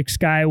on Magic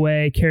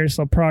Skyway,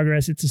 Carousel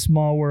Progress, It's a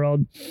Small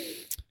World.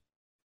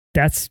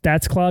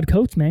 That's Claude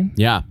Coates, man.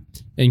 Yeah.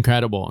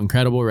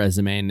 Incredible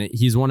resume. And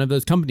he's one of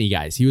those company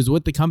guys. He was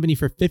with the company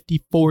for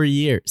 54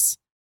 years.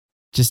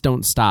 Just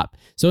don't stop.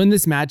 So in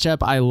this matchup,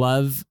 I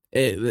love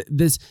it.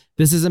 This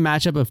is a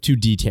matchup of two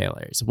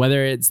detailers,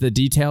 whether it's the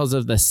details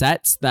of the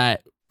sets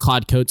that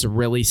Claude Coates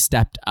really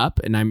stepped up.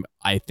 And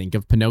I think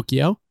of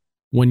Pinocchio,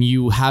 when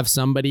you have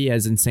somebody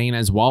as insane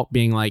as Walt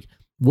being like,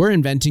 we're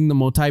inventing the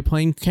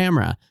multi-plane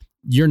camera.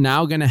 You're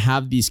now going to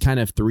have these kind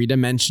of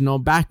three-dimensional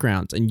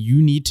backgrounds, and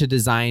you need to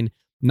design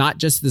not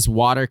just this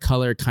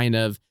watercolor kind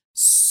of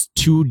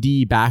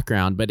 2D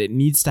background, but it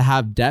needs to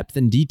have depth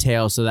and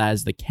detail so that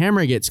as the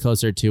camera gets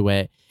closer to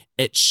it,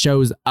 it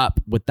shows up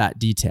with that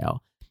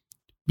detail.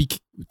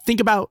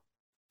 Think about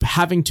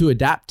having to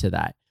adapt to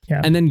that.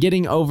 Yeah. And then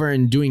getting over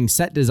and doing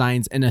set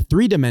designs in a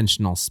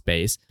 3-dimensional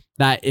space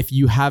that if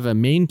you have a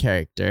main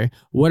character,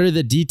 what are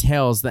the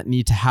details that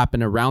need to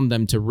happen around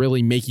them to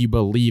really make you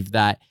believe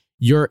that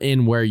you're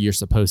in where you're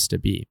supposed to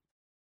be?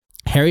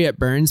 Harriet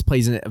Burns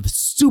plays a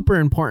super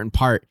important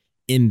part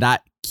in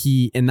that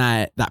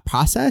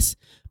process,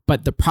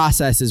 but the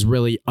process is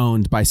really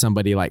owned by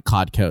somebody like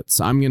Claude Coates.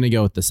 So I'm going to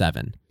go with the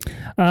 7.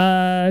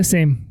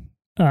 Same.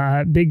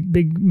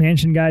 Big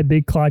Mansion guy,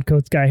 big Claude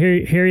Coates guy.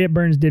 Harriet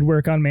Burns did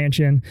work on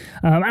Mansion.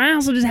 I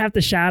also just have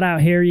to shout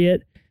out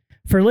Harriet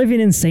for living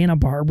in Santa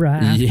Barbara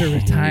after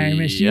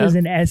retirement. She was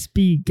an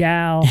SB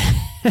gal,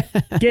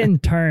 getting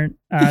turned.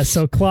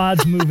 So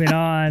Claude's moving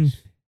on.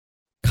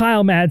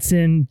 Kyle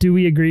Madsen, do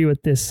we agree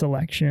with this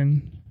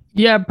selection?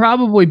 Yeah,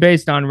 probably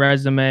based on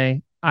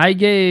resume. I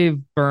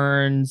gave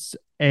Burns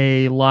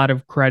a lot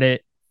of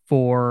credit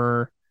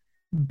for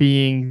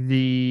being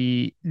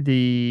the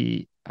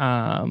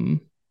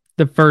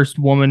first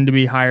woman to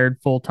be hired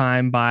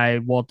full-time by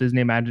Walt Disney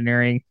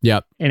Imagineering.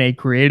 Yep. In a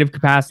creative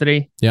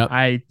capacity. Yep.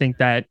 I think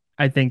that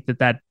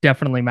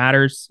definitely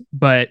matters.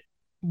 But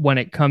when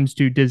it comes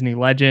to Disney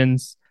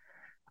Legends,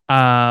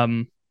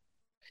 I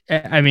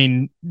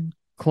mean,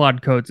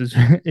 Claude Coates is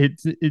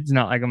it's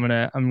not like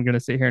I'm gonna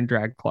sit here and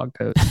drag Claude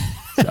Coates.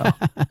 So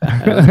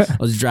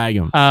let's drag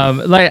him.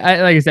 Like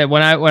I said,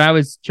 when I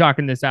was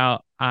chalking this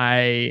out,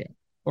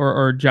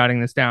 or jotting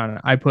this down,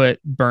 I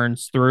put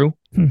Burns through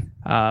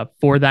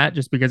for that,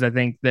 just because I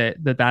think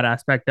that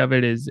aspect of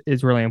it is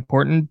really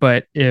important.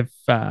 But if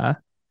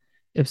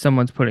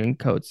someone's putting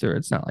Coates through,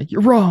 it's not like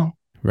you're wrong,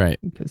 right?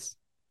 Because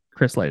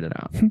Chris laid it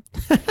out.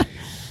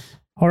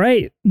 All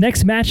right,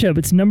 next matchup.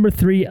 It's number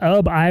 3,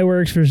 Ub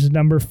Iwerks versus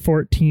number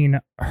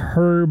 14,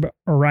 Herb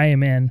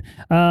Ryman.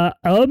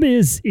 Ub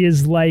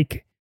is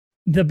like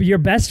your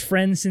best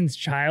friend since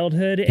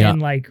childhood,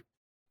 and like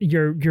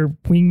your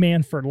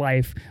wingman for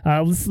life.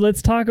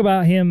 Let's talk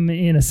about him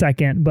in a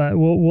second, but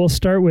we'll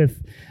start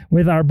with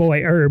our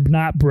boy Herb,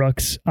 not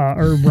Brooks.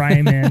 Herb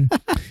Ryman.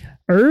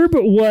 Herb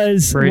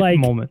was Great like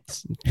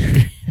moments.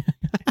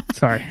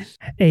 Sorry.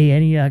 Hey,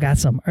 Eddie, I got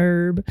some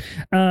herb.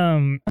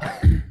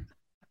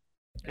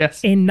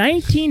 Yes. In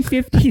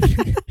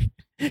 1953,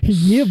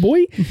 yeah,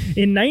 boy.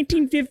 In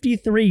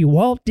 1953,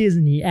 Walt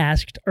Disney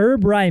asked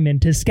Herb Ryman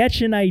to sketch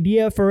an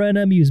idea for an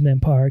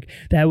amusement park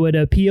that would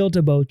appeal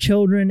to both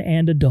children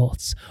and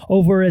adults.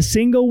 Over a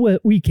single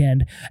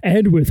weekend,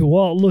 and with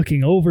Walt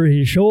looking over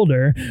his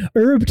shoulder,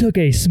 Herb took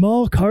a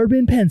small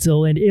carbon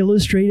pencil and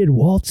illustrated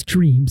Walt's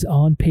dreams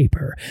on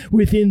paper.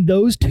 Within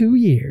those 2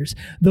 years,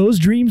 those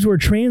dreams were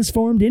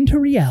transformed into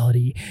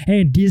reality,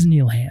 and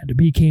Disneyland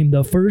became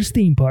the first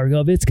theme park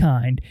of its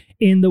kind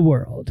in the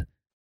world.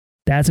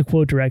 That's a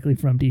quote directly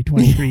from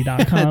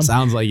D23.com. It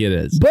sounds like it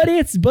is.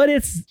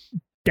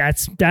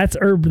 That's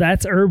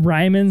Herb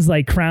Ryman's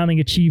like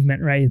crowning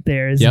achievement right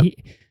there.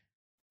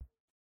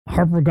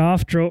 Harper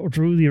Goff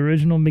drew the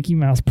original Mickey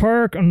Mouse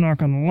Park. I'm not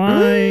gonna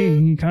lie,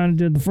 he kind of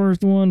did the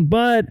first one,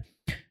 but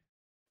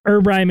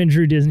Herb Ryman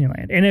drew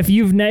Disneyland. And if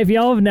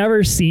y'all have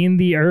never seen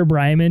the Herb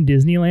Ryman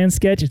Disneyland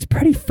sketch, it's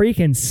pretty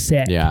freaking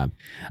sick. Yeah.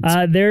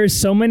 There's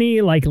so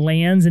many like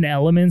lands and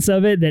elements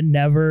of it that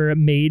never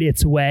made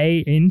its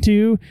way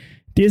into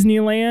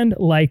Disneyland,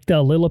 like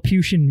the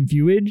Lilliputian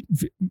Village.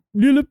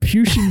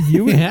 Lilliputian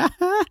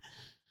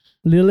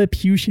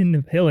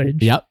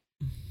Village. Yep.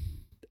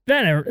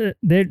 They've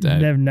never did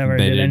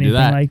anything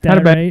like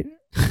Not that, right?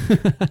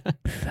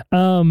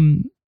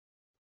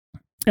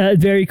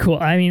 Very cool.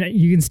 I mean,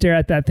 you can stare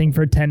at that thing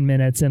for 10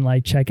 minutes and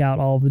like check out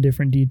all the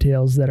different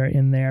details that are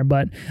in there.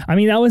 But I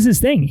mean, that was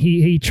his thing.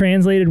 He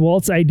translated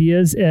Walt's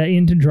ideas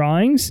into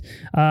drawings.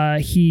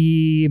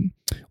 He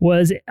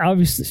was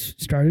obviously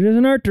started as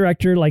an art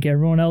director like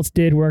everyone else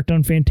did, worked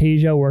on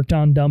Fantasia, worked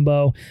on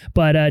Dumbo,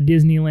 but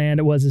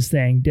Disneyland was his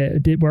thing.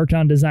 Worked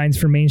on designs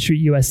for Main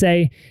Street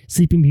USA,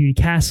 Sleeping Beauty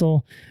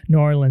Castle, New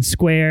Orleans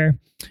Square,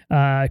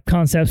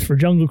 concepts for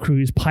Jungle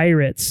Cruise,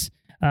 Pirates,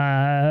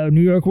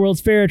 New York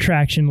World's Fair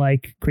attraction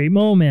like Great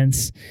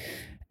Moments,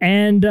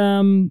 and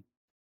then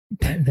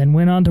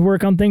went on to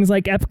work on things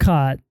like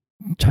Epcot,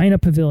 China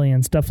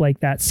Pavilion, stuff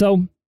like that.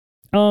 So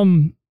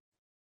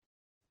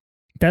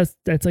that's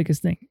like his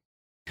thing.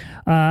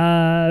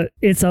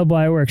 It's Ub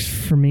Iwerks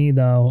for me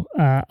though.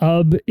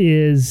 Ub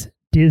is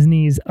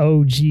Disney's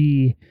OG,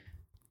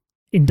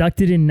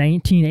 inducted in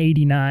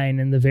 1989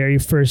 in the very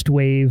first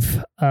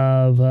wave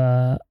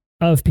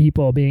of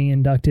people being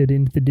inducted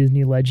into the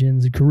Disney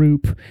Legends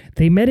group.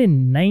 They met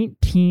in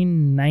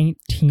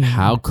 1919.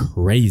 How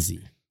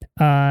crazy.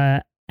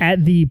 At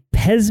the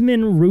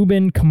Pesman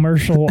Rubin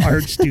Commercial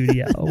Art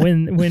Studio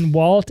when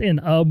Walt and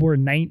Ub were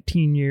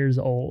 19 years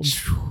old.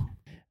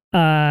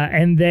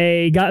 And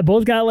they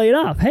both got laid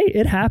off. Hey,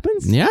 it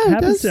happens. Yeah, it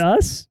happens to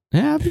us. It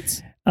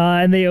happens.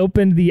 And they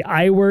opened the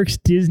Iwerks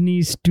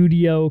Disney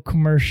Studio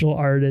Commercial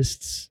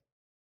Artists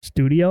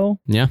studio.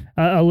 Yeah.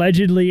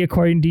 Allegedly,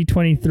 according to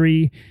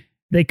D23,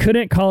 they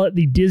couldn't call it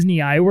the Disney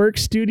iWorks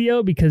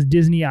studio because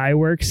Disney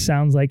iWorks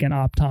sounds like an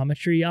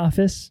optometry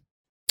office.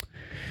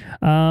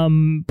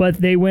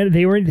 But they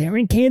were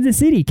in Kansas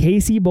City,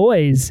 KC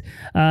boys.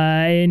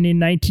 And in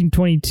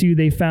 1922,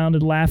 they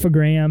founded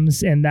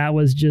Laugh-O-Grams, and that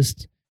was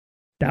the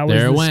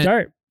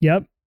start.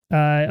 Yep.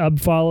 Ub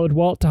followed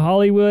Walt to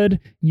Hollywood.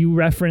 You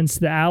referenced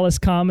the Alice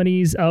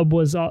comedies. Ub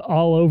was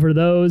all over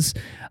those.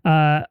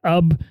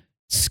 Ub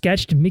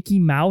sketched Mickey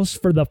Mouse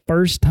for the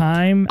first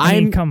time. I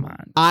mean, come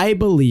on. I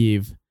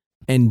believe,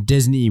 and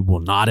Disney will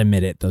not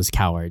admit it, those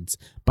cowards,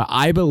 but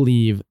I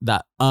believe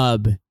that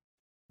Ub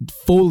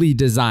fully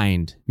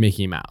designed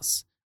Mickey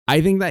Mouse.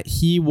 I think that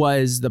he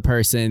was the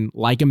person,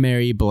 like a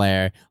Mary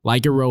Blair,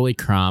 like a Rolly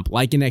Crump,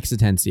 like an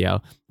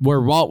Exitensio, where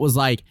Walt was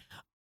like,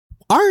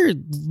 our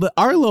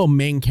little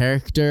main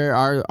character,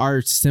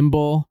 our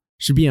symbol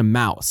should be a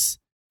mouse.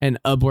 And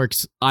Ub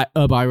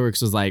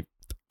iWorks was like,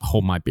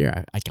 hold my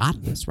beer. I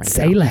got this right now.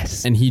 Say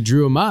less. And he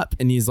drew him up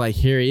and he's like,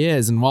 here he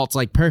is. And Walt's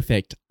like,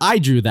 perfect. I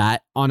drew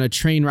that on a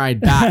train ride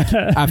back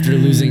after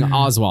losing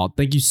Oswald.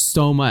 Thank you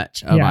so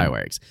much, Ub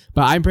iWorks.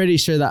 But I'm pretty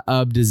sure that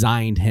Ub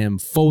designed him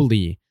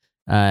fully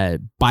by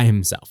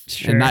himself.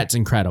 Sure. And that's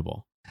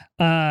incredible.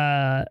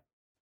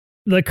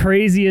 The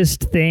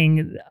craziest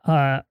thing,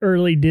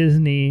 early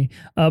Disney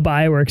Ub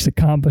iWorks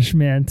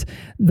accomplishment,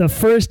 the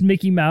first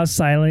Mickey Mouse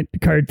silent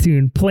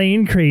cartoon,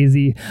 Plain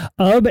Crazy,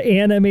 Ub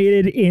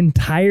animated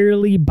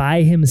entirely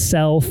by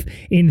himself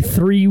in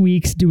 3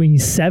 weeks, doing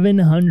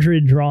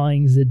 700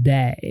 drawings a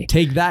day.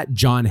 Take that,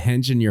 John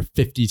Hench, and your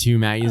 52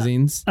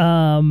 magazines.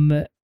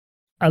 Allegedly.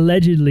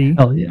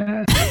 Hell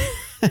yeah.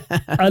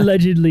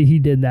 Allegedly, he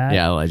did that.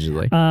 Yeah,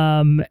 allegedly.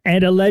 And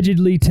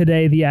allegedly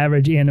today, the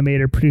average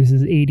animator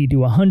produces 80 to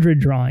 100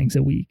 drawings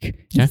a week.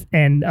 Okay.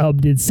 And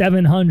Ub did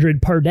 700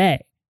 per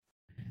day.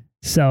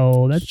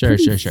 So that's sure.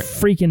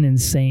 freaking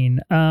insane.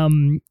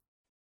 I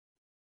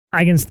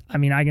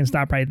can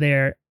stop right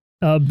there.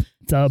 Ub.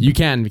 You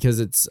can, because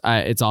it's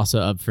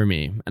also Ub for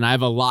me. And I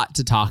have a lot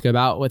to talk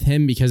about with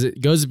him because it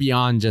goes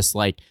beyond just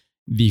like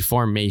the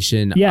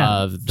formation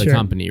of the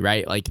company,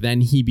 right? Like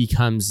then he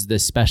becomes the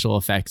special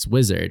effects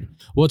wizard.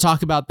 We'll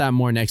talk about that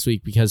more next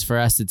week because for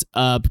us it's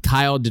Ub.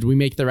 Kyle, did we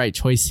make the right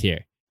choice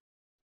here?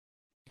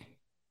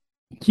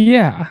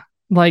 Yeah,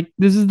 like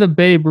this is the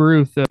Babe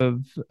Ruth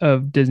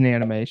of Disney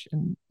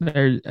animation.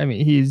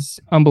 He's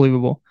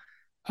unbelievable.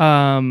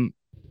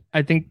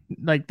 I think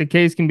like the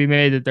case can be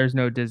made that there's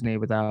no Disney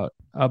without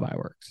Ub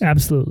iWorks.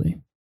 Absolutely.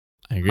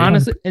 I agree.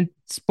 Honestly, and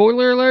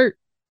spoiler alert,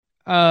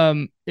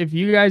 if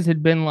you guys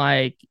had been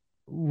like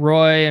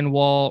Roy and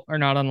Walt are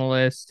not on the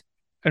list,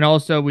 and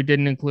also we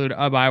didn't include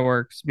Ub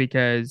iWorks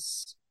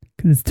because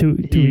it's too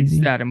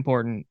easy. That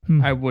important,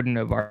 I wouldn't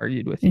have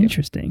argued with you.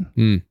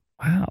 Interesting.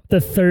 Wow,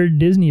 the third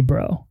Disney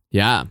bro.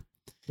 Yeah.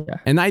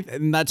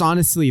 And that's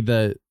honestly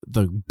the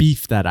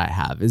beef that I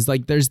have is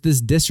like there's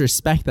this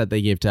disrespect that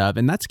they gave to Ub,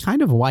 and that's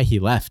kind of why he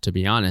left, to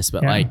be honest.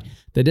 But like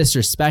the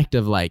disrespect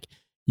of like,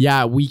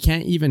 yeah, we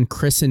can't even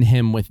christen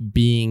him with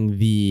being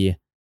the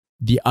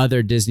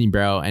other Disney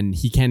bro, and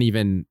he can't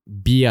even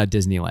be a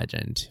Disney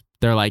legend.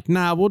 They're like,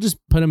 nah, we'll just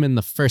put him in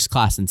the first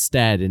class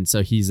instead. And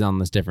so he's on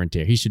this different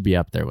tier. He should be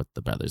up there with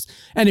the brothers.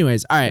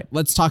 Anyways, all right,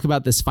 let's talk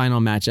about this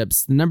final matchup.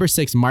 It's number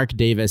 6, Mark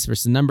Davis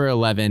versus number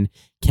 11,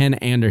 Ken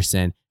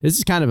Anderson. This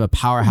is kind of a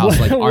powerhouse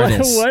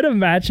artist. What a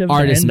matchup.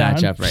 Artist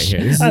matchup right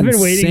here. This is I've been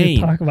insane. waiting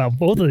to talk about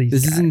both of these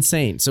This guys. is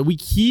insane. So we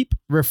keep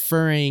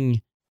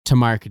referring to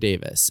Mark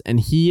Davis, and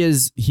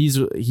he's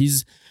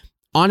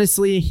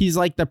honestly, he's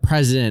like the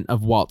president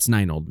of Walt's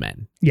 9 Old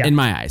Men in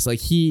my eyes.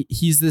 Like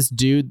he's this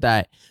dude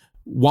that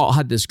Walt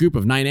had this group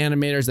of 9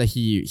 animators that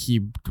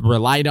he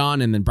relied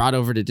on and then brought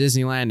over to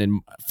Disneyland.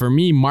 And for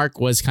me, Mark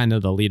was kind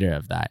of the leader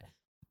of that.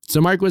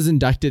 So Mark was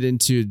inducted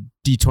into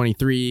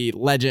D23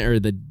 Legend or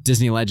the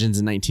Disney Legends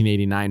in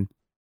 1989.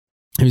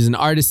 He was an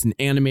artist, an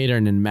animator,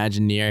 and an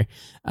Imagineer.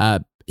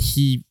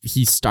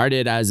 He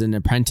started as an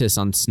apprentice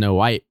on Snow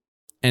White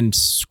and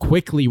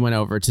quickly went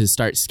over to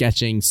start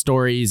sketching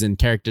stories and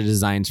character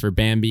designs for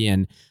Bambi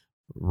and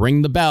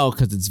ring the bell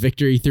because it's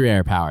victory through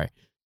air power.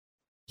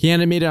 He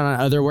animated on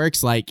other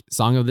works like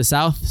Song of the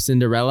South,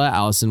 Cinderella,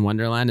 Alice in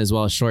Wonderland, as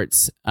well as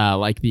shorts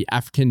like The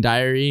African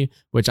Diary,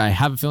 which I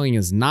have a feeling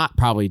is not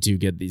probably too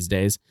good these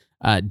days,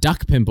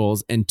 Duck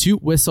Pimples, and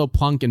Toot, Whistle,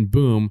 Plunk, and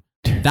Boom.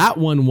 That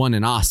one won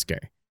an Oscar,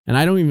 and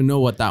I don't even know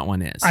what that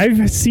one is.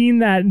 I've seen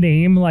that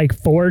name like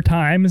 4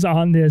 times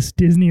on this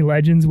Disney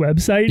Legends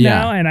website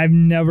now, and I've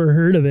never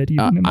heard of it.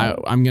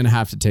 I'm going to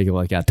have to take a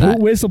look at that.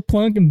 Toot, Whistle,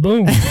 Plunk, and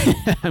Boom.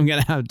 I'm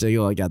going to have to take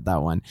a look at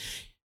that one.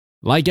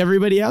 Like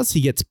everybody else,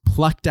 he gets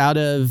plucked out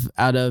of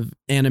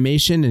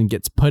animation and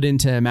gets put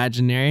into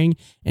Imagineering.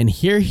 And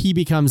here he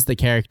becomes the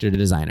character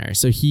designer.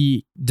 So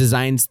he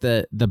designs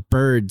the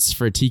birds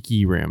for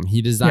Tiki Room.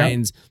 He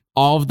designs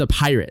all of the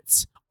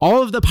pirates.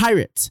 All of the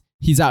pirates.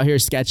 He's out here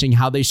sketching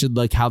how they should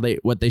look,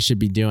 what they should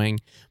be doing.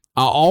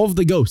 All of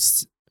the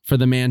ghosts for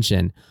the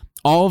mansion.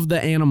 All of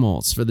the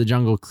animals for the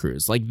Jungle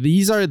Cruise. Like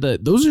those are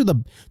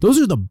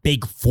the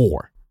big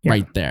 4.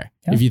 right there.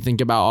 Yeah. If you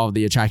think about all of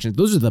the attractions,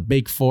 those are the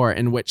big four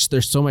in which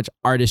there's so much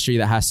artistry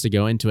that has to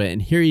go into it.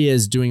 And here he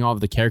is doing all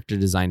of the character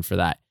design for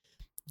that.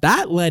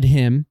 That led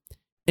him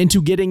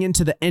into getting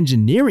into the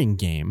engineering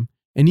game,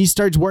 and he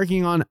starts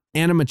working on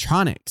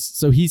animatronics.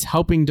 So he's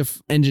helping to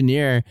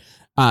engineer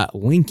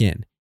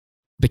Lincoln,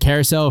 the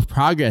Carousel of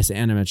Progress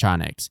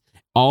animatronics,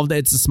 all of the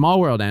It's a Small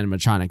World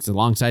animatronics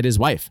alongside his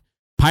wife,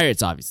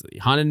 Pirates, obviously,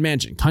 Haunted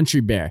Mansion, Country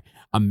Bear,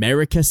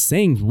 America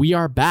Sings, We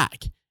Are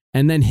Back,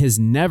 and then his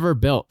never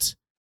built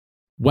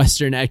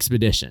Western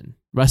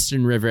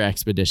River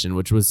Expedition,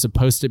 which was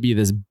supposed to be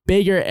this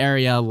bigger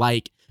area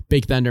like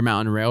Big Thunder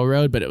Mountain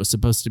Railroad, but it was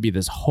supposed to be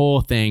this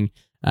whole thing.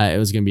 It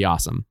was going to be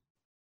awesome.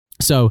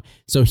 So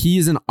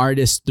he's an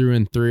artist through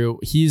and through.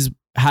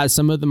 Has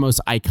some of the most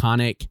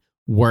iconic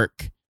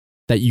work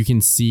that you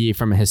can see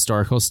from a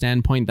historical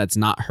standpoint. That's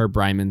not Herb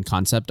Ryman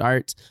concept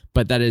art,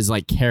 but that is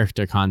like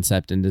character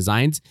concept and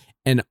designs.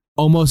 And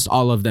almost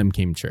all of them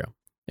came true.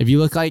 If you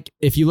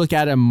look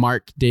at a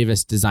Mark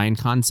Davis design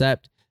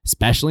concept,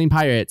 especially in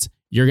Pirates,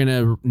 you're going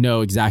to know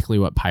exactly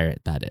what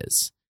pirate that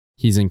is.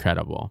 He's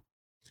incredible.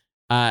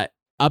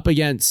 Up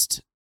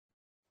against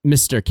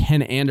Mr.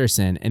 Ken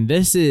Anderson, and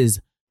this is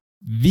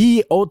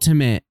the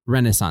ultimate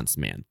Renaissance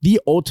man,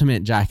 the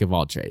ultimate jack of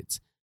all trades.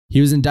 He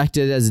was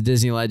inducted as a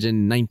Disney legend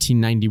in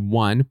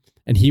 1991,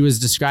 and he was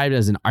described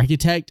as an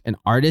architect, an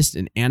artist,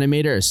 an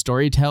animator, a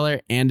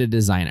storyteller, and a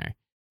designer.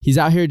 He's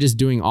out here just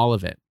doing all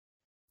of it.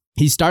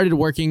 He started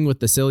working with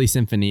the Silly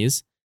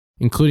Symphonies,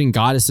 including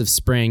Goddess of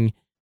Spring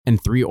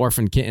and Three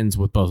Orphaned Kittens,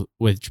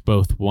 which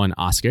both won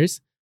Oscars.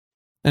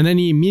 And then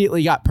he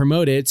immediately got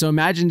promoted. So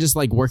imagine just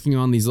like working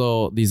on these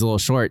little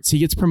shorts. He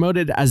gets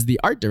promoted as the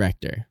art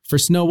director for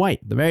Snow White,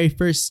 the very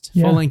first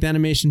full-length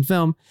animation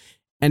film.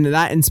 And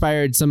that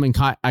inspired some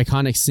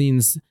iconic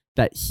scenes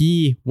that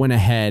he went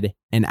ahead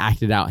and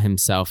acted out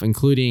himself,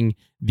 including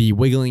the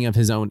wiggling of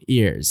his own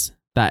ears.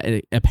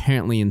 That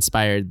apparently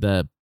inspired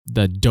the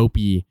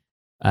dopey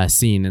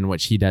scene in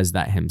which he does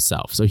that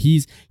himself. So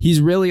he's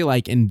really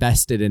like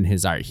invested in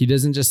his art. He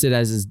doesn't just sit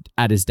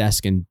at his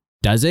desk and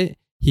does it.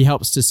 He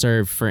helps to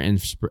serve for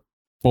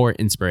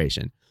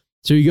inspiration.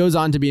 So he goes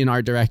on to be an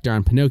art director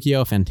on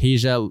Pinocchio,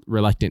 Fantasia,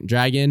 Reluctant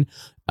Dragon,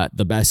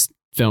 the best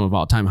film of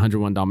all time,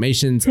 101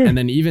 Dalmatians, and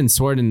then even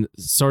Sword in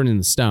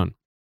the Stone.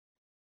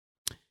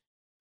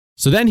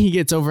 So then he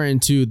gets over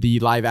into the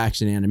live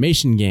action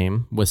animation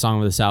game with Song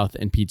of the South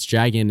and Pete's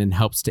Dragon and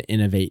helps to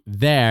innovate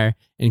there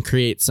and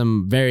create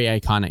some very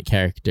iconic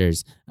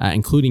characters,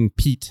 including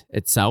Pete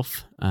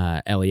itself,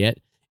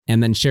 Elliot,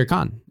 and then Shere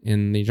Khan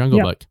in the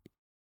Jungle Book.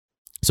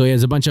 So he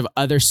has a bunch of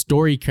other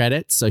story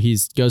credits. So he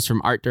goes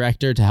from art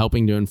director to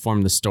helping to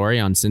inform the story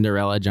on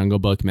Cinderella, Jungle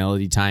Book,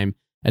 Melody Time,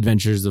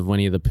 Adventures of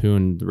Winnie the Pooh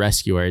and the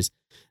Rescuers.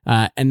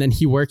 And then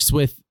he works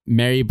with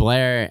Mary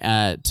Blair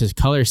to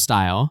color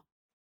style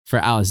for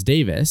Alice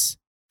Davis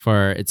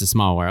for It's a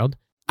Small World.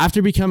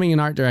 After becoming an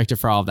art director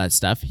for all of that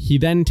stuff, he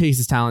then takes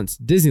his talents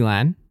to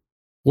Disneyland,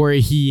 where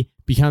he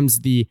becomes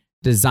the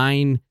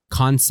design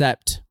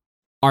concept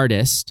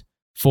artist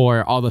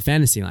for all the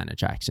Fantasyland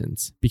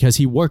attractions because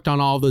he worked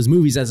on all of those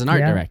movies as an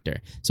art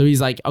director. So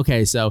he's like,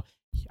 okay, so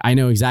I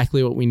know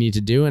exactly what we need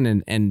to do.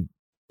 And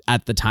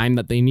at the time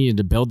that they needed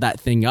to build that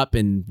thing up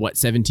in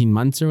 17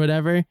 months or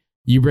whatever,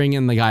 you bring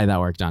in the guy that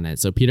worked on it.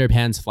 So Peter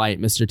Pan's Flight,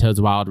 Mr. Toad's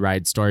Wild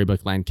Ride,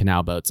 Storybook Land,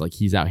 Canal Boats, like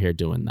he's out here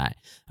doing that.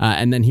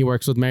 And then he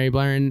works with Mary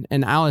Blair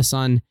and Alice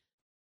on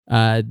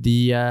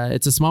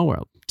It's a Small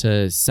World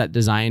to set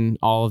design,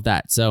 all of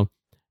that. So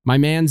my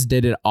man's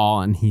did it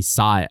all and he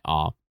saw it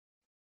all.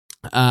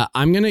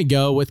 I'm going to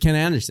go with Ken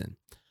Anderson.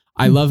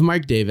 I love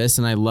Mark Davis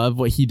and I love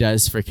what he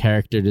does for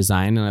character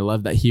design. And I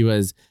love that he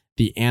was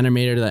the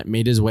animator that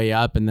made his way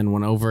up and then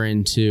went over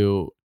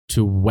to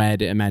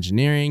WED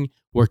Imagineering,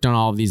 worked on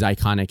all of these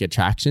iconic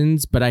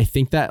attractions. But I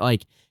think that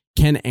like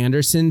Ken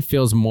Anderson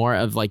feels more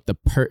of like the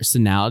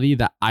personality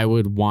that I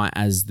would want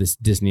as this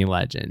Disney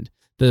legend.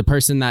 The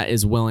person that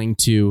is willing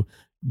to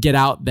get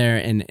out there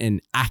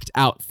and act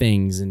out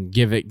things and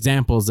give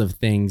examples of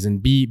things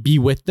and be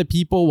with the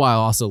people while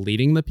also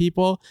leading the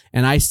people.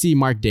 And I see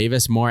Mark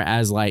Davis more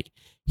as like,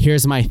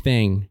 here's my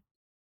thing.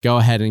 Go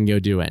ahead and go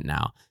do it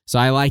now. So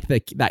I like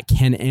that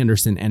Ken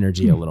Anderson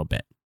energy a little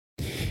bit.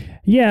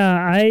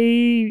 Yeah,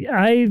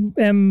 I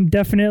am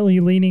definitely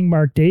leaning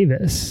Mark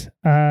Davis.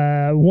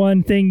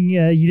 One thing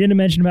you didn't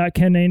mention about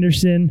Ken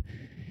Anderson,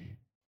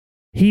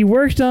 he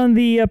worked on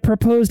the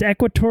proposed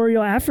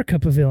Equatorial Africa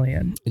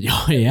Pavilion.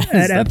 Oh, yes,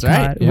 at that's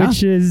Epcot, right. Yeah.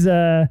 Which is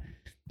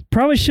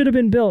probably should have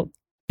been built.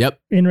 Yep.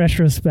 In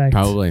retrospect,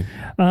 probably.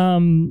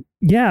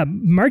 Yeah,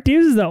 Mark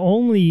Davis is the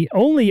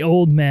only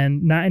old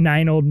men,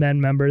 nine old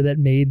men member that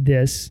made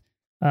this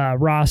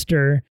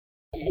roster.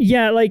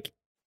 Yeah, like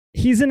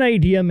he's an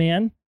idea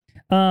man.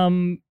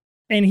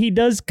 And he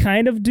does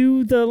kind of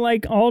do the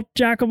like all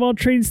jack of all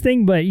trades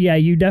thing, but yeah,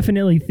 you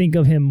definitely think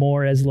of him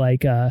more as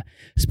like a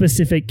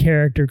specific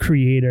character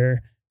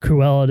creator.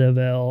 Cruella de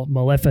Vil,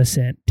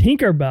 Maleficent,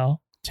 Tinkerbell,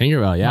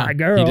 yeah. My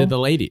girl. He did the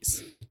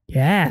ladies.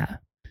 Yeah.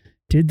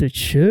 Did the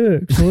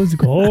chicks. Let's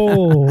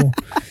go.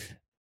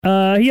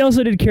 He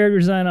also did character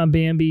design on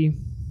Bambi,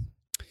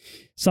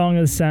 Song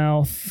of the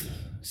South,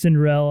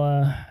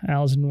 Cinderella,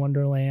 Alice in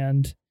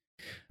Wonderland.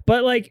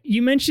 But like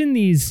you mentioned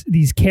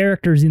these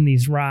characters in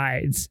these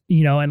rides,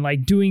 you know, and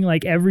like doing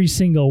like every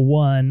single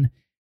one.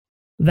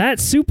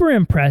 That's super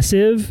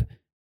impressive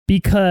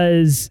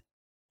because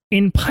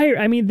in pirate,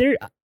 I mean,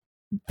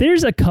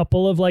 there's a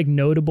couple of like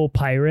notable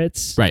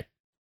pirates. Right.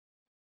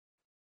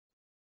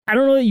 I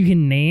don't know that you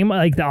can name,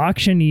 like the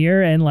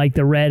auctioneer and like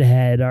the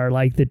redhead are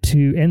like the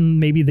two, and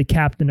maybe the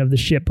captain of the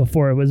ship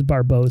before it was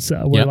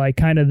Barbossa were like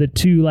kind of the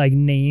two like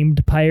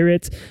named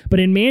pirates. But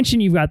in Mansion,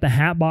 you've got the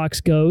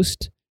Hatbox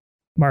Ghost,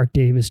 Mark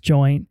Davis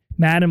joint,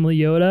 Madame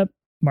Leota,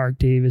 Mark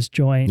Davis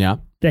joint. Yeah.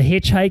 The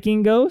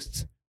Hitchhiking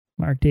Ghosts,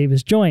 Mark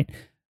Davis joint.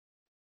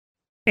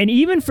 And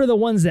even for the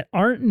ones that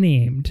aren't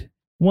named,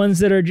 ones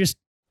that are just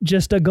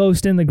a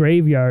ghost in the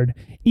graveyard,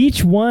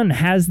 each one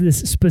has this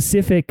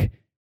specific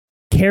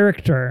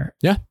character,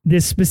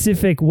 this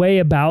specific way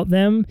about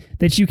them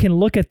that you can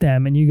look at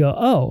them and you go,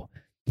 oh,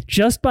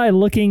 just by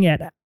looking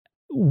at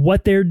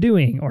what they're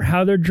doing or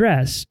how they're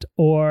dressed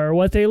or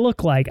what they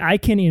look like, I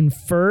can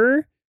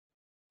infer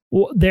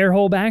their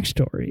whole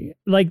backstory.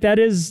 Like that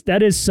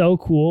is so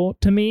cool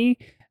to me,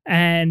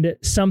 and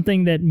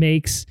something that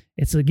makes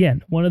it's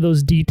again one of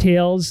those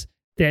details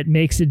that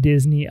makes a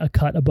Disney a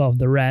cut above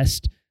the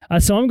rest.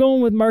 So I'm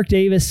going with Mark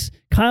Davis,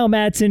 Kyle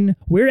Madsen.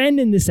 We're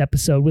ending this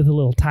episode with a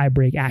little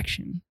tie-break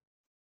action.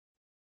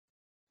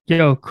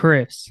 Yo,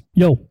 Chris.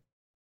 Yo.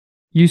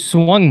 You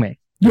swung me.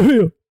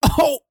 Yeah.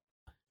 Oh.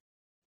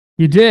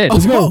 You did.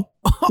 Let's go.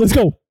 Let's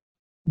go.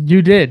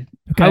 You did.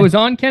 Okay. I was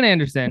on Ken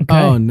Anderson. Okay.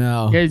 Oh,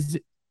 no. Because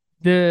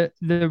the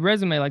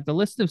resume, like the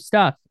list of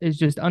stuff is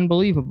just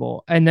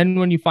unbelievable. And then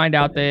when you find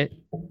out that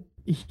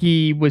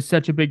he was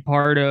such a big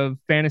part of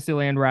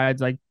Fantasyland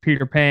rides like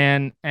Peter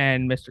Pan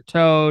and Mr.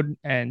 Toad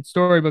and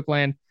Storybook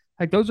Land,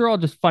 like those are all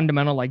just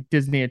fundamental like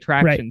Disney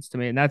attractions to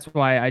me. And that's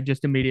why I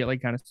just immediately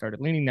kind of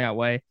started leaning that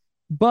way.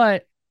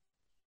 But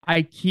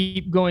I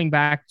keep going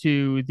back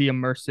to the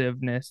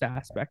immersiveness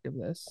aspect of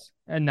this.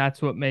 And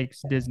that's what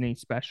makes Disney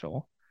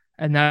special.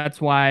 And that's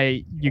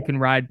why you can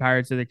ride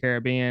Pirates of the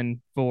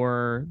Caribbean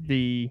for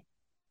the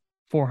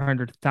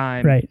 400th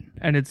time. Right.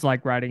 And it's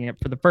like riding it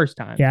for the first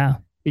time. Yeah.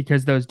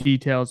 Because those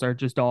details are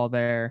just all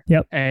there.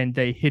 Yep. And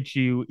they hit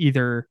you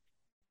either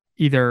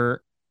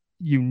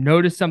you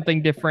notice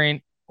something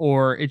different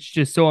or it's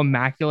just so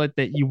immaculate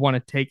that you want to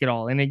take it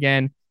all in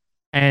again.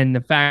 And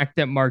the fact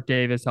that Mark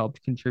Davis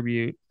helped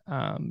contribute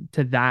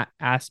to that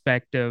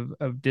aspect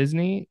of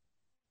Disney,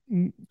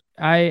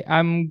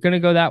 I'm going to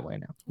go that way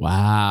now.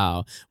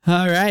 Wow.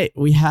 All right.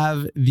 We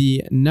have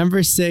the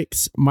number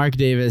 6, Mark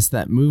Davis,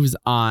 that moves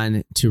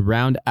on to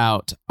round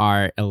out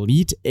our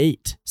Elite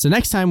 8. So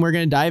next time we're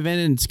going to dive in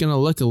and it's going to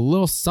look a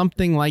little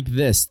something like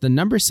this. The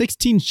number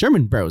 16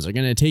 Sherman Bros are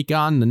going to take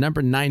on the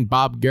number 9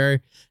 Bob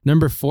Gurr.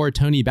 Number 4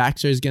 Tony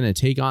Baxter is going to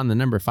take on the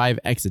number 5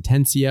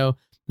 Exitencio.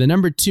 The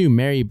number 2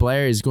 Mary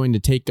Blair is going to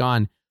take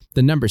on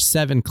the number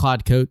 7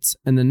 Claude Coates.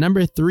 And the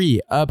number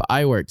 3 Ub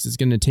Iwerks is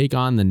going to take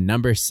on the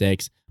number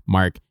 6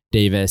 Mark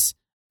Davis.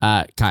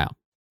 Kyle,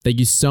 thank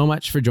you so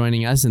much for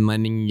joining us and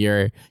lending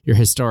your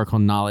historical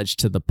knowledge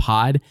to the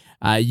pod.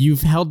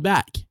 You've held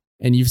back,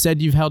 and you've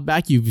said you've held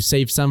back. You've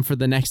saved some for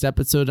the next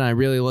episode, and I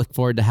really look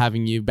forward to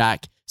having you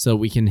back so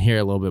we can hear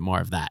a little bit more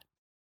of that.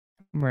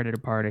 I'm ready to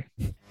party.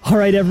 All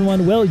right,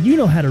 everyone. Well, you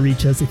know how to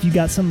reach us if you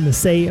got something to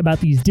say about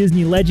these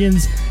Disney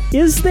legends.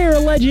 Is there a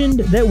legend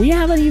that we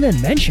haven't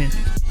even mentioned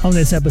on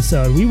this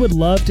episode? We would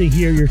love to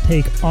hear your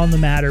take on the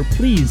matter.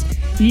 Please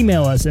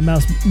email us at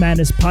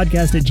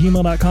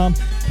mousemadnesspodcast@gmail.com.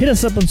 Hit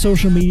us up on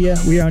social media.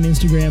 We are on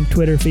Instagram,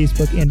 Twitter,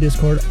 Facebook, and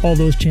Discord. All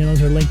those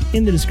channels are linked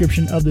in the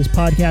description of this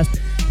podcast.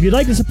 If you'd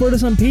like to support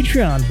us on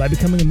Patreon by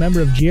becoming a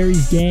member of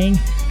Jerry's Gang,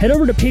 head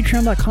over to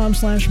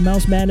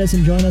patreon.com/mousemadness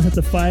and join us at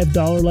the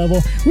 $5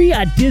 level. We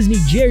got Disney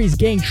Jerry's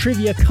Gang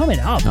trivia coming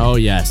up. Oh,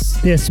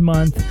 yes. This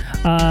month.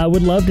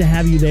 Would love to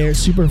have you there.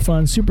 Super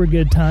fun, super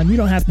good time. You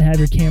don't have to have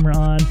your camera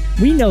on.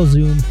 We know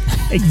Zoom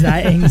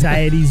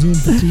anxiety, Zoom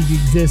fatigue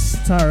exists.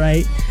 It's all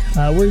right.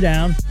 We're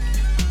down.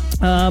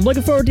 I'm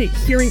looking forward to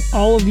hearing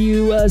all of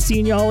you,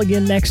 seeing y'all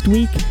again next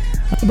week.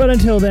 But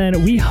until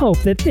then, we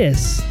hope that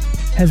this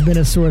has been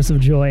a source of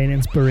joy and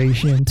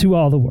inspiration to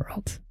all the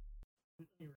world.